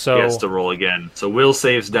Yes. he So has to roll again. So will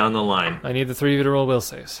saves down the line. I need the 3 of you to roll will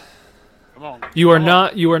saves. Come on. You are Come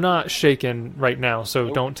on. not shaken right now, so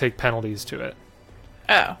don't take penalties to it.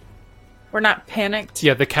 Oh. We're not panicked?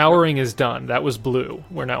 Yeah, the cowering is done. That was blue.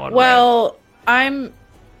 We're now on red. Well, I'm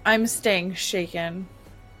staying shaken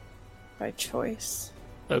by choice.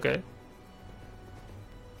 Okay.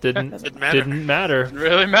 Didn't Didn't matter. didn't matter. Doesn't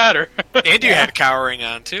really matter. And you had cowering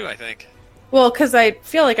on, too, I think. Well, because I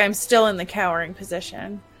feel like I'm still in the cowering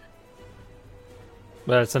position.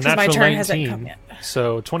 But it's a 'Cause my natural turn hasn't come 19. yet.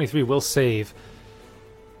 So 23 will save.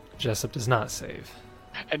 Jessup does not save.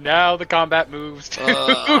 And now the combat moves to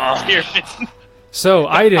Kieran. So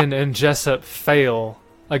Aiden and Jessup fail.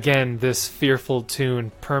 Again, this fearful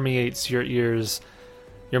tune permeates your ears.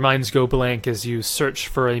 Your minds go blank as you search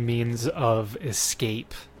for a means of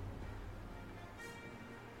escape.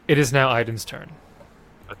 It is now Aiden's turn.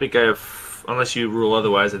 I think I have, unless you rule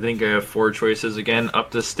otherwise, I think I have 4 choices again.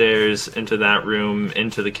 Up the stairs, into that room,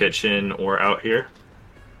 into the kitchen, or out here.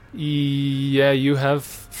 Yeah, you have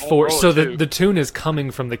 4. roll a So two. the tune is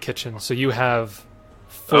coming from the kitchen. So you have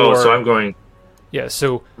 4. Oh, so I'm going... Yeah,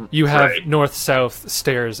 so you have Right. north-south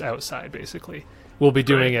stairs outside, basically. We'll be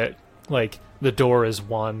doing it, like, the door is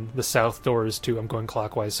 1, the south door is 2, I'm going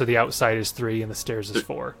clockwise, so the outside is 3, and the stairs is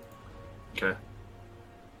 4. Okay.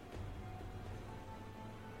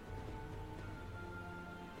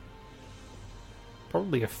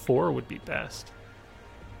 Probably a 4 would be best.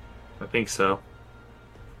 I think so.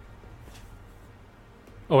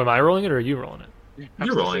 Oh, am I rolling it, or are you rolling it?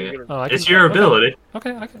 You're rolling it. Oh, I It's your okay. ability.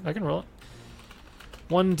 Okay, I can roll it.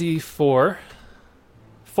 1d4.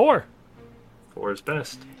 4! 4 is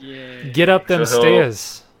best. Yeah. Get up them So he'll-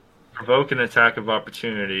 stairs. Provoke an attack of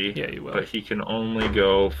opportunity. Yeah, you will. But he can only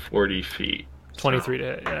go 40 feet. 23 to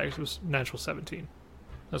hit. Yeah, it was natural 17.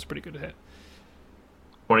 That was pretty good to hit.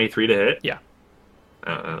 23 to hit? Yeah.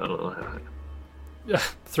 Uh,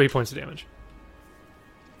 3 points of damage.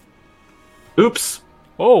 Oops.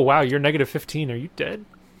 Oh, wow, you're negative 15. Are you dead?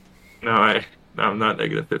 No, I'm not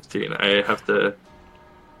negative 15. I have to...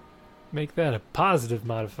 Make that a positive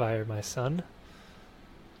modifier, my son.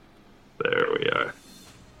 There we are.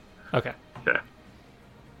 Okay. Okay.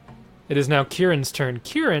 It is now Kieran's turn.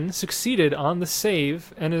 Kieran succeeded on the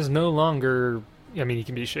save and is no longer... I mean, he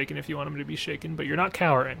can be shaken if you want him to be shaken, but you're not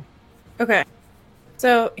cowering. Okay.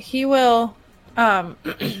 So he will,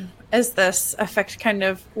 as this effect kind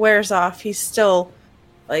of wears off, he's still,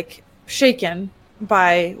 like, shaken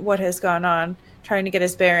by what has gone on, trying to get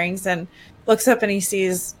his bearings, and looks up and he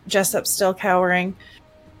sees Jessup still cowering,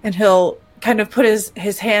 and he'll kind of put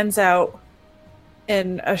his hands out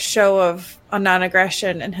in a show of a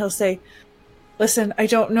non-aggression, and he'll say, "Listen, I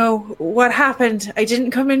don't know what happened. I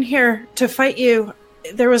didn't come in here to fight you.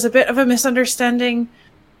 There was a bit of a misunderstanding.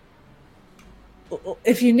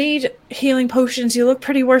 If you need healing potions, you look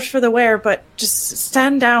pretty worse for the wear, but just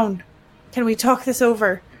stand down. Can we talk this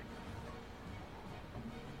over?"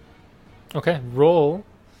 Okay, roll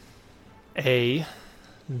a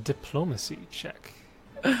diplomacy check.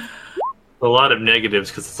 A lot of negatives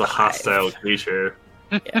because it's a hostile creature.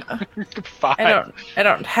 Yeah. 5. I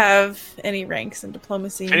don't have any ranks in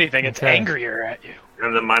diplomacy. If anything, it's Okay. angrier at you.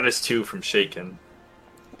 And the -2 from shaken.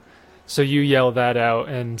 So you yell that out,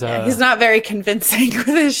 and He's not very convincing with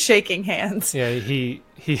his shaking hands. yeah, he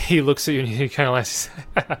looks at you and he kind of laughs.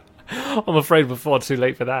 I'm afraid we're far too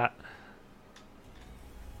late for that.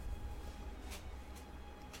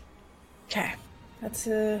 Okay. That's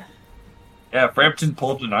Yeah, Frampton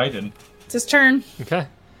pulled an Iden. it's his turn. Okay.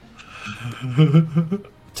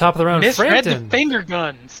 Top of the round, Misread the Frampton. finger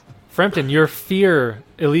guns. Frampton, your fear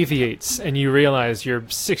alleviates, and you realize you're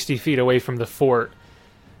 60 feet away from the fort,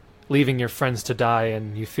 leaving your friends to die,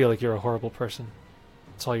 and you feel like you're a horrible person.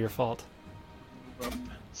 It's all your fault.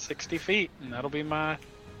 60 feet, and that'll be my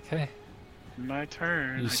Okay.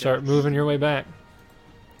 turn. You I start guess. moving your way back.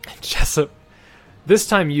 Jessup, this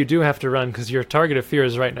time you do have to run because your target of fear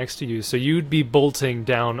is right next to you, so you'd be bolting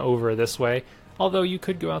down over this way, although you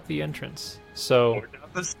could go out the entrance. So, Down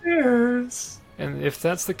the stairs. and if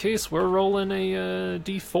that's the case, we're rolling a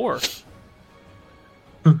D4.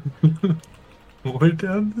 We're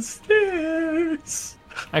down the stairs.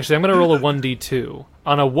 Actually, I'm going to roll a 1D2.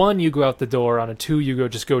 On a 1, you go out the door. On a 2, you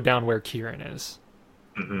just go down where Kieran is.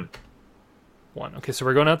 Mm-hmm. 1. Okay, so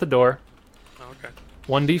we're going out the door. Okay.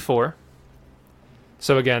 1D4.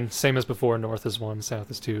 So again, same as before. North is 1, south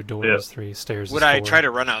is 2, door Yeah. is 3, stairs Would is 4. I try to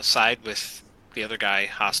run outside with the other guy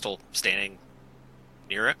hostile standing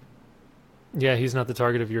near it? Yeah, he's not the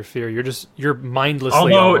target of your fear. You're mindlessly.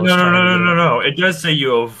 Although, almost no. trying to do it. It does say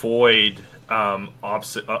you avoid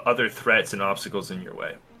other threats and obstacles in your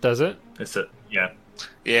way. Does it? Yeah.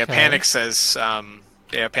 Yeah, Okay. Panic says,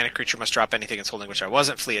 panic creature must drop anything it's holding which I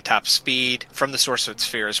wasn't, flee at top speed from the source of its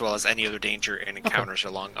fear as well as any other danger and encounters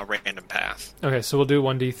along a random path. Okay, so we'll do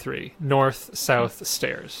 1D3. North, south,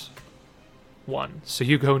 stairs. 1. So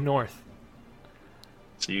you go north.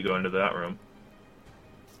 So you go into that room.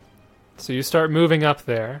 So you start moving up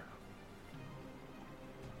there.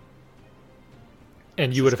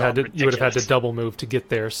 And you would have had to ridiculous. double move to get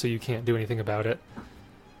there, so you can't do anything about it.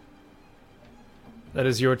 That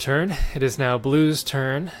is your turn. It is now Blue's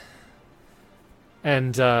turn.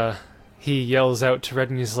 And he yells out to Red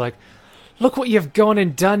and he's like, "Look what you've gone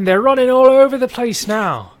and done. They're running all over the place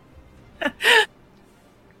now."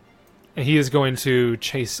 And he is going to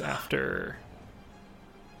chase after...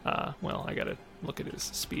 well, I gotta look at his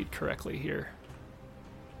speed correctly here.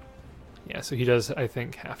 Yeah, so he does, I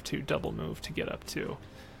think, have to double move to get up to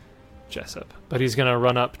Jessup. But he's gonna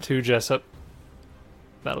run up to Jessup.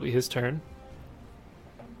 That'll be his turn.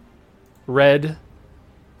 Red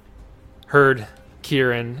heard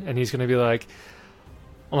Kieran, and he's gonna be like,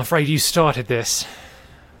 "I'm afraid you started this."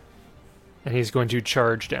 And he's going to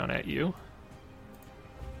charge down at you.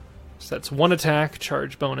 So that's 1 attack,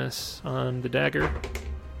 charge bonus on the dagger.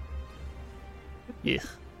 Yeah.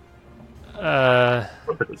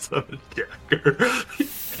 It's a dagger.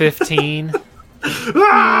 15.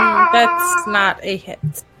 That's not a hit.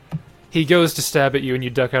 He goes to stab at you, and you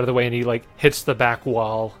duck out of the way, and he hits the back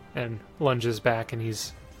wall and lunges back, and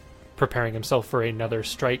he's preparing himself for another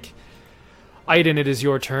strike. Aiden, it is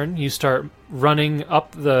your turn. You start running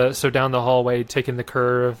up down the hallway, taking the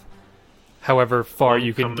curve, however far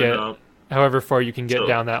you can get. Up. However far you can get So-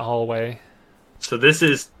 down that hallway. So this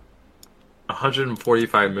is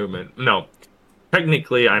 145 movement. No,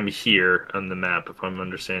 technically I'm here on the map if I'm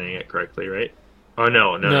understanding it correctly, right?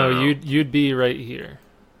 Oh no. You'd be right here.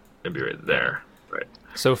 It'd be right there. Right.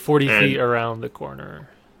 So 40 And- feet around the corner.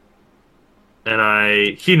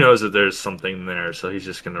 And he knows that there's something there, so he's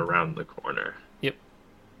just gonna round the corner. Yep.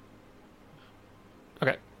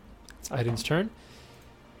 Okay. It's Aiden's turn.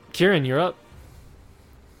 Kieran, you're up.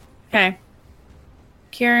 Okay.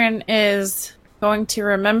 Kieran is going to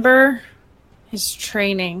remember his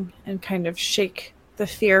training and kind of shake the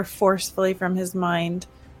fear forcefully from his mind.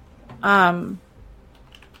 5-foot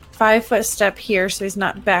step here so he's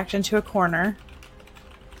not backed into a corner.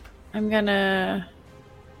 I'm gonna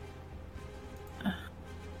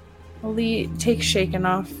take Shaken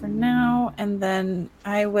off for now, and then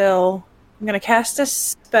I'm gonna cast a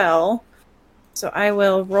spell. So I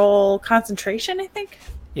will roll concentration, I think,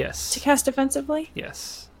 Yes. to cast defensively.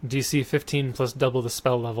 Yes. DC 15 plus double the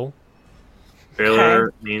spell level.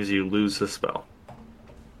 Failure means you lose the spell.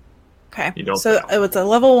 Okay. You don't So fail. it's a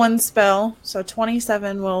level 1 spell, so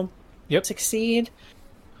 27 will Yep. succeed.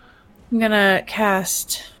 I'm gonna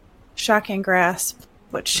cast Shocking Grasp,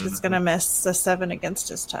 which is gonna miss the 7 against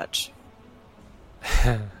his touch.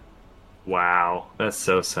 Wow, that's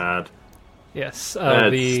so sad. Yes.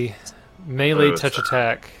 That's The melee so touch sad.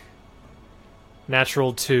 attack,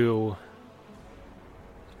 natural 2,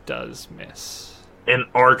 does miss. An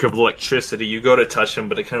arc of electricity. You go to touch him,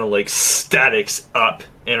 but it kind of like statics up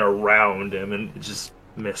and around him, and it just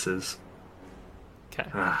misses. Okay.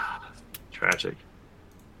 Tragic.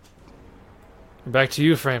 Back to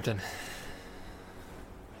you, Frampton.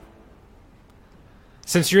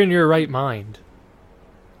 Since you're in your right mind,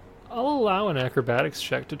 I'll allow an acrobatics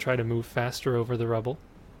check to try to move faster over the rubble.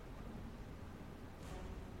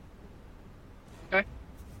 Okay.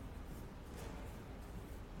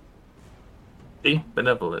 See?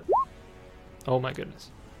 Benevolent. Oh my goodness.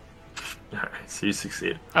 Alright, so you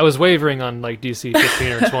succeed. I was wavering on like DC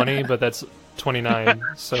 15 or 20, but that's 29,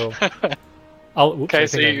 so... Okay,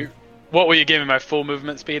 so what will you give me, my full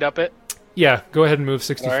movement speed up it? Yeah, go ahead and move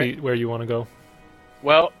 60 All right. feet where you want to go.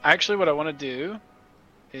 Well, actually what I want to do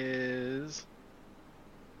is...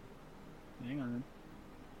 Hang on.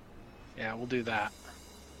 Yeah, we'll do that.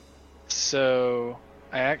 So,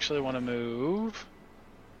 I actually want to move...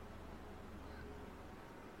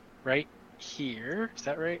 right here. Is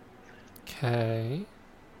that right? Okay.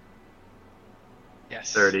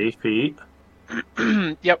 Yes. 30 feet.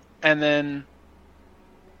 Yep, and then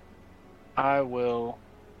I will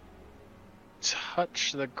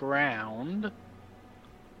touch the ground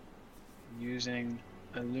using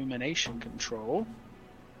illumination control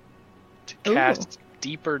to Ooh. cast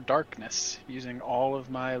deeper darkness using all of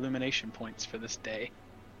my illumination points for this day.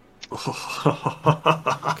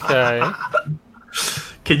 Okay.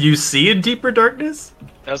 Can you see in deeper darkness?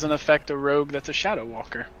 Doesn't affect a rogue that's a shadow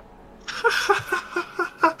walker.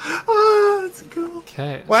 Oh, that's cool.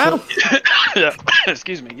 Okay. Wow. So, Yeah,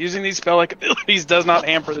 excuse me. Using these spell-like abilities does not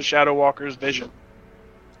hamper the shadow walker's vision.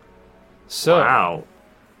 Wow.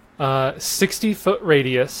 60-foot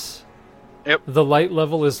radius. Yep. The light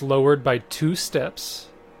level is lowered by 2 steps.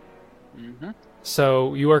 Mm-hmm.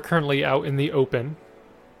 So you are currently out in the open.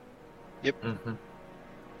 Mm-hmm.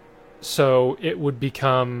 So it would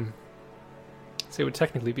become... So it would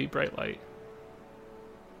technically be bright light.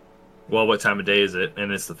 Well, what time of day is it?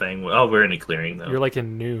 And it's the thing. Oh, we're in a clearing though. You're like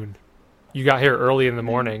in noon. You got here early in the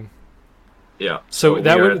morning. Yeah. So we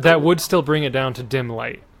that are would at the- that would still bring it down to dim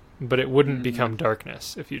light, but it wouldn't Mm. become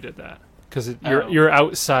darkness if you did that. Because Oh. you're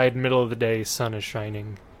outside, middle of the day, sun is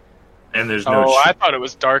shining. And there's no. Oh, I thought it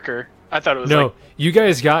was darker. I thought it was No, like... you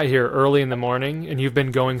guys got here early in the morning, and you've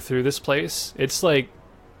been going through this place. It's like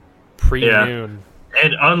pre-noon.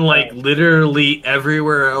 And unlike literally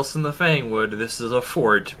everywhere else in the Fangwood, this is a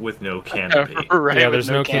fort with no canopy. right, Yeah, with there's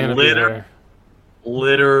no canopy Litter- there.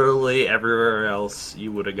 Literally everywhere else,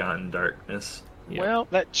 you would have gotten darkness. Yeah. Well,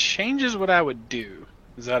 that changes what I would do.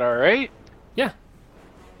 Is that all right? Yeah.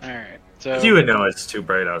 All right. So You would know it's too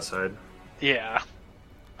bright outside. yeah.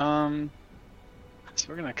 So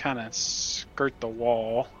we're gonna kind of skirt the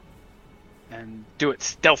wall and do it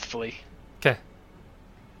stealthily. Okay.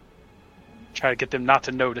 Try to get them not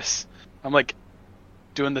to notice. I'm like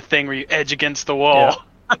doing the thing where you edge against the wall.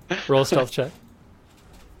 Roll a stealth check.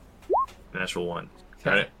 Natural 1.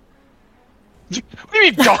 Got it. What do you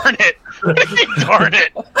mean, darn it? What do you mean, darn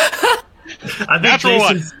it? I think Natural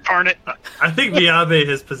one. Jason's- Darn it. I think Miyabe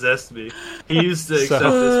has possessed me. He used to accept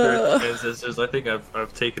So- this for his ancestors. I think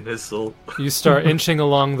I've taken his soul. You start inching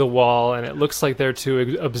along the wall, and it looks like they're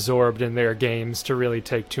too absorbed in their games to really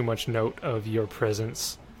take too much note of your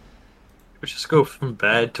presence. We just go from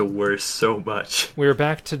bad to worse so much. We're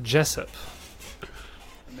back to Jessup.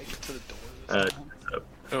 Make it to the door. Uh,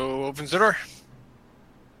 Who opens the door?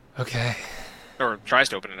 Okay. Or tries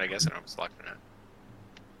to open it, I guess. I don't know if it's locked or not.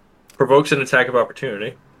 Provokes an attack of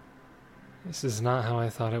opportunity. This is not how I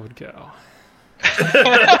thought it would go.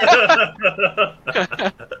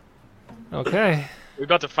 Okay. We're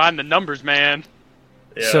about to find the numbers, man.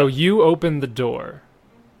 Yeah. So you open the door,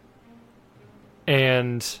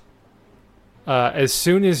 and as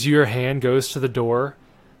soon as your hand goes to the door,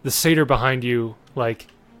 the satyr behind you like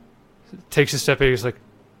takes a step back. He's like,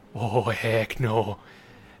 "Oh heck no!"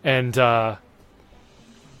 And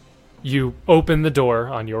you open the door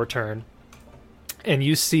on your turn, and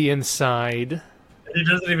you see inside. He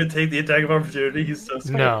doesn't even take the attack of opportunity. He's so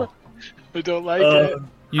smart. No, I don't like it.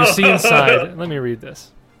 you see inside. Let me read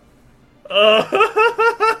this.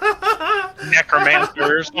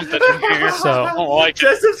 Necromancer or something in here. So- I don't like it.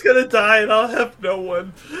 Jessup's gonna die, and I'll have no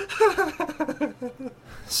one.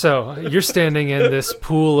 So, you're standing in this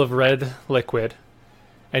pool of red liquid,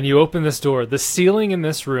 and you open this door. The ceiling in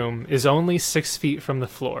this room is only 6 feet from the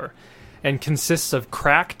floor, and consists of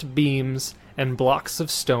cracked beams and blocks of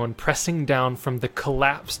stone pressing down from the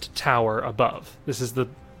collapsed tower above. This is the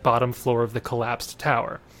bottom floor of the collapsed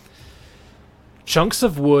tower. Chunks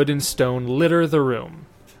of wood and stone litter the room,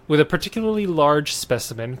 with a particularly large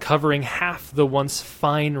specimen covering half the once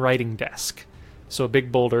fine writing desk. So a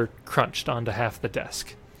big boulder crunched onto half the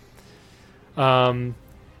desk.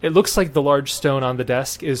 It looks like the large stone on the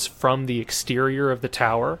desk is from the exterior of the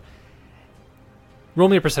tower. Roll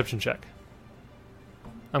me a perception check.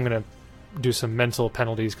 I'm going to do some mental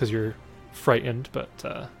penalties because you're frightened,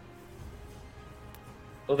 but...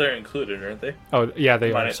 Well, they're included, aren't they? Oh, yeah,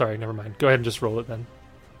 they are. Mine- Sorry, never mind. Go ahead and just roll it then.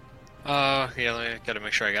 Yeah, I gotta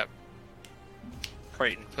make sure I got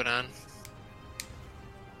frightened put on.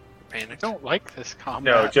 I Panic. don't like this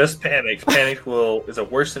combat. No, just panicked. Panicked is a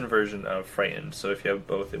worsened version of frightened. So if you have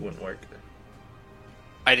both, it wouldn't work.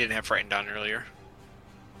 I didn't have frightened on earlier.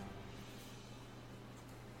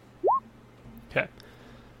 Okay.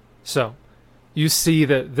 So, you see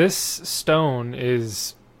that this stone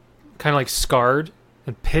is kind of like scarred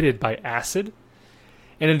and pitted by acid.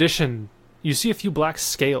 In addition, you see a few black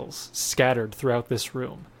scales scattered throughout this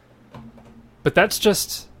room. But that's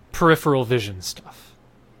just peripheral vision stuff.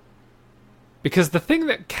 Because the thing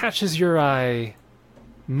that catches your eye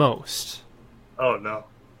most Oh no.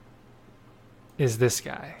 is this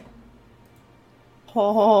guy.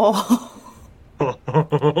 Oh.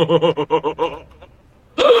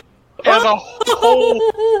 As a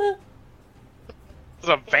whole, as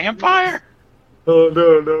a vampire. Oh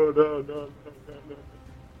no.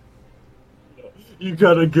 You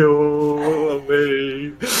gotta go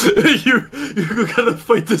away. You gotta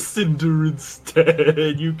fight the Cinder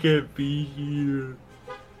instead. You can't be here.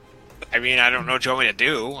 I mean, I don't know what you want me to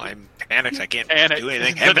do. I'm panicked. I can't Panicked. do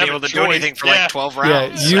anything. Doesn't Haven't been have able a to do choice. anything for Yeah. like 12 Yeah,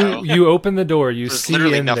 rounds. you open the door, you There's see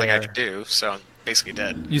literally in nothing there. I could do, so I'm basically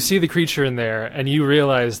dead. You see the creature in there, and you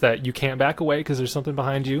realize that you can't back away because there's something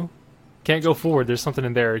behind you. Can't go forward, there's something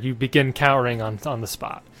in there. You begin cowering on the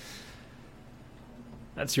spot.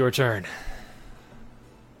 That's your turn.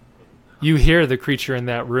 You hear the creature in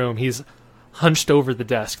that room. He's hunched over the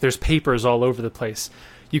desk. There's papers all over the place.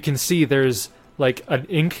 You can see there's like an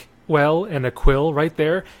ink well and a quill right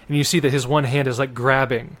there, and you see that his one hand is like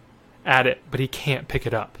grabbing at it, but he can't pick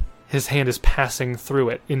it up. His hand is passing through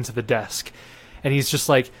it into the desk. And he's just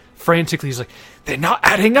like, frantically, he's like, they're not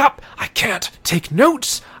adding up! I can't take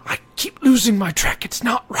notes! I keep losing my track! It's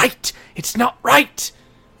not right! It's not right!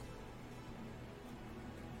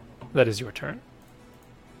 That is your turn.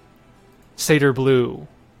 Satyr Blue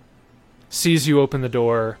sees you open the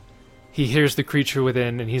door. He hears the creature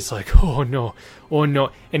within, and he's like, oh no,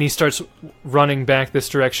 and he starts running back this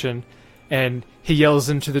direction, and he yells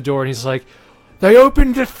into the door, and he's like, they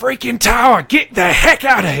opened the freaking tower! Get the heck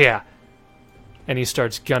out of here! And he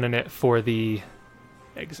starts gunning it for the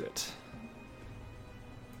exit.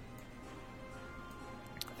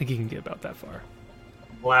 I think he can get about that far.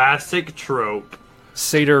 Classic trope.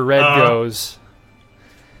 Satyr Red goes,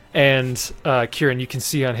 and Kieran, you can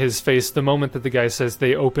see on his face, the moment that the guy says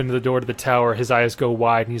they opened the door to the tower, his eyes go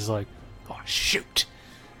wide, and he's like, oh, shoot.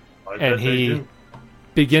 And he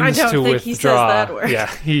begins I don't to think he withdraw. says that word. Yeah,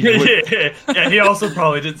 Yeah, he also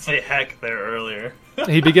probably didn't say heck there earlier.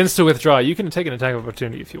 he begins to withdraw. You can take an attack of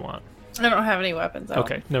opportunity if you want. I don't have any weapons. Out.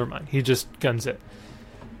 Okay, never mind. He just guns it.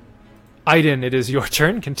 Aiden, it is your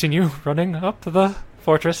turn. Continue running up to the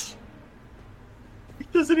fortress. He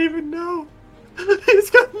doesn't even know. He's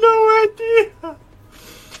got no idea.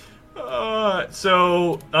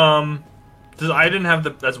 Does Aiden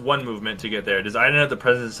have that's one movement to get there? Does Aiden have the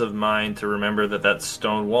presence of mind to remember that that's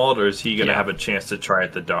stone walled, or is he gonna Yeah. have a chance to try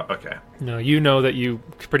at the dog? Okay. No, you know that you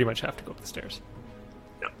pretty much have to go up the stairs.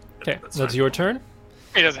 Okay, That's that's fine. your turn.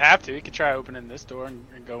 He doesn't have to. He could try opening this door and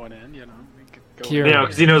going in. You know, he could go Kieran. in. Yeah,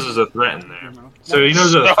 because he knows there's a threat in there. You know. So he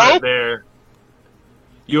knows there's a No. threat there.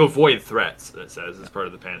 You avoid threats, it says, as part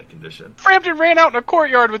of the panic condition. Frampton ran out in a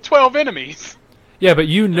courtyard with 12 enemies. Yeah, but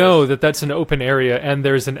you know that that's an open area and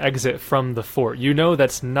there's an exit from the fort. You know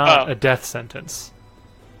that's not Oh. a death sentence.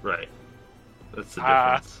 Right. That's the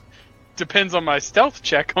Ah. difference. Depends on my stealth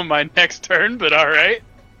check on my next turn, but all right.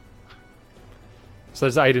 So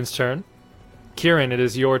that's Aiden's turn. Kieran, it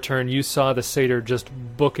is your turn. You saw the satyr just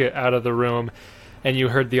book it out of the room, and you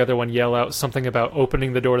heard the other one yell out something about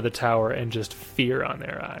opening the door to the tower and just fear on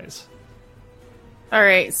their eyes. All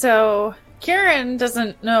right, so Kieran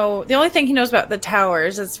doesn't know. The only thing he knows about the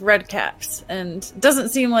towers is red caps, and it doesn't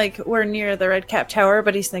seem like we're near the red cap tower,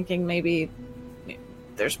 but he's thinking maybe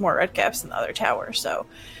there's more red caps in the other tower. So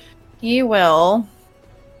he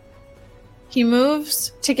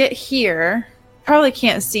moves to get here. Probably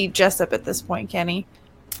can't see Jessup at this point, can he?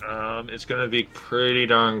 It's going to be pretty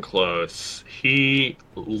darn close. He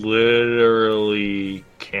literally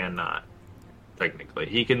cannot, technically.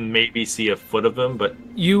 He can maybe see a foot of him, but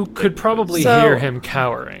You could probably So- hear him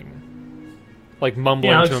cowering, like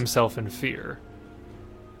mumbling Yeah, to it's- himself in fear.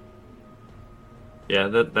 yeah,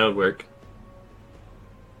 that would work.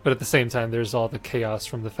 But at the same time, there's all the chaos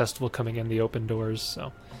from the festival coming in, the open doors,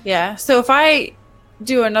 so... Yeah. So if I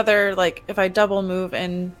do another, like, if I double move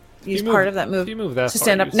and use You move- part of that move if you move that to far,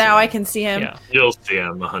 stand you up, see now him. I can see him. Yeah. You'll see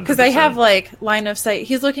him 100%. Because I have, like, line of sight.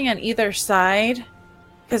 He's looking on either side.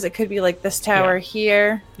 Because it could be, like, this tower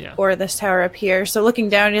here. Yeah. Or this tower up here. So looking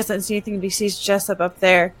down, he doesn't see anything, but he sees Jessup up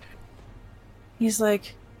there. He's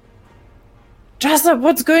like, Jessup,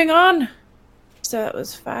 what's going on? So that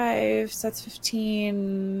was 5. So that's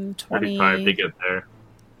 15, 20. 35 to get there.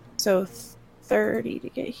 So 30 to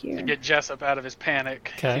get here. To get Jessup out of his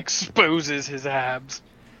panic, Okay. he exposes his abs.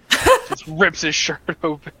 Just rips his shirt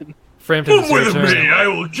open. Frampton, it's your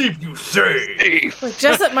turn. will keep you safe. Like,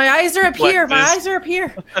 Jessup, my eyes are up Like here. My this. eyes are up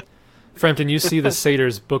here. Frampton, you see the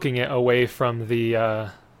satyrs booking it away from the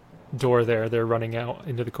door there. They're running out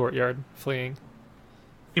into the courtyard, fleeing.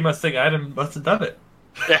 He must think Adam must have done it.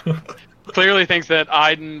 Yeah. Clearly thinks that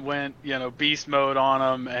Aiden went, beast mode on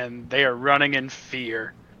them, and they are running in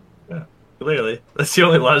fear. Clearly. That's the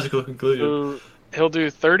only logical conclusion. So he'll do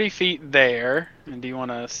 30 feet there. And do you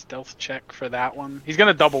want a stealth check for that one? He's going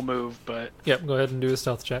to double move, but... Yep, go ahead and do a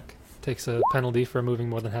stealth check. Takes a penalty for moving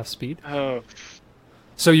more than half speed. Oh,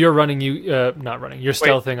 So you're running, not running, you're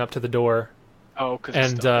stealthing up to the door, because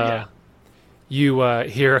and you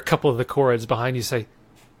hear a couple of the Chorids behind you say,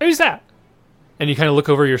 "Who's that?" And you kind of look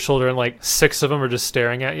over your shoulder, and like 6 of them are just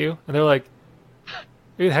staring at you, and they're like,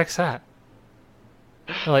 "Who the heck's that?"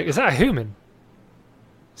 They're like, "Is that a human?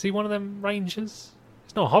 Is he one of them ranges?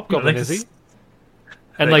 He's no hobgoblin, is he?"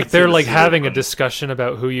 And I like can see they're the like silver having a one. discussion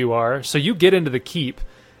about who you are. So you get into the keep,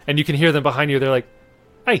 and you can hear them behind you. They're like,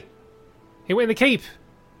 "Hey, he went in the keep.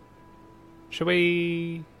 Should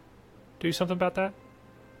we do something about that?"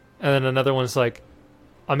 And then another one's like,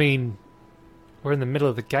 "I mean, we're in the middle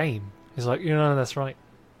of the game." He's like, "No, that's right.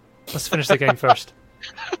 Let's finish the game first."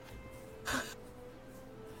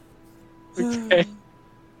 Okay.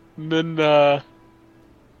 And then,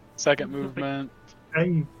 second movement.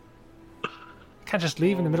 Hey. Can't just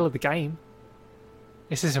leave in the middle of the game.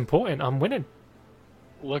 This is important. I'm winning.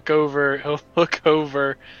 He'll look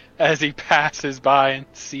over as he passes by and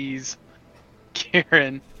sees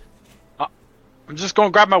Kieran. I'm just going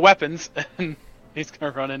to grab my weapons, and he's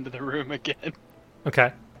going to run into the room again.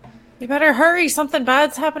 Okay. You better hurry. Something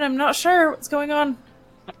bad's happening. I'm not sure what's going on.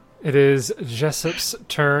 It is Jessup's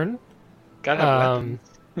turn. Gotta have weapons.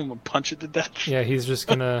 I'm going to punch it to death. Yeah, he's just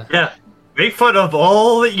gonna. Yeah. Make fun of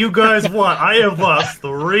all that you guys want. I have lost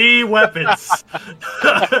 3 weapons.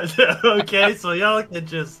 Okay, so y'all can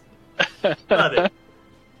just cut it.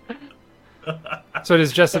 So it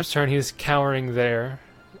is Jessup's turn. He's cowering there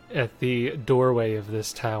at the doorway of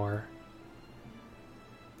this tower.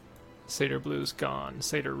 Satyr Blue's gone.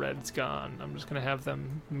 Satyr Red's gone. I'm just gonna have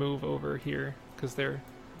them move over here because they're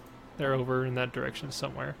over in that direction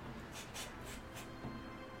somewhere.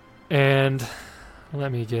 And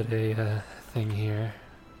let me get a thing here.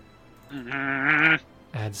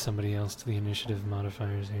 Add somebody else to the initiative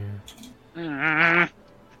modifiers here.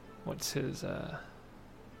 What's his Oh,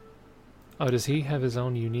 does he have his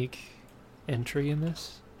own unique entry in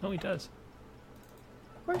this? No, he does.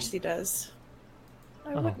 Of course he does.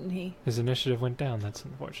 Why Oh. wouldn't he? His initiative went down. That's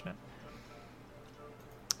unfortunate.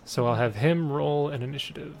 So I'll have him roll an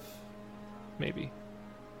initiative. Maybe.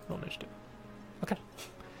 Roll initiative. Okay.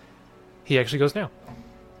 He actually goes now.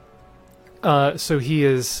 So he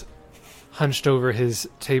is hunched over his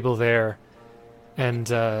table there, and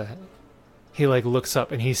he like looks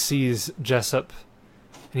up and he sees Jessup,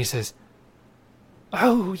 and he says,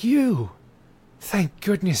 "Oh, you! Thank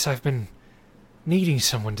goodness, I've been needing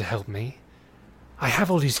someone to help me. I have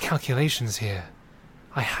all these calculations here.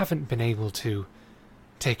 I haven't been able to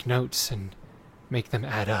take notes and make them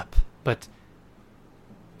add up, but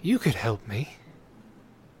you could help me."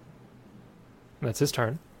 That's his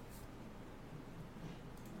turn.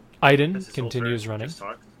 Aiden This is continues Ultra. running. Just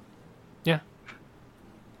talk. Yeah.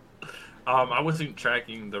 I wasn't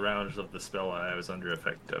tracking the rounds of the spell I was under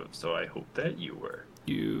effect of, so I hope that you were.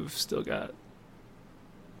 You've still got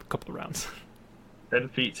a couple of rounds. 10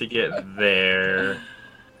 feet to get there,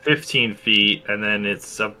 15 feet, and then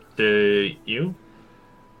it's up to you?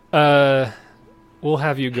 We'll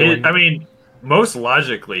have you going. I mean, most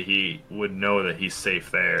logically, he would know that he's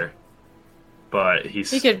safe there, but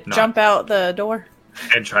he's He could not, jump out the door.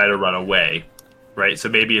 and try to run away, right? So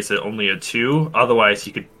maybe it's only a 2. Otherwise,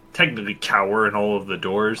 he could technically cower in all of the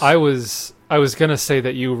doors. I was gonna say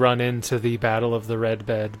that you run into the Battle of the Red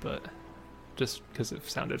Bed, but just because it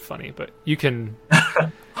sounded funny. But you can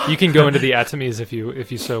go into the Atomies if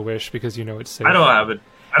you so wish, because you know it's safe. I don't have it.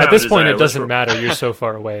 At this point, it doesn't matter. You're so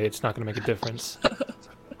far away; it's not going to make a difference.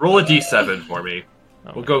 Roll a d7 for me.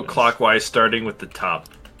 Oh We'll my go goodness. clockwise, starting with the top,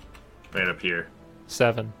 right up here.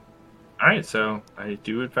 7. All right, so I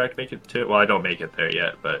do in fact make it to. Well, I don't make it there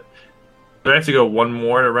yet, but do I have to go one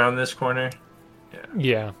more around this corner?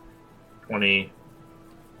 Yeah. 20,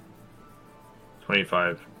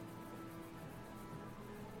 25,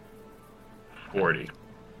 40.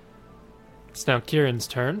 It's now Kieran's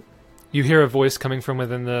turn. You hear a voice coming from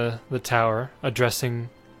within the tower, addressing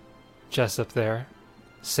Jessup there,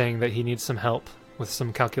 saying that he needs some help with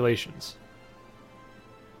some calculations.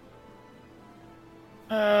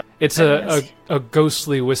 It's a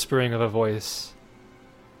ghostly whispering of a voice.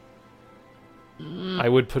 I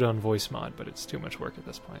would put on voice mod, but it's too much work at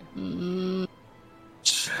this point.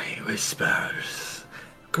 She whispers.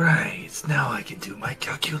 Great, now I can do my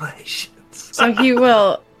calculations.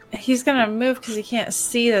 So he's gonna move because he can't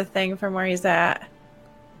see the thing from where he's at.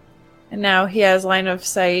 And now he has line of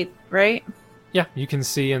sight, right? Yeah, you can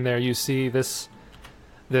see in there, you see this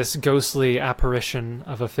ghostly apparition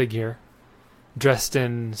of a figure dressed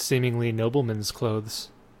in seemingly nobleman's clothes.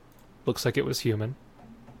 Looks like it was human.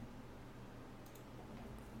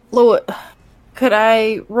 Could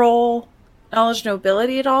I roll knowledge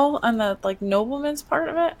nobility at all on the nobleman's part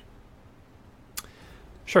of it?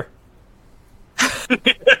 Sure.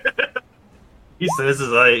 He says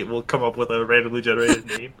as I will come up with a randomly generated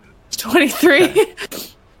name. 23.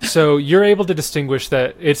 So you're able to distinguish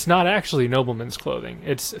that it's not actually nobleman's clothing.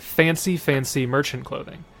 It's fancy merchant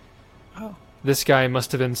clothing. Oh. This guy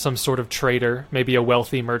must have been some sort of trader, maybe a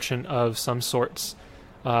wealthy merchant of some sorts.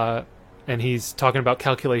 And he's talking about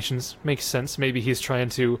calculations. Makes sense. Maybe he's trying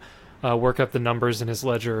to work up the numbers in his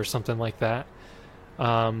ledger or something like that.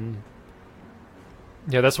 Yeah,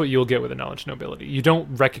 that's what you'll get with a knowledge nobility. You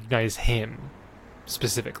don't recognize him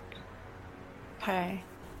specifically. Okay.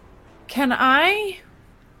 Can I...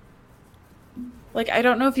 I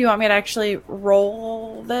don't know if you want me to actually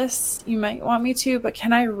roll this. You might want me to, but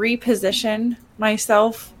can I reposition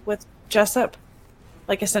myself with Jessup?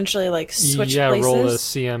 Essentially, switch yeah, places? roll a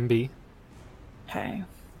CMB. Okay.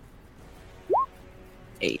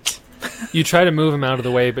 8. You try to move him out of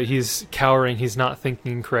the way, but he's cowering. He's not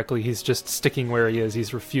thinking correctly. He's just sticking where he is.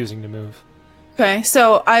 He's refusing to move. Okay,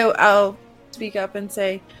 so I'll speak up and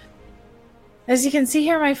say, as you can see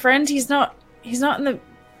here, my friend, he's not in the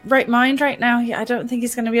right mind right now. I don't think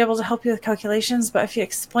he's going to be able to help you with calculations, but if you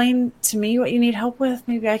explain to me what you need help with,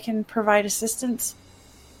 maybe I can provide assistance.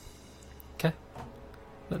 Okay.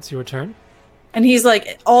 That's your turn. And he's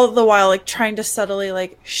all the while trying to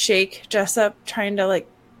subtly shake Jessup, trying to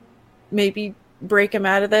maybe break him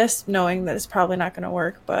out of this, knowing that it's probably not going to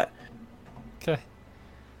work, but... Okay.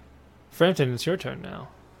 Frampton, it's your turn now.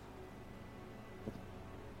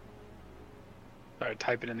 Sorry,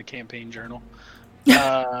 type it in the campaign journal. This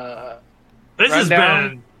Run has down.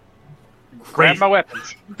 been Grab crazy. my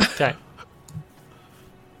weapons. Okay.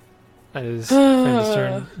 That is Frampton's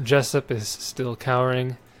turn. Jessup is still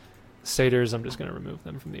cowering. Satyrs, I'm just going to remove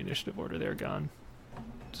them from the initiative order. They're gone.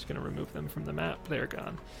 Just going to remove them from the map. They're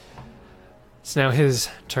gone. It's now his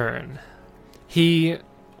turn. He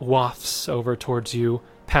wafts over towards you,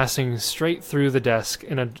 passing straight through the desk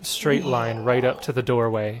in a straight line right up to the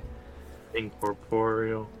doorway.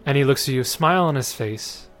 Incorporeal. And he looks at you, smile on his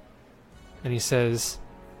face, and he says,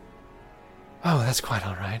 "Oh, that's quite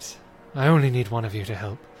all right. I only need one of you to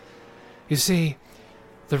help. You see,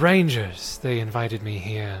 the Rangers, they invited me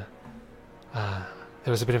here there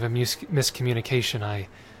was a bit of a miscommunication. I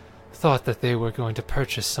thought that they were going to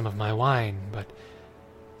purchase some of my wine, but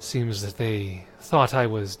seems that they thought I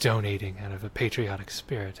was donating out of a patriotic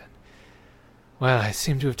spirit. And, well, I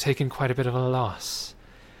seem to have taken quite a bit of a loss.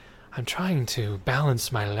 I'm trying to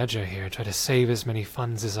balance my ledger here, try to save as many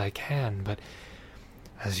funds as I can, but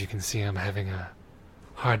as you can see, I'm having a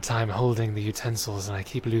hard time holding the utensils, and I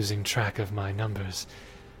keep losing track of my numbers.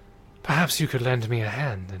 Perhaps you could lend me a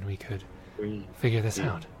hand, and we could figure this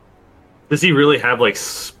out. Does he really have, like,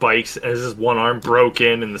 spikes? Is his one arm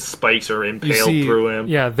broken and the spikes are impaled through him?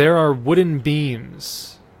 Yeah, there are wooden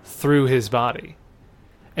beams through his body.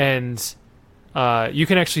 And you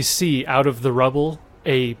can actually see out of the rubble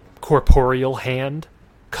a corporeal hand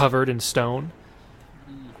covered in stone.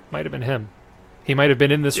 Might have been him. He might have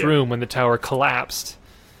been in this room when the tower collapsed.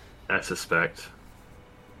 I suspect.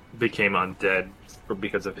 Became undead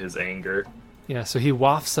because of his anger. Yeah, so he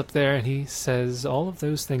wafts up there and he says all of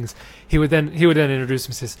those things. He would then introduce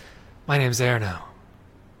him and says, "My name's Erno.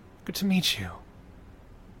 Good to meet you."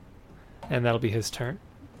 And that'll be his turn.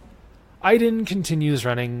 Aiden continues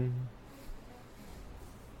running.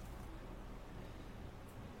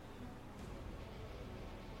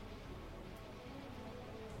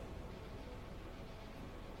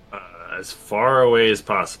 As far away as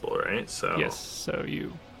possible, right? So Yes, so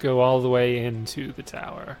you go all the way into the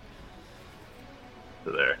tower.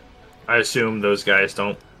 there. I assume those guys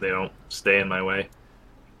don't stay in my way.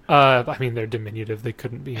 I mean, they're diminutive. They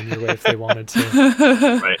couldn't be in your way if they wanted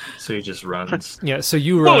to. Right. So he just runs. Yeah, so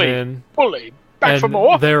you run in. Bully, back for And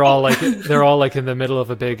more. they're all like in the middle of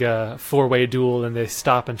a big four-way duel, and they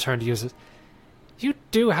stop and turn to you. You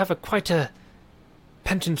do have quite a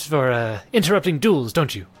penchant for interrupting duels,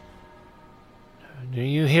 don't you? Are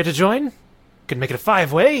you here to join? Could make it a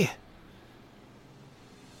five-way.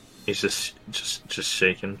 He's just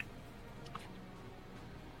shaking.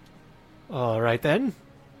 All right then.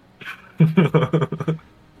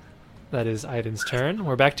 That is Aiden's turn.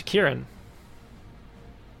 We're back to Kieran.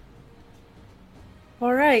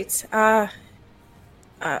 All right. I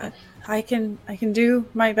can do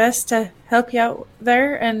my best to help you out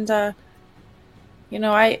there, and I'm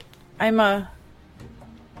a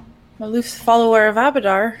loose follower of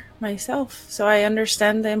Abadar myself, so I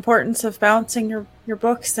understand the importance of balancing your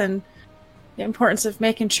books and the importance of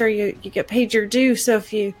making sure you get paid your due. So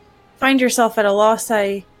if you find yourself at a loss,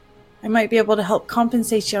 I might be able to help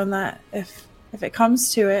compensate you on that if it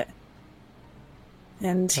comes to it.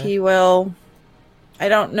 And Okay. he will. I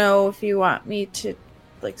don't know if you want me to,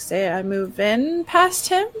 like, say I move in past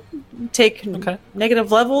him, take Okay.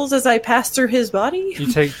 negative levels as I pass through his body.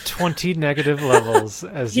 You take 20 negative levels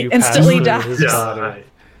as He you pass instantly through dies. his body.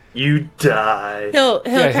 You die. He'll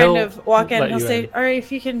Yeah, kind he'll of walk in. let He'll you say, in. "All right,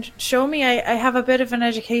 if you can show me, I have a bit of an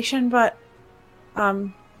education, but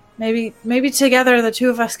maybe together the two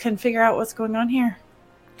of us can figure out what's going on here."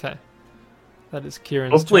 Okay. That is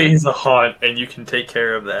Kieran's Hopefully turn. he's a haunt and you can take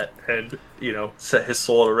care of that and, set his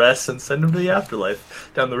soul to rest and send him to the afterlife.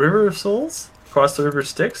 Down the River of Souls? Across the River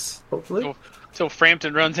Styx, hopefully. So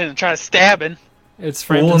Frampton runs in and tries to stab him. It's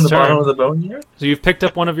Pool in Frampton's the bottom turn. of the boneyard? So you've picked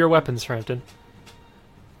up one of your weapons, Frampton.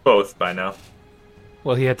 Both by now.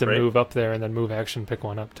 Well, he had to Right. move up there and then move action, pick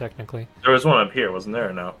one up, technically. There was one up here, wasn't there?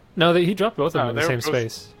 Or no? No, he dropped both of them No, in the they same were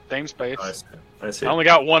both- space. Same space. Oh, I see. I only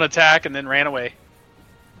got one attack and then ran away.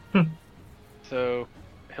 Hmm. So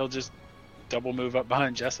he'll just double move up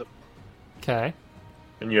behind Jessup. Okay.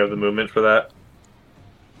 And you have the movement for that?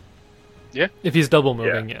 If he's double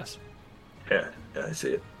moving, yes. Yeah, I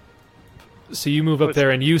see it. So you move up there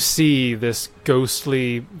and you see this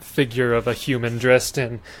ghostly figure of a human dressed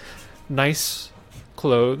in nice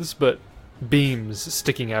clothes, but beams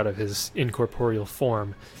sticking out of his incorporeal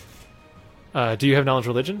form. Do you have knowledge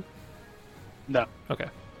religion? No. Okay.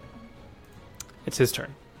 It's his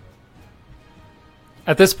turn.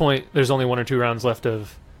 At this point, there's only 1 or 2 rounds left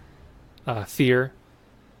of fear.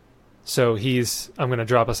 So I'm going to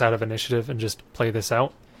drop us out of initiative and just play this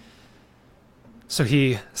out. So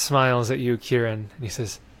he smiles at you, Kieran, and he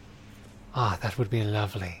says, that would be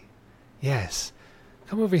lovely. Yes.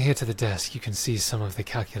 Come over here to the desk. You can see some of the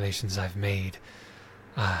calculations I've made.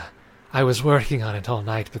 I was working on it all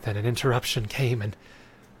night, but then an interruption came and,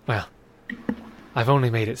 well, I've only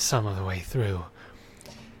made it some of the way through.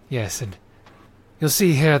 Yes, and you'll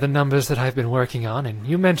see here the numbers that I've been working on, and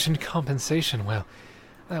you mentioned compensation. Well,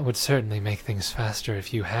 that would certainly make things faster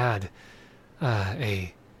if you had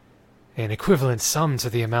an equivalent sum to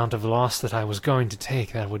the amount of loss that I was going to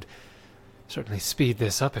take. That would certainly speed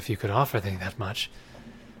this up if you could offer that much.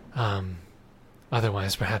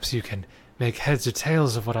 Otherwise, perhaps you can make heads or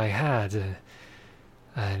tails of what I had.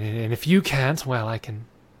 And if you can't, well, I can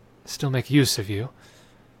still make use of you.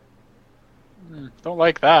 Don't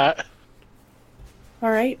like that. All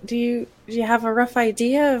right. Do you have a rough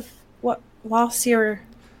idea of what loss you're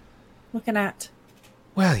looking at?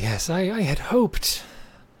 Well, yes, I had hoped.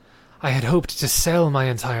 I had hoped to sell my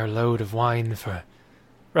entire load of wine for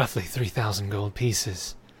roughly 3,000 gold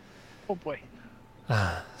pieces. Oh boy.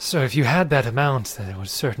 So if you had that amount, then it would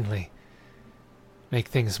certainly make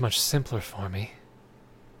things much simpler for me.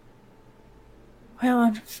 Well,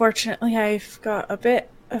 unfortunately, I've got a bit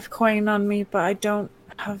of coin on me, but I don't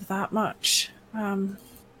have that much.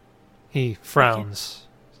 He frowns.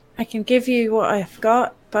 I can give you what I've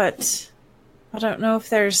got, but I don't know if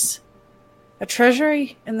there's a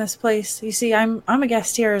treasury in this place. You see, I'm a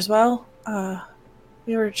guest here as well.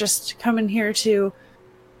 We were just coming here to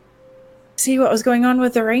see what was going on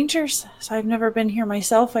with the Rangers. So I've never been here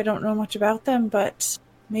myself. I don't know much about them, but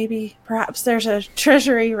perhaps there's a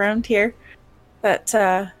treasury around here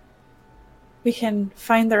that we can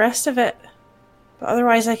find the rest of it. But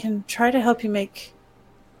otherwise, I can try to help you make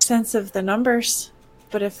sense of the numbers.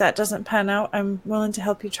 But if that doesn't pan out, I'm willing to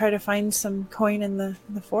help you try to find some coin in the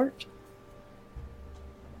fort.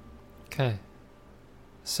 Okay.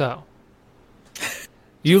 So,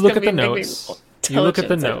 you look at the notes. You look at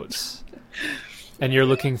the notes. And you're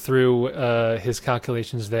looking through his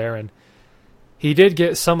calculations there, and he did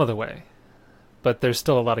get some of the way. But there's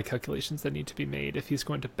still a lot of calculations that need to be made if he's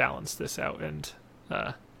going to balance this out and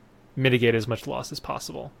mitigate as much loss as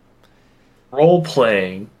possible.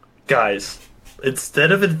 Role-playing. Guys,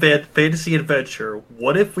 instead of fantasy adventure,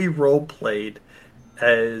 what if we role-played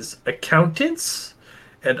as accountants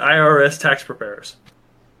and IRS tax preparers?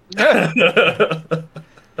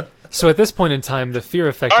 So at this point in time, the fear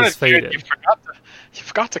effect is faded. You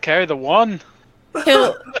forgot to carry the one.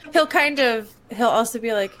 He'll also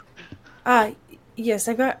be like, yes,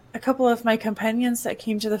 I've got a couple of my companions that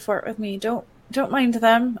came to the fort with me. Don't mind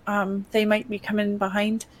them. They might be coming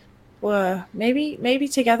behind. Maybe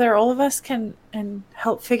together all of us can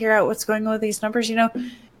help figure out what's going on with these numbers.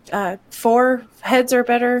 4 heads are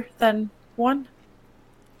better than 1.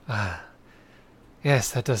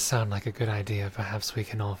 Yes, that does sound like a good idea. Perhaps we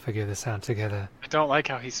can all figure this out together. I don't like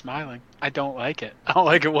how he's smiling. I don't like it. I don't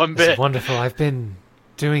like it one It's bit. wonderful. I've been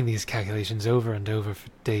doing these calculations over and over for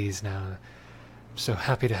days now. I'm so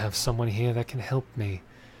happy to have someone here that can help me.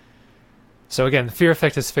 So again, the fear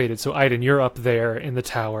effect has faded. So Aiden, you're up there in the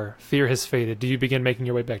tower. Fear has faded. Do you begin making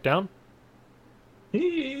your way back down?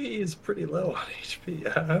 He's pretty low on HP.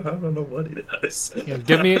 I don't know what he does. Yeah,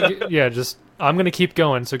 give me. Just I'm gonna keep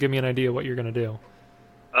going. So give me an idea of what you're gonna do.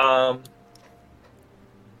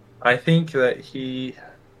 I think that we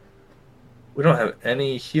don't have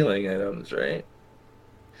any healing items, right?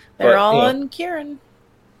 They're all on Kieran.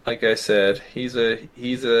 Like I said, he's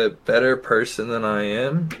a better person than I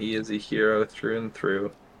am. He is a hero through and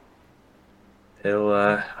through. He'll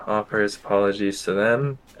offer his apologies to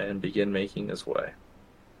them and begin making his way.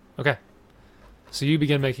 Okay. So you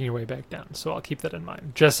begin making your way back down. So I'll keep that in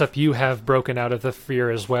mind. Jessup, you have broken out of the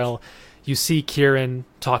fear as well. You see Kieran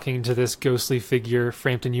talking to this ghostly figure.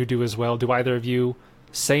 Frampton, you do as well. Do either of you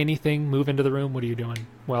say anything, move into the room? What are you doing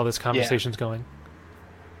while this conversation's going?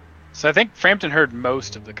 So I think Frampton heard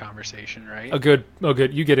most of the conversation, right? Oh, good.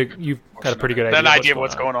 You've got a pretty good idea. An idea of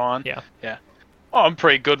what's going on. Yeah. Oh, I'm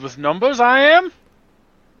pretty good with numbers, I am.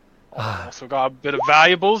 Also got a bit of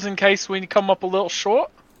valuables in case we come up a little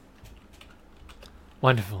short.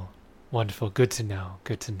 Wonderful. Good to know.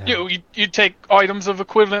 You take items of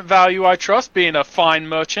equivalent value, I trust, being a fine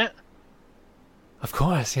merchant. Of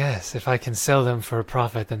course, yes. If I can sell them for a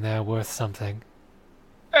profit, then they're worth something.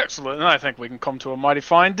 Excellent, and I think we can come to a mighty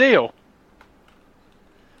fine deal.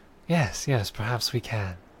 Yes, perhaps we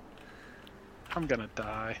can. I'm gonna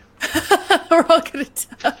die. We're all gonna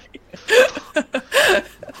die.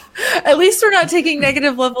 At least we're not taking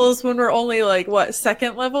negative levels when we're only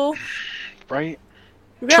second level? Right.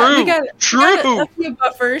 We got a few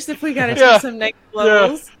buffers if we gotta take some negative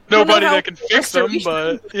levels. Yeah. Nobody that can fix them,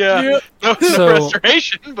 but no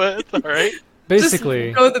restoration, but it's alright.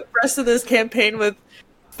 Basically, just go the rest of this campaign with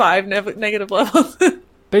 5 negative levels.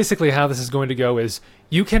 Basically, how this is going to go is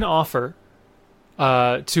you can offer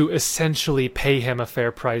to essentially pay him a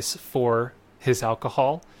fair price for his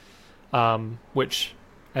alcohol, which,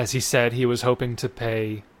 as he said, he was hoping to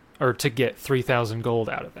pay or to get 3,000 gold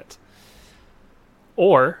out of it.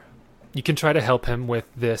 Or you can try to help him with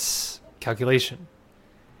this calculation.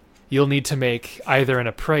 You'll need to make either an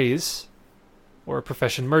appraise or a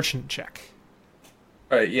profession merchant check.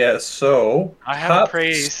 Right, yeah, so... I have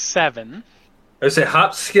appraise 7. I say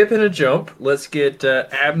hop, skip, and a jump. Let's get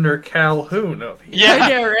Abner Calhoun up here.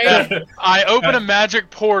 Yeah, right. I open a magic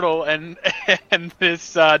portal and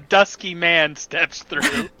this dusky man steps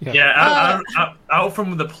through. Yeah, out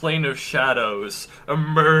from the plane of shadows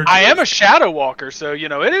emerge. I am a shadow walker, so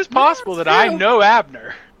it is possible that I true. know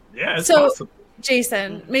Abner. Yeah, it's So- possible.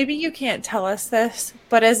 Jason, maybe you can't tell us this,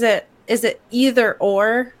 but is it either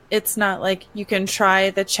or? It's not like you can try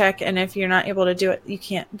the check, and if you're not able to do it, you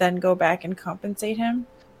can't then go back and compensate him.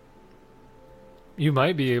 You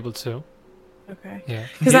might be able to. Okay. Yeah.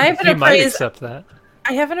 'Cause I have an he might appraise- accept that.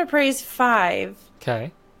 I have an appraise 5,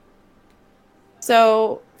 Okay.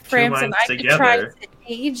 so Two Frampton, minds I could try together. to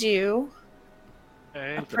aid you.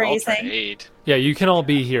 Okay. Appraising. Aid. Yeah, you can all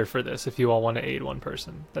be here for this if you all want to aid one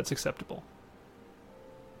person. That's acceptable.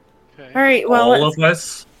 Okay. All right. Well, All let's of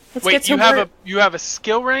us. get Wait, to you have work. you have a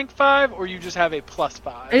skill rank 5, or you just have a plus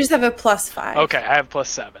 5? I just have a +5. Okay, I have plus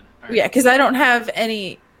 7. All right. Yeah, because I don't have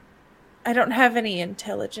any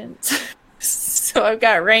intelligence. So I've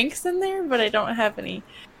got ranks in there, but I don't have any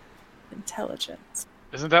intelligence.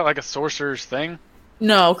 Isn't that like a sorcerer's thing?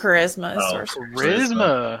 No, charisma is Oh, sorcerer.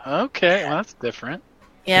 Charisma. Okay, well, that's different.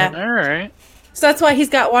 Yeah. All right. So that's why he's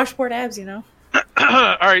got washboard abs, All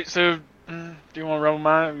right. So, do you want to roll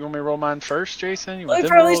mine? You want me to roll mine first, Jason? You want We them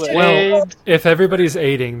to probably roll the should. Well, aid? if everybody's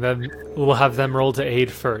aiding, then we'll have them roll to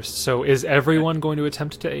aid first. So is everyone going to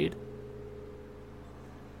attempt to aid?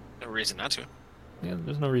 No reason not to. Yeah,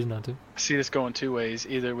 there's no reason not to. I see this going 2 ways.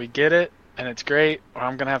 Either we get it and it's great, or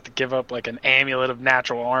I'm gonna have to give up like an amulet of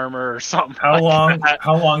natural armor or something. How like long? that.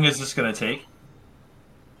 How long is this going to take?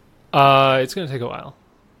 It's going to take a while.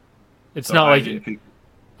 It's So not I like could-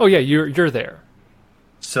 oh yeah, you're there.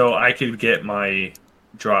 So I could get my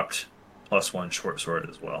dropped +1 short sword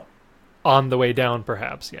as well. On the way down,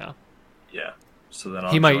 perhaps. Yeah. Yeah. So then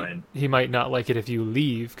I'll He might join. he might not like it if you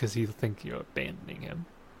leave because he'll think you're abandoning him.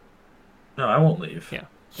 No, I won't leave. Yeah.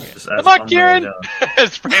 Just as Good luck, I'm Kieran! going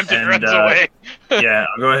As Frampton And, runs uh, away. down. Yeah,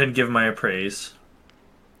 I'll go ahead and give my appraise.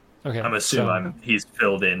 Okay. I'm assuming he's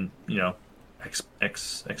filled in,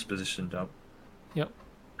 exposition dump. Yep.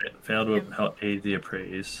 Failed to help aid the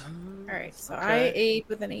appraise. right. So Okay. I aid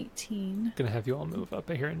with an 18. Gonna have you all move up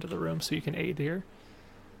here into the room so you can aid here.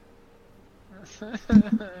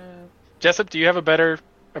 Jessup, do you have a better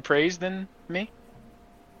appraise than me?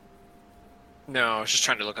 No, I was just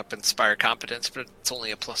trying to look up Inspire Competence, but it's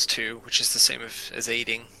only a +2, which is the same as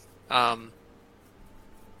aiding. I'm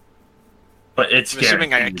But it's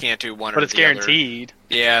assuming I guaranteed. can't do one But or it's the other. guaranteed.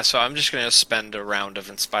 Yeah, so I'm just going to spend a round of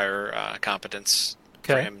Inspire Competence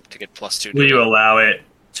for Okay. him to get +2. Will you allow it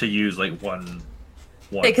to use like one?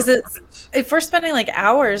 Yeah, 'cause it's- performance? If we're spending like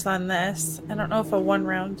hours on this, I don't know if a 1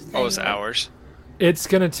 round thing. Oh, it's would- hours. It's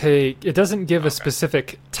gonna take. It doesn't give a Okay.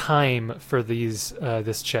 specific time for these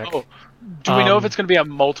this check. Oh, do we know if Um, it's going to be a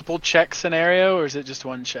multiple check scenario, or is it just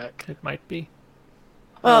one check? It might be.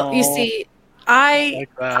 Well, you Oh, see, I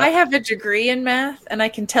like that. I have a degree in math, and I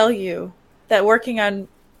can tell you that working on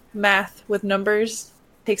math with numbers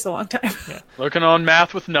takes a long time. Looking on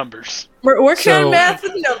math with numbers. We're working So- on math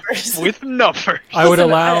with numbers. With numbers. I would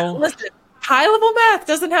Listen, allow. listen, high level math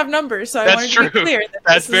doesn't have numbers, so I That's want to be true. clear that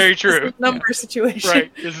That's this very is, true. This is a number situation.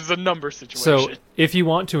 Right. This is a number So, situation. if you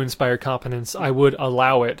want to inspire competence, I would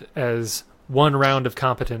allow it as 1 round of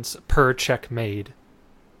competence per check made.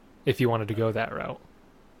 If you wanted to go that route.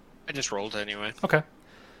 I just rolled anyway. Okay.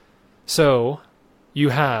 So, you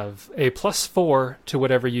have a +4 to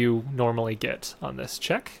whatever you normally get on this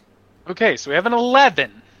check. Okay, so we have an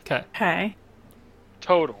 11 Okay. Okay.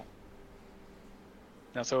 total.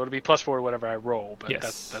 Now, so it'll be +4 to whatever I roll, but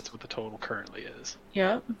Yes. that's what the total currently is.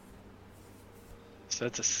 Yep. So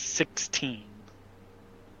that's a 16.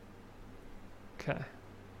 Okay.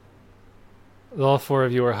 All 4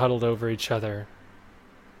 of you are huddled over each other,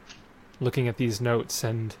 looking at these notes,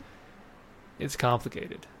 and it's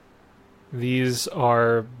complicated. These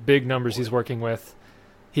are big numbers he's working with.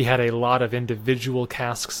 He had a lot of individual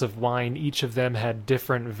casks of wine. Each of them had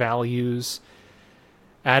different values.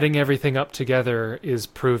 Adding everything up together is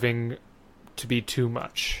proving to be too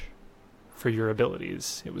much for your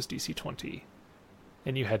abilities. It was DC 20.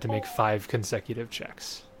 And you had to make 5 consecutive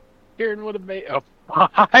checks. Kieran would have made a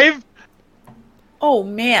 5? Oh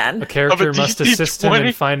man. A character Of a must DC assist him in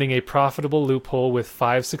 20? finding a profitable loophole with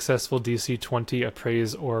 5 successful DC 20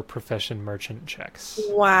 appraise or profession merchant checks.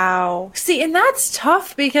 Wow. See, and that's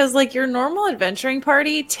tough because like your normal adventuring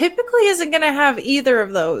party typically isn't going to have either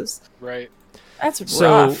of those. Right. That's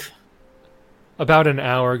So- rough. About an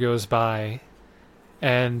hour goes by,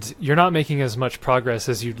 and you're not making as much progress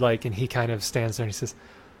as you'd like, and he kind of stands there and he says,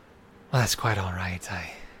 "Well, that's quite all right.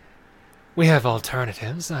 We have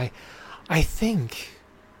alternatives. I think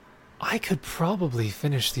I could probably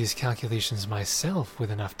finish these calculations myself with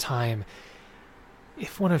enough time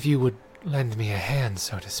if one of you would lend me a hand,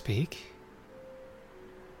 so to speak.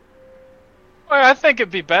 Well, I think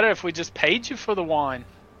it'd be better if we just paid you for the wine.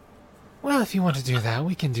 Well, if you want to do that,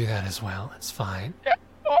 we can do that as well. It's fine. Yeah,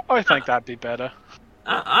 I think that'd be better.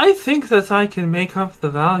 I think that I can make up the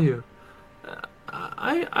value.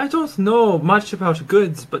 I don't know much about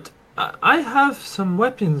goods, but I have some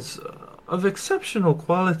weapons of exceptional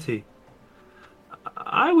quality.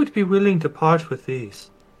 I would be willing to part with these.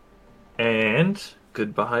 And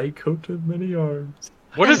goodbye, coat of many arms.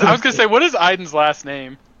 I was gonna say, what is Aiden's last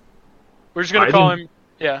name? We're just gonna call Aiden? him.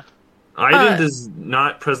 Yeah. Aiden does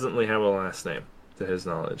not presently have a last name, to his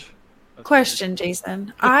knowledge. Question,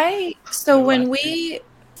 Jason. When we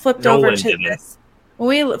flipped Nolan over to didn't. this,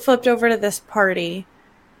 when we flipped over to this party,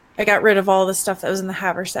 I got rid of all the stuff that was in the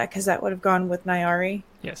haversack because that would have gone with Nyari.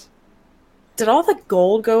 Yes. Did all the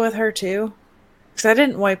gold go with her too? Because I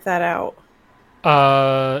didn't wipe that out.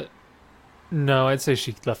 No, I'd say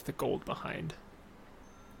she left the gold behind.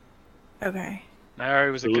 Okay.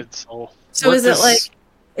 Nari was a good soul. So What is does- it like,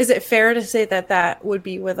 is it fair to say that that would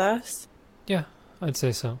be with us? Yeah, I'd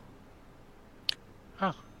say so.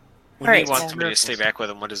 When Alright, you want so- somebody to stay back with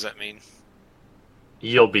him, what does that mean?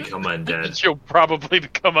 You'll become undead. You'll probably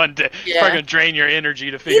become undead. It's Yeah. probably gonna drain your energy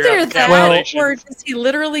to figure Either out the that, calculations. or does he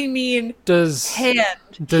literally mean Does hand?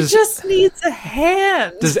 does he just needs a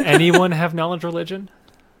hand. does anyone have knowledge religion?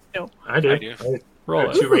 I do. I do. Roll I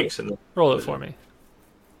have 2 it. ranks in the Roll it for me.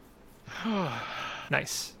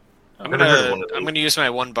 Nice. I'm never heard of gonna one of these. I'm gonna use my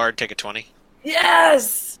 1 bard, take a 20.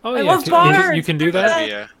 Yes. Oh, I yeah, love can- bards. you can do that? That'd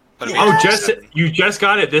be, that'd be Oh, seven. you just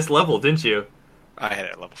got it this level, didn't you? I had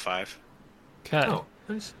it at level 5. Okay. Oh,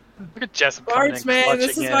 nice. Look at Jessup coming Bards, in man, clutch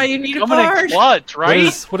this is again. why you need a Coming in bard. clutch, What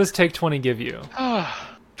right? does Take 20 give you?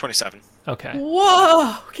 27. Okay.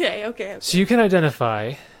 Whoa. Okay. So you can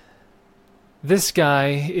identify this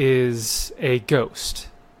guy is a ghost.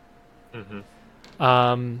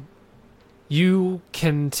 Mm-hmm. You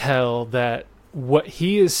can tell that what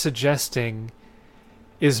he is suggesting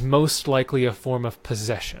is most likely a form of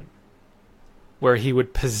possession, where he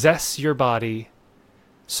would possess your body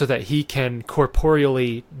so that he can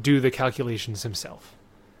corporeally do the calculations himself.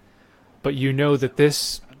 But you know that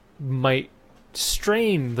this might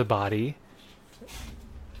strain the body.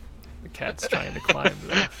 The cat's trying to climb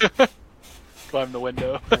the... Climb the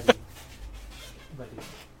window.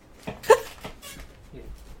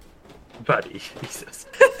 Buddy, Jesus.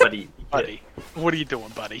 Buddy. Buddy. What are you doing,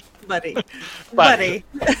 buddy? Buddy. Buddy.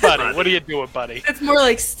 Buddy, what are you doing, buddy? It's more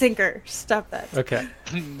like stinker. Stop that. Okay.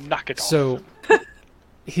 Knock it off. So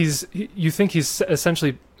you think he's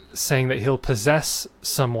essentially saying that he'll possess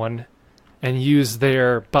someone and use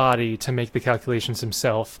their body to make the calculations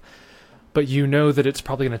himself, but you know that it's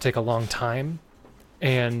probably going to take a long time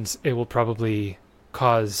and it will probably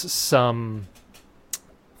cause some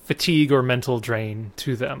fatigue or mental drain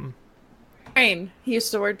to them. Drain. He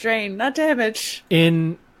used the word drain, not damage.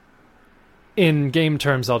 In game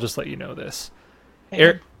terms, I'll just let you know this.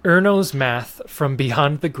 Erno's math from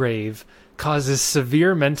beyond the grave causes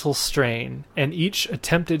severe mental strain, and each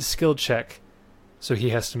attempted skill check, so he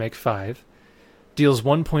has to make 5, deals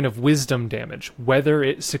 1 point of wisdom damage, whether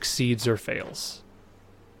it succeeds or fails.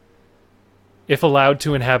 If allowed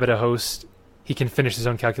to inhabit a host, he can finish his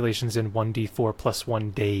own calculations in 1d4 plus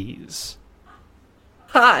 1 days.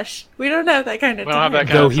 Gosh, we don't have that kind of We don't have time. that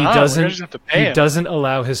kind Though of he time. We're doesn't, gonna just have to pay he him. doesn't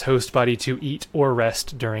allow his host body to eat or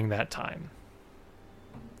rest during that time.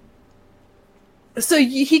 So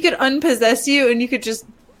he could unpossess you and you could just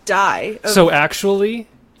die. of- So actually,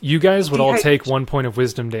 you guys would all Dehydration. take 1 point of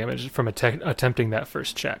wisdom damage from attempting that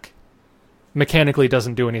first check. Mechanically, it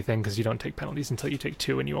doesn't do anything because you don't take penalties until you take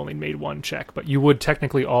 2, and you only made 1 check. But you would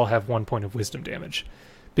technically all have 1 point of wisdom damage,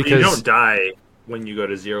 But because you don't die when you go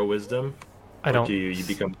to 0 wisdom. I Or don't. do you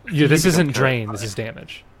become. Yeah, this you isn't become drain. paralyzed? This is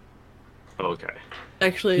damage. Okay.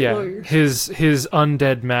 Actually, Yeah, lawyers. his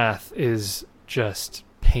undead math is just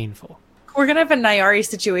painful. We're gonna have a Nyari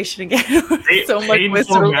situation again. So much Painful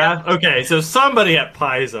wisdom. math. Okay, so somebody at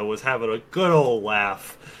Paizo was having a good old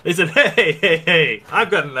laugh. They said, hey, I've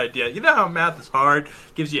got an idea. You know how math is hard,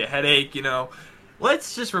 gives you a headache, you know?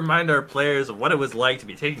 Let's just remind our players of what it was like to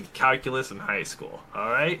be taking calculus in high school,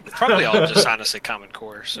 alright? Probably all just honestly Common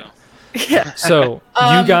Core, so. Yeah. So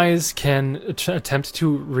you guys can attempt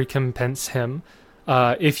to recompense him.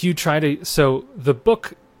 If you try to, so the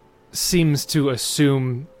book seems to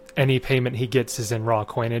assume any payment he gets is in raw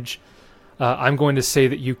coinage. I'm going to say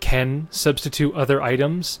that you can substitute other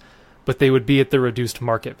items, but they would be at the reduced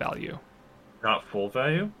market value. Not full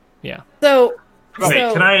value? Yeah. So Wait,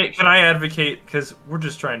 So- can I advocate? Because we're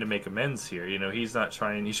just trying to make amends here. You know, he's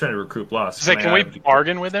trying to recoup loss. It's like, can we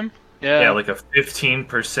bargain with him? Yeah. Yeah, like a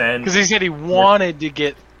 15%. Because he said he wanted to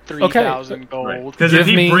get 3,000 gold. Because if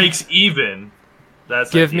Give me- he breaks even,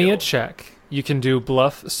 that's Give me a ideal. check. You can do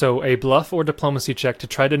bluff, so a bluff or diplomacy check to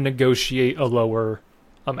try to negotiate a lower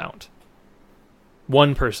amount.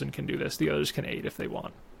 One person can do this. The others can aid if they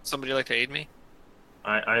want. Somebody like to aid me?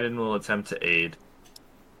 I will attempt to aid.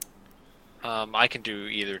 I can do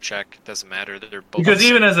either check. Doesn't matter. They're both Because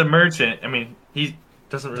even as a merchant, I mean, he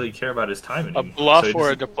doesn't really care about his time A anymore. bluff so he or a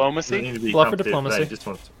doesn't- diplomacy? doesn't need to be Bluff or competent, diplomacy? but he just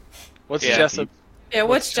wants to- What's Yeah. Jessup? Yeah, what's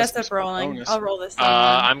What's Jessup Jessup's rolling? bonus? I'll roll this.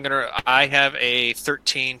 I have a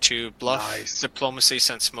 13 to bluff, Nice. diplomacy,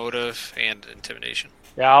 sense motive, and intimidation.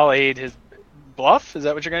 Yeah, I'll aid his bluff. Is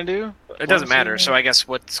that what you're going to do? It doesn't matter. So I guess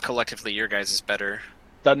what's collectively your guys is better.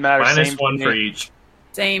 Doesn't matter. Minus same one to for me. each.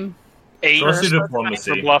 Same. 8 So let's do for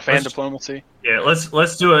diplomacy. bluff and Let's- diplomacy. Yeah,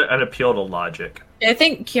 let's do an appeal to logic. I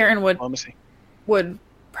think Kieran Diplomacy. would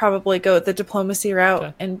probably go the diplomacy route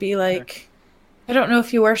Okay. and be like, I don't know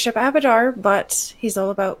if you worship Abadar, but he's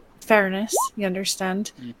all about fairness. You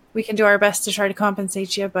understand? Mm. We can do our best to try to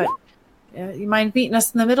compensate you, but you mind meeting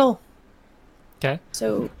us in the middle? Okay.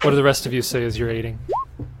 So What do the rest of you say as you're aiding?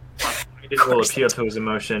 It will appeal to his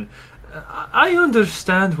emotion. I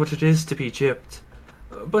understand what it is to be gypped,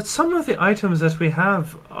 but some of the items that we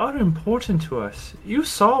have are important to us. You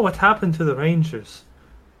saw what happened to the Rangers.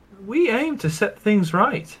 We aim to set things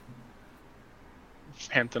right.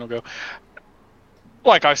 Hampton will go.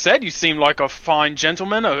 Like I said, you seem like a fine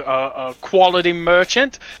gentleman, a quality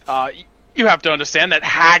merchant. You have to understand that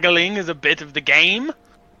haggling is a bit of the game.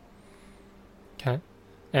 Okay.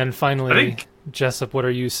 And finally, I think- Jessup, what are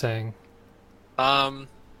you saying?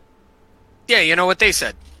 Yeah, you know what they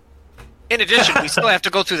said. In addition, we still have to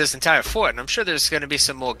go through this entire fort, and I'm sure there's going to be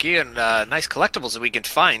some more gear and nice collectibles that we can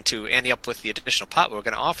find to ante up with the additional pot we're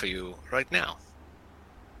going to offer you right now.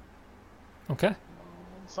 Okay.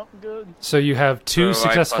 Something good. So you have two So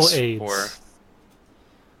I successful plus aids. 4.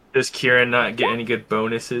 Does Kieran not get any good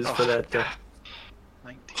bonuses for that? 19.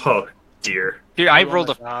 Oh dear. Here, I Oh rolled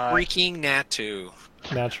a my God. freaking nat 2.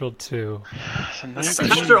 Natural 2. So That's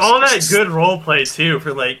 19. After all that good roleplay too,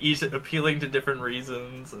 for like each appealing to different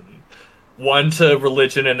reasons, and one to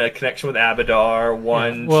religion and a connection with Abadar,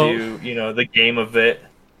 one Yeah, well- to the game of it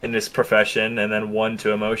in this profession, and then one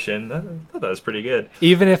to emotion. I thought that was pretty good.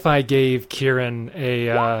 Even if I gave Kieran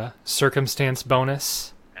a circumstance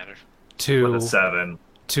bonus Matter. to With a 7.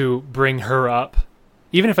 to bring her up,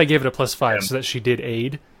 even if I gave it a +5 Yeah. so that she did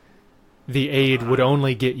aid, the aid would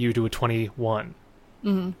only get you to a 21.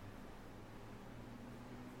 mhm.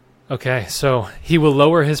 Okay, so he will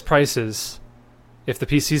lower his prices if the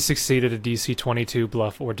PC succeeded a DC 22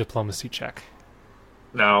 bluff or diplomacy check.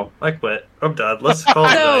 No, I quit. I'm done. Let's call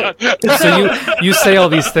it a No. night. So you say all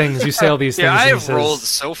these things. You say all these things. Yeah, I and he have says- rolled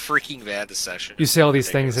so freaking bad this session. You say all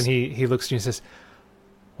these things, and Ridiculous. he looks at you and says,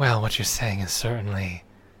 "Well, what you're saying is certainly,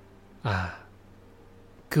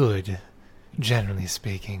 good, generally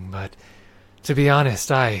speaking. But to be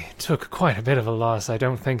honest, I took quite a bit of a loss. I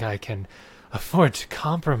don't think I can afford to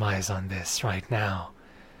compromise on this right now."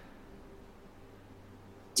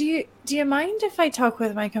 Do you mind if I talk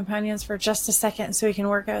with my companions for just a second so we can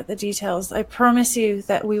work out the details? I promise you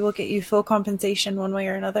that we will get you full compensation one way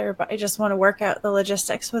or another, but I just want to work out the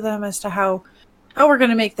logistics with them as to how we're going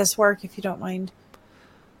to make this work, if you don't mind.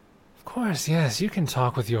 Of course, yes. You can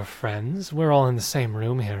talk with your friends. We're all in the same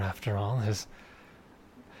room here, after all. There's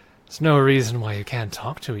no reason why you can't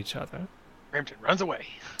talk to each other. Rampton runs away.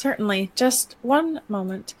 Certainly. Just one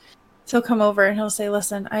moment. He'll come over and he'll say,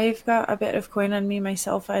 "Listen, I've got a bit of coin on me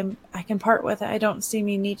myself. I can part with it. I don't see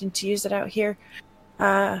me needing to use it out here.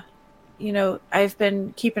 I've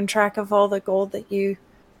been keeping track of all the gold that you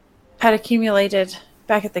had accumulated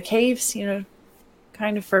back at the caves,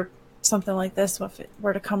 kind of for something like this if it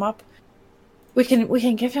were to come up. We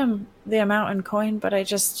can give him the amount in coin, but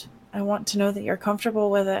I want to know that you're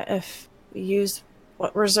comfortable with it if we use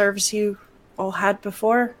what reserves you all had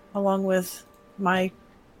before, along with my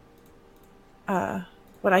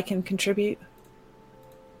what I can contribute."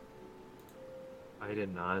 I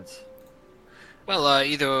did nods. Well,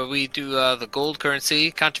 either we do the gold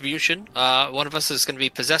currency contribution, one of us is going to be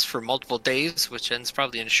possessed for multiple days, which ends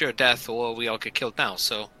probably in sure death, or we all get killed now,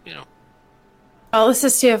 so, Well, this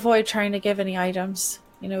is to avoid trying to give any items.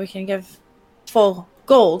 We can give full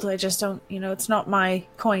gold. I just don't, it's not my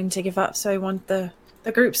coin to give up, so I want the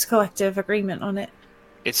group's collective agreement on it.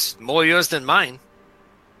 it's more yours than mine.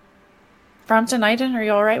 Frampton Iden, are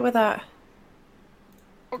you alright with that?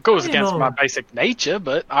 It goes I against know. my basic nature,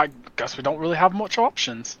 but I guess we don't really have much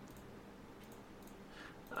options.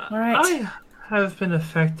 All right. I have been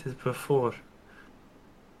affected before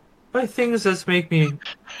by things that make me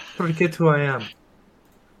forget who I am.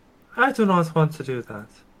 I do not want to do that.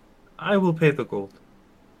 I will pay the gold.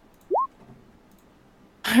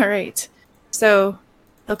 All right. So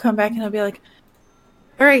he'll come back and he'll be like,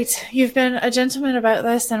 all right, you've been a gentleman about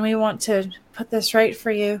this and we want to put this right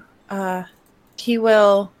for you. He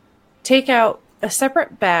will take out a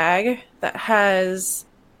separate bag that has,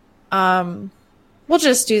 we'll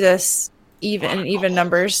just do this even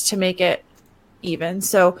numbers to make it even.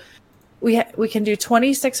 So we can do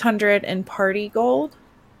 2,600 in party gold.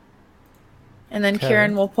 And then Okay.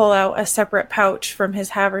 Kieran will pull out a separate pouch from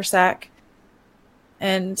his haversack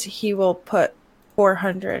and he will put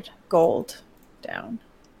 400 gold down.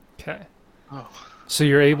 Okay. Oh. So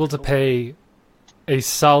you're able to pay a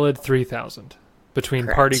solid 3,000 between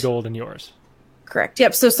Correct. party gold and yours. Correct.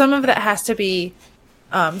 Yep. So some of that has to be,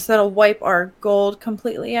 so that'll wipe our gold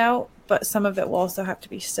completely out, but some of it will also have to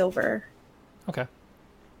be silver. Okay.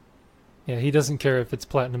 Yeah, he doesn't care if it's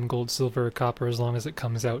platinum, gold, silver, or copper as long as it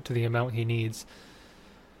comes out to the amount he needs.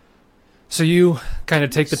 So you kind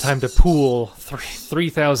of take the time to pool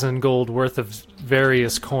 3,000 gold worth of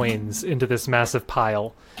various coins into this massive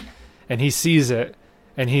pile. And he sees it,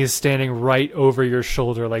 and he's standing right over your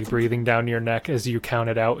shoulder, like breathing down your neck as you count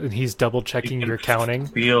it out, and he's double-checking your counting.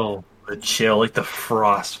 Feel the chill, like the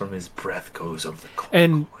frost from his breath goes over the coin.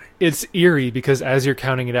 And it's eerie because as you're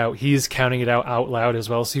counting it out, he's counting it out loud as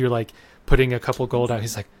well. So you're like putting a couple gold out.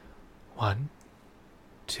 He's like, 1,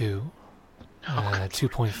 2,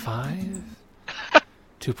 2.5,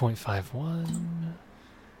 2.51,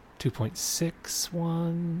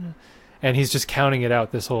 2.61. And he's just counting it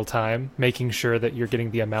out this whole time, making sure that you're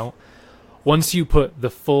getting the amount. Once you put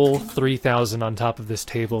the full 3,000 on top of this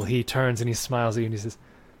table, he turns and he smiles at you and he says,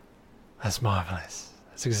 "That's marvelous.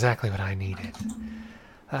 That's exactly what I needed.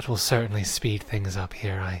 That will certainly speed things up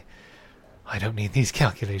here. I don't need these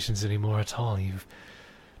calculations anymore at all. You've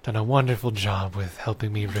done a wonderful job with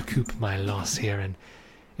helping me recoup my loss here, and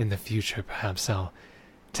in the future perhaps I'll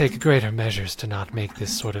take greater measures to not make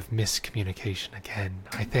this sort of miscommunication again.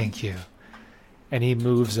 I thank you." And he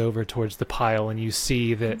moves over towards the pile, and you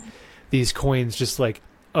see that these coins just like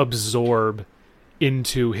absorb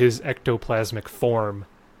into his ectoplasmic form.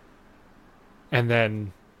 And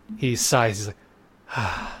then he sighs. He's like,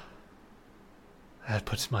 "Ah, that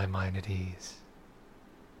puts my mind at ease.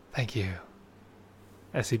 Thank you."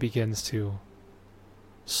 As he begins to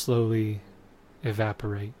slowly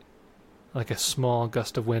evaporate, like a small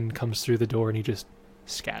gust of wind comes through the door and he just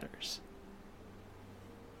scatters.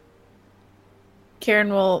 Kieran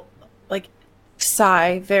will like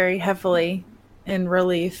sigh very heavily in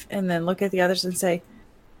relief and then look at the others and say,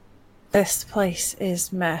 "This place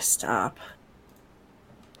is messed up."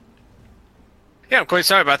 Yeah, I'm quite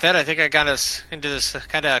sorry about that. I think I got us into this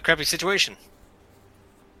kind of crappy situation.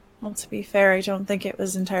 Well, to be fair, I don't think it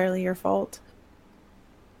was entirely your fault.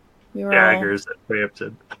 We were all, Daggers that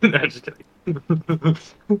preempted. No, just kidding. I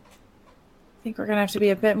think we're going to have to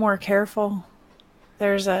be a bit more careful.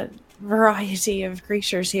 There's a variety of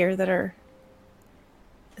creatures here that are...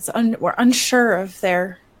 we're unsure of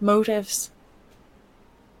their motives.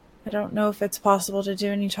 I don't know if it's possible to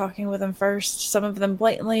do any talking with them first. Some of them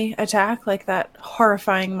blatantly attack, like that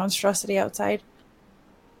horrifying monstrosity outside.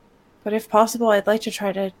 But if possible, I'd like to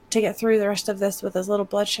try to get through the rest of this with as little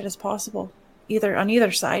bloodshed as possible. Either on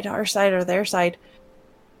either side, our side or their side.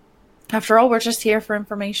 After all, we're just here for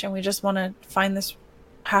information. We just want to find this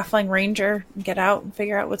halfling ranger and get out and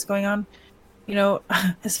figure out what's going on. You know,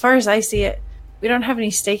 as far as I see it, we don't have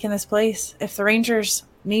any stake in this place. If the rangers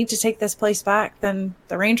need to take this place back, then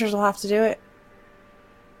the rangers will have to do it.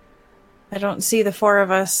 I don't see the four of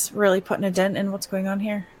us really putting a dent in what's going on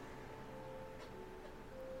here.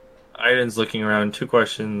 Aiden's looking around. 2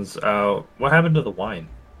 questions. What happened to the wine?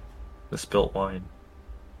 The spilt wine.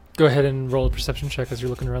 Go ahead and roll a perception check as you're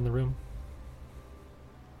looking around the room.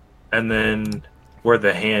 And then where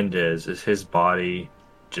the hand is his body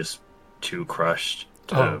just too crushed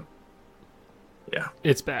to... Oh. Yeah,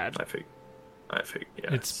 It's bad. I figured.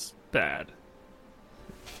 Yeah, It's bad.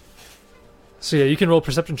 So yeah, you can roll a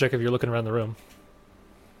perception check if you're looking around the room.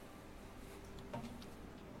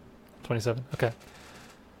 27? Okay.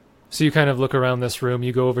 So you kind of look around this room,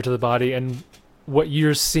 you go over to the body, and what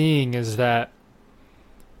you're seeing is that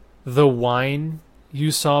the wine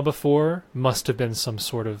you saw before must have been some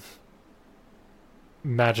sort of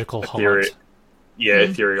magical haunt.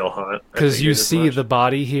 Ethereal haunt. I Because you figured as see much. the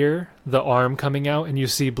body here, the arm coming out, and you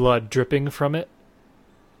see blood dripping from it.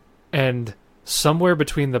 And somewhere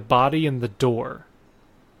between the body and the door,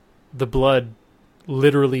 the blood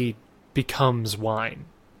literally becomes wine.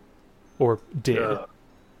 or did.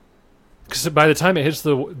 Because by the time it hits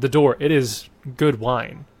the door, it is good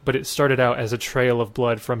wine, but it started out as a trail of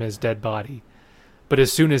blood from his dead body. But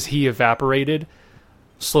as soon as he evaporated,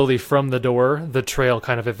 slowly from the door, the trail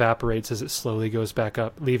kind of evaporates as it slowly goes back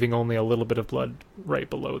up, leaving only a little bit of blood right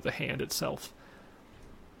below the hand itself.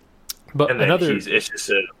 But And then another, it's just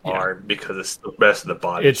an arm because it's the rest of the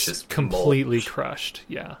body. it's just completely mulched. crushed.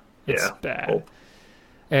 Yeah, it's Yeah. bad. Oh.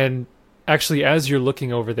 And actually, as you're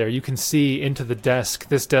looking over there, you can see into the desk.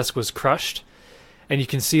 This desk was crushed, and you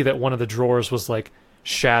can see that one of the drawers was like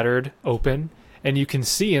shattered open, and you can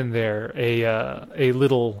see in there a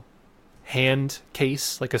little hand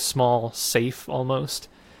case, like a small safe almost.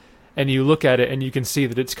 And you look at it, and you can see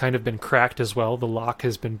that it's kind of been cracked as well. The lock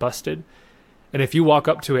has been busted. And if you walk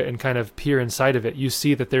up to it and kind of peer inside of it, you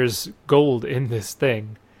see that there's gold in this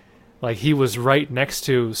thing. Like, he was right next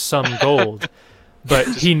to some gold, but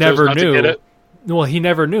he never not to knew. get it. Well, he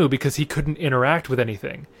never knew because he couldn't interact with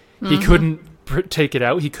anything. He couldn't take it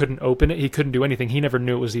out. He couldn't open it. He couldn't do anything. He never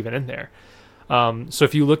knew it was even in there. So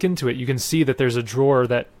if you look into it, you can see that there's a drawer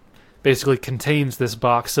that basically contains this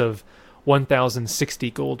box of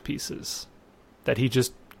 1,060 gold pieces that he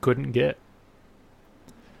just couldn't get.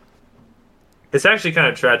 It's actually kind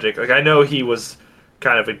of tragic. Like, I know he was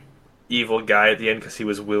kind of an evil guy at the end because he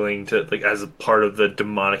was willing to, like, as a part of the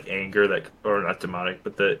demonic anger that, or not demonic,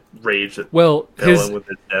 but the rage that Well, fell in with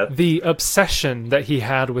his death. the obsession that he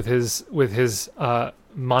had with his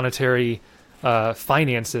monetary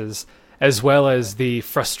finances, as well as the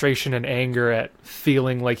frustration and anger at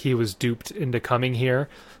feeling like he was duped into coming here.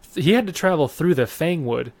 He had to travel through the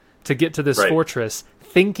Fangwood to get to this Right. fortress,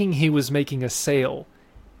 thinking he was making a sale,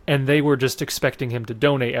 and they were just expecting him to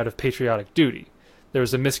donate out of patriotic duty. There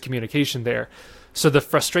was a miscommunication there. So the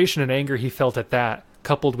frustration and anger he felt at that,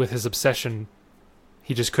 coupled with his obsession,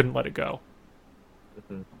 he just couldn't let it go.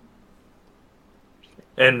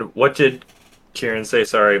 And what did Kieran say?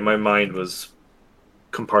 Sorry, my mind was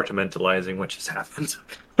compartmentalizing what just happened.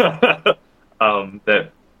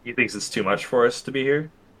 That he thinks it's too much for us to be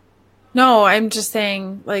here. No, I'm just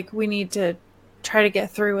saying, like, we need to try to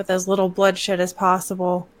get through with as little bloodshed as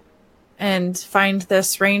possible and find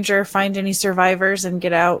this ranger, find any survivors, and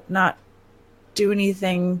get out, not do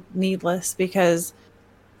anything needless. Because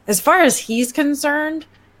as far as he's concerned,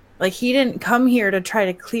 like, he didn't come here to try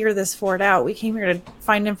to clear this fort out. We came here to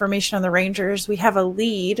find information on the rangers. We have a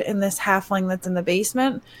lead in this halfling that's in the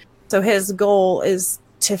basement. So his goal is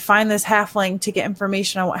to find this halfling, to get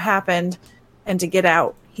information on what happened, and to get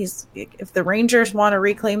out. If the rangers want to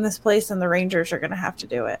reclaim this place, then the rangers are going to have to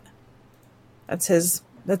do it. That's his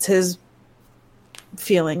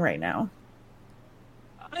feeling right now.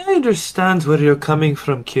 I understand where you're coming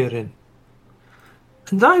from, Kieran.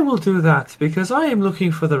 And I will do that because I am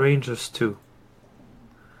looking for the Rangers too.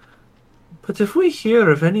 But if we hear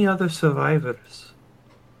of any other survivors,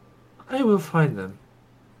 I will find them.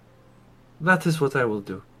 That is what I will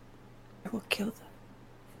do. I will kill them.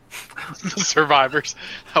 Survivors.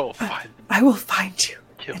 I will find them. I will find you.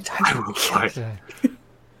 Kill And them. I I will will kill find. Yeah.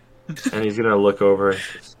 And he's gonna look over.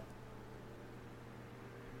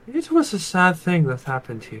 It was a sad thing that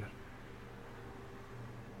happened here.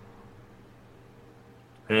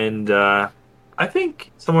 And I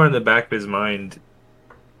think somewhere in the back of his mind,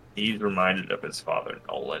 he's reminded of his father,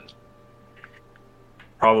 Nolan.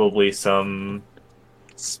 Probably some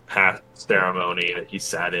past ceremony that he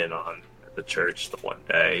sat in on at the church the one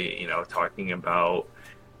day, you know, talking about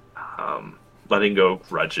letting go of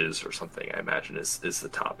grudges or something, I imagine is the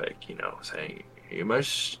topic, you know, saying you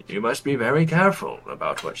must be very careful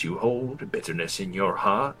about what you hold bitterness in your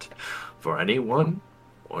heart for anyone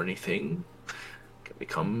or anything can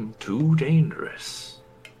become too dangerous.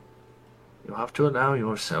 You have to allow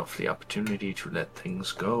yourself the opportunity to let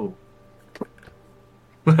things go.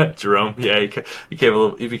 Jerome, yeah,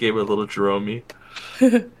 he became a little Jerome-y.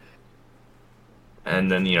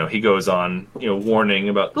 And then, you know, he goes on, you know, warning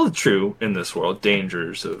about the true in this world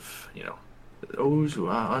dangers of, you know, those who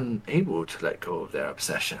are unable to let go of their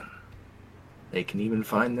obsession. They can even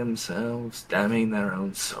find themselves damning their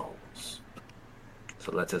own souls.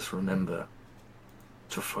 So let us remember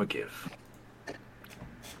to forgive.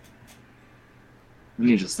 And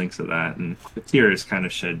he just thinks of that, and the tears kind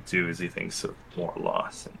of shed too as he thinks of more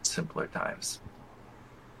loss and simpler times.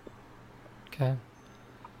 Okay.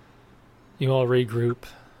 You all regroup.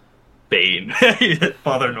 Bane.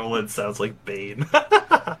 Father Nolan sounds like Bane.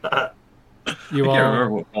 You I can't all remember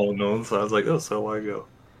what Father Nolan sounds like. Oh, so long ago.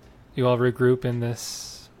 You all regroup in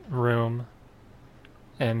this room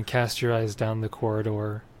and cast your eyes down the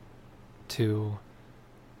corridor to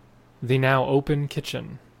the now open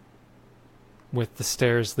kitchen. with the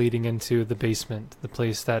stairs leading into the basement, the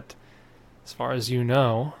place that, as far as you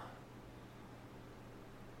know,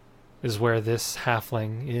 is where this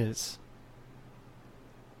halfling is.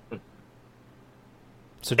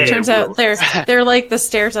 So Hey, Turns out they're like the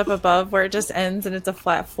stairs up above where it just ends and it's a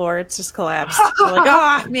flat floor. It's just collapsed. We're like,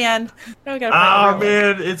 oh man, now we gotta find Oh a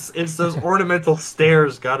real one. man, it's those ornamental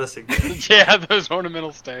stairs got us again. Yeah, those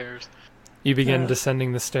ornamental stairs. you begin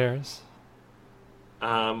descending the stairs.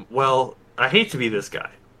 Well, I hate to be this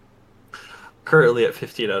guy. Currently at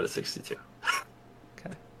 15 out of 62.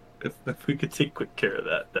 Okay. If we could take quick care of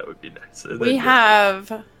that, that would be nice. And We then-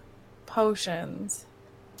 have potions.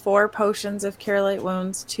 4 potions of cure light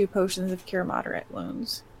wounds, 2 potions of cure moderate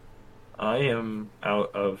wounds. I am out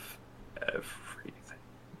of everything.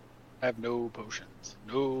 I have no potions.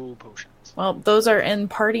 No potions. Well, those are in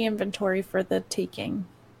party inventory for the taking.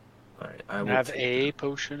 All right, I I will have take a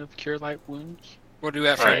potion of cure light wounds. What do we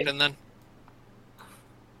have, Alright. Frampton, then?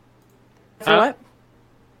 For what?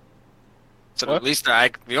 So What? at least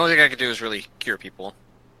the only thing I could do is really cure people.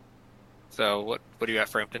 So what do you have,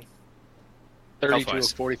 Frampton? 32 of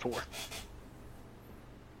Health-wise. 44. So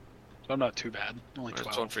I'm not too bad. Only That's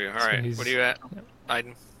 12. one for you. All right. he's- What are you at,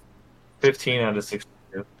 Aiden? 15 out of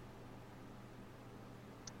 62.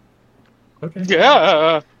 Okay.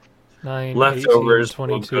 Yeah. 9, Leftovers 18,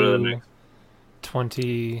 will go to the 22, next.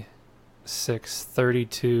 26,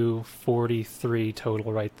 32, 43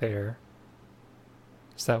 total right there.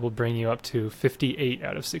 So that will bring you up to 58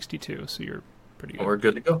 out of 62, so you're pretty good. We're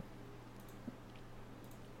good to go.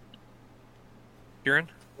 Kieran?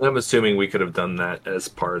 I'm assuming we could have done that as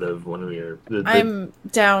part of when we were. I'm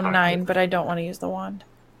down Okay. 9, but I don't want to use the wand.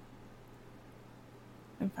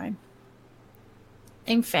 I'm fine.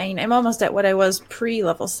 I'm fine. I'm almost at what I was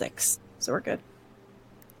pre-level 6, so we're good.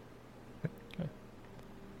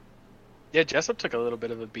 Yeah, Jessup took a little bit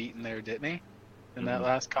of a beating there, didn't he? In that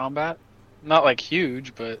last combat? Not like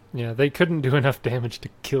huge, but Yeah, they couldn't do enough damage to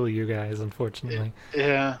kill you guys, unfortunately.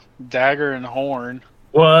 yeah. Dagger and horn.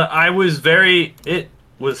 Well, it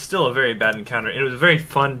was still a very bad encounter. It was a very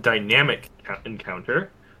fun, dynamic encounter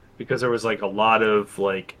because there was like a lot of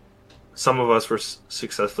like, some of us were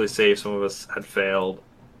successfully saved, some of us had failed,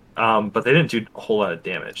 but they didn't do a whole lot of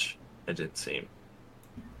damage. It didn't seem.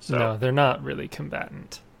 So No, they're not really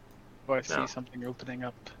combatant. Oh, I see No. something opening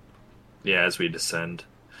up. yeah, as we descend,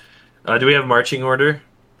 do we have marching order?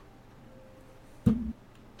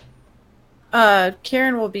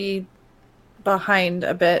 Kieran will be behind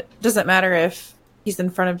a bit. Doesn't matter if he's in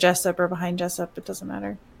front of Jessup or behind Jessup. It doesn't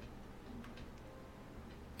matter.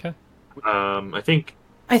 I think.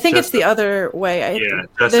 I think it's the Jessup. other way. Yeah,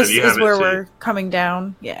 Jessup, This you is have it where too. we're coming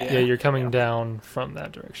down. Yeah. Yeah, you're coming down from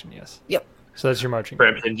that direction, yes. Yep. So that's your marching.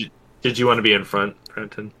 Brampton, did you want to be in front,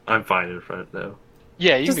 Brampton? I'm fine in front though.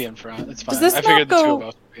 Yeah, you Does- can be in front. It's fine. does this I figured not the two go of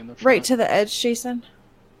us would be in the front. Right to the edge, Jason.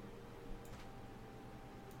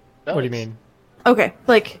 What do you mean? Okay,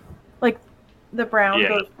 like the brown Yeah.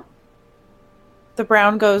 goes. The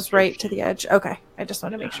brown goes right to the edge. Okay, I just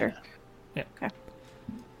want to make sure.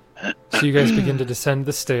 So you guys begin to descend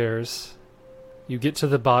the stairs. You get to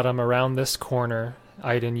the bottom around this corner.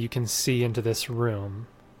 Aiden, you can see into this room.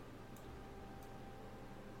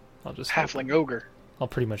 I'll just Halfling ogre. I'll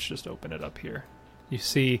pretty much just open it up here. You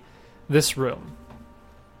see this room.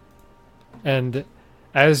 And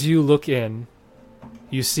as you look in,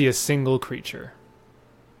 you see a single creature.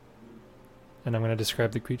 And I'm going to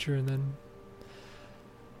describe the creature and then...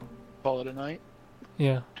 Call it a night.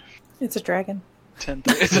 Yeah. It's a dragon. 10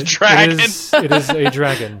 It's a dragon. It is a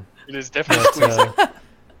dragon It is definitely that squeezing.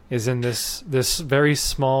 is in this very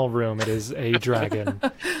small room. It is a dragon.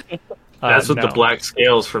 That's what the now- black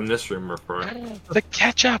scales from this room are for. The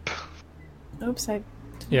ketchup. Oops, I.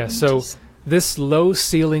 Yeah, so this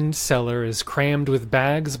low-ceilinged cellar is crammed with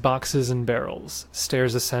bags, boxes, and barrels.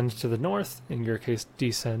 Stairs ascend to the north, in your case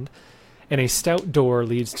descend, and a stout door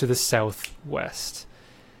leads to the southwest.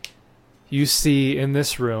 You see in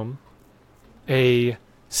this room a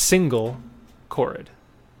single Korrid.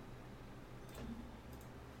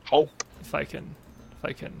 Oh, If I can.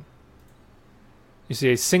 You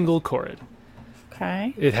see a single Korrid.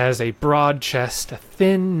 Okay. It has a broad chest, a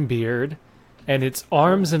thin beard, and its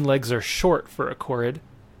arms and legs are short for a Korrid,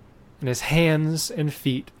 and his hands and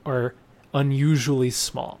feet are unusually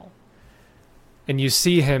small. And you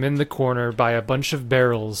see him in the corner by a bunch of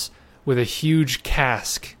barrels with a huge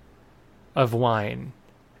cask of wine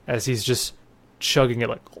as he's just chugging it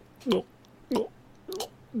like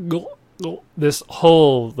this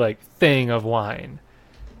whole like thing of wine.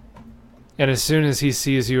 And as soon as he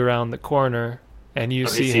sees you around the corner and you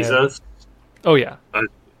see He sees him, us? oh yeah,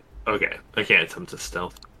 Okay, I can't attempt to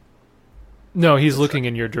stealth. No, he's looking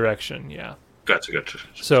in your direction. Yeah. Gotcha.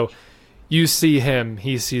 So you see him,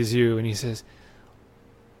 he sees you, and he says,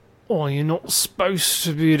 "Oh, you're not supposed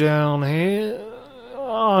to be down here.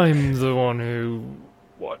 I'm the one who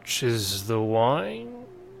watches the wine.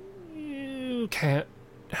 You can't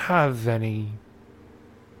have any."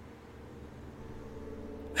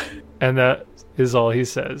 And that is all he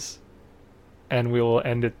says. And we will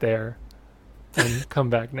end it there and come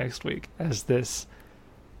back next week as this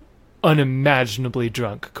unimaginably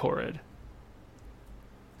drunk Korrid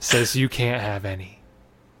says you can't have any.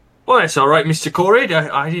 Well, that's all right, Mr. Korrid.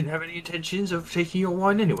 I didn't have any intentions of taking your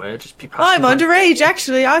wine anyway. I'll just be passing. I'm underage,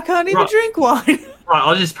 actually. I can't even drink wine. Right,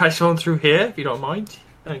 I'll just pass it on through here if you don't mind.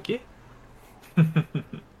 Thank you.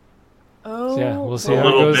 Oh. Yeah, we'll see A how it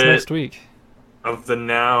little goes bit. next week. Of the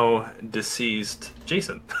now deceased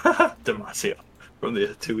Jason Damasio from the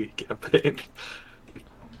 2-week campaign.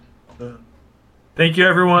 Thank you,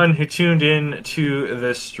 everyone who tuned in to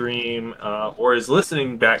this stream or is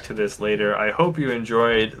listening back to this later. I hope you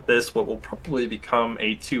enjoyed this, what will probably become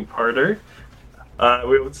a 2-parter.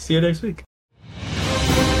 We will see you next week.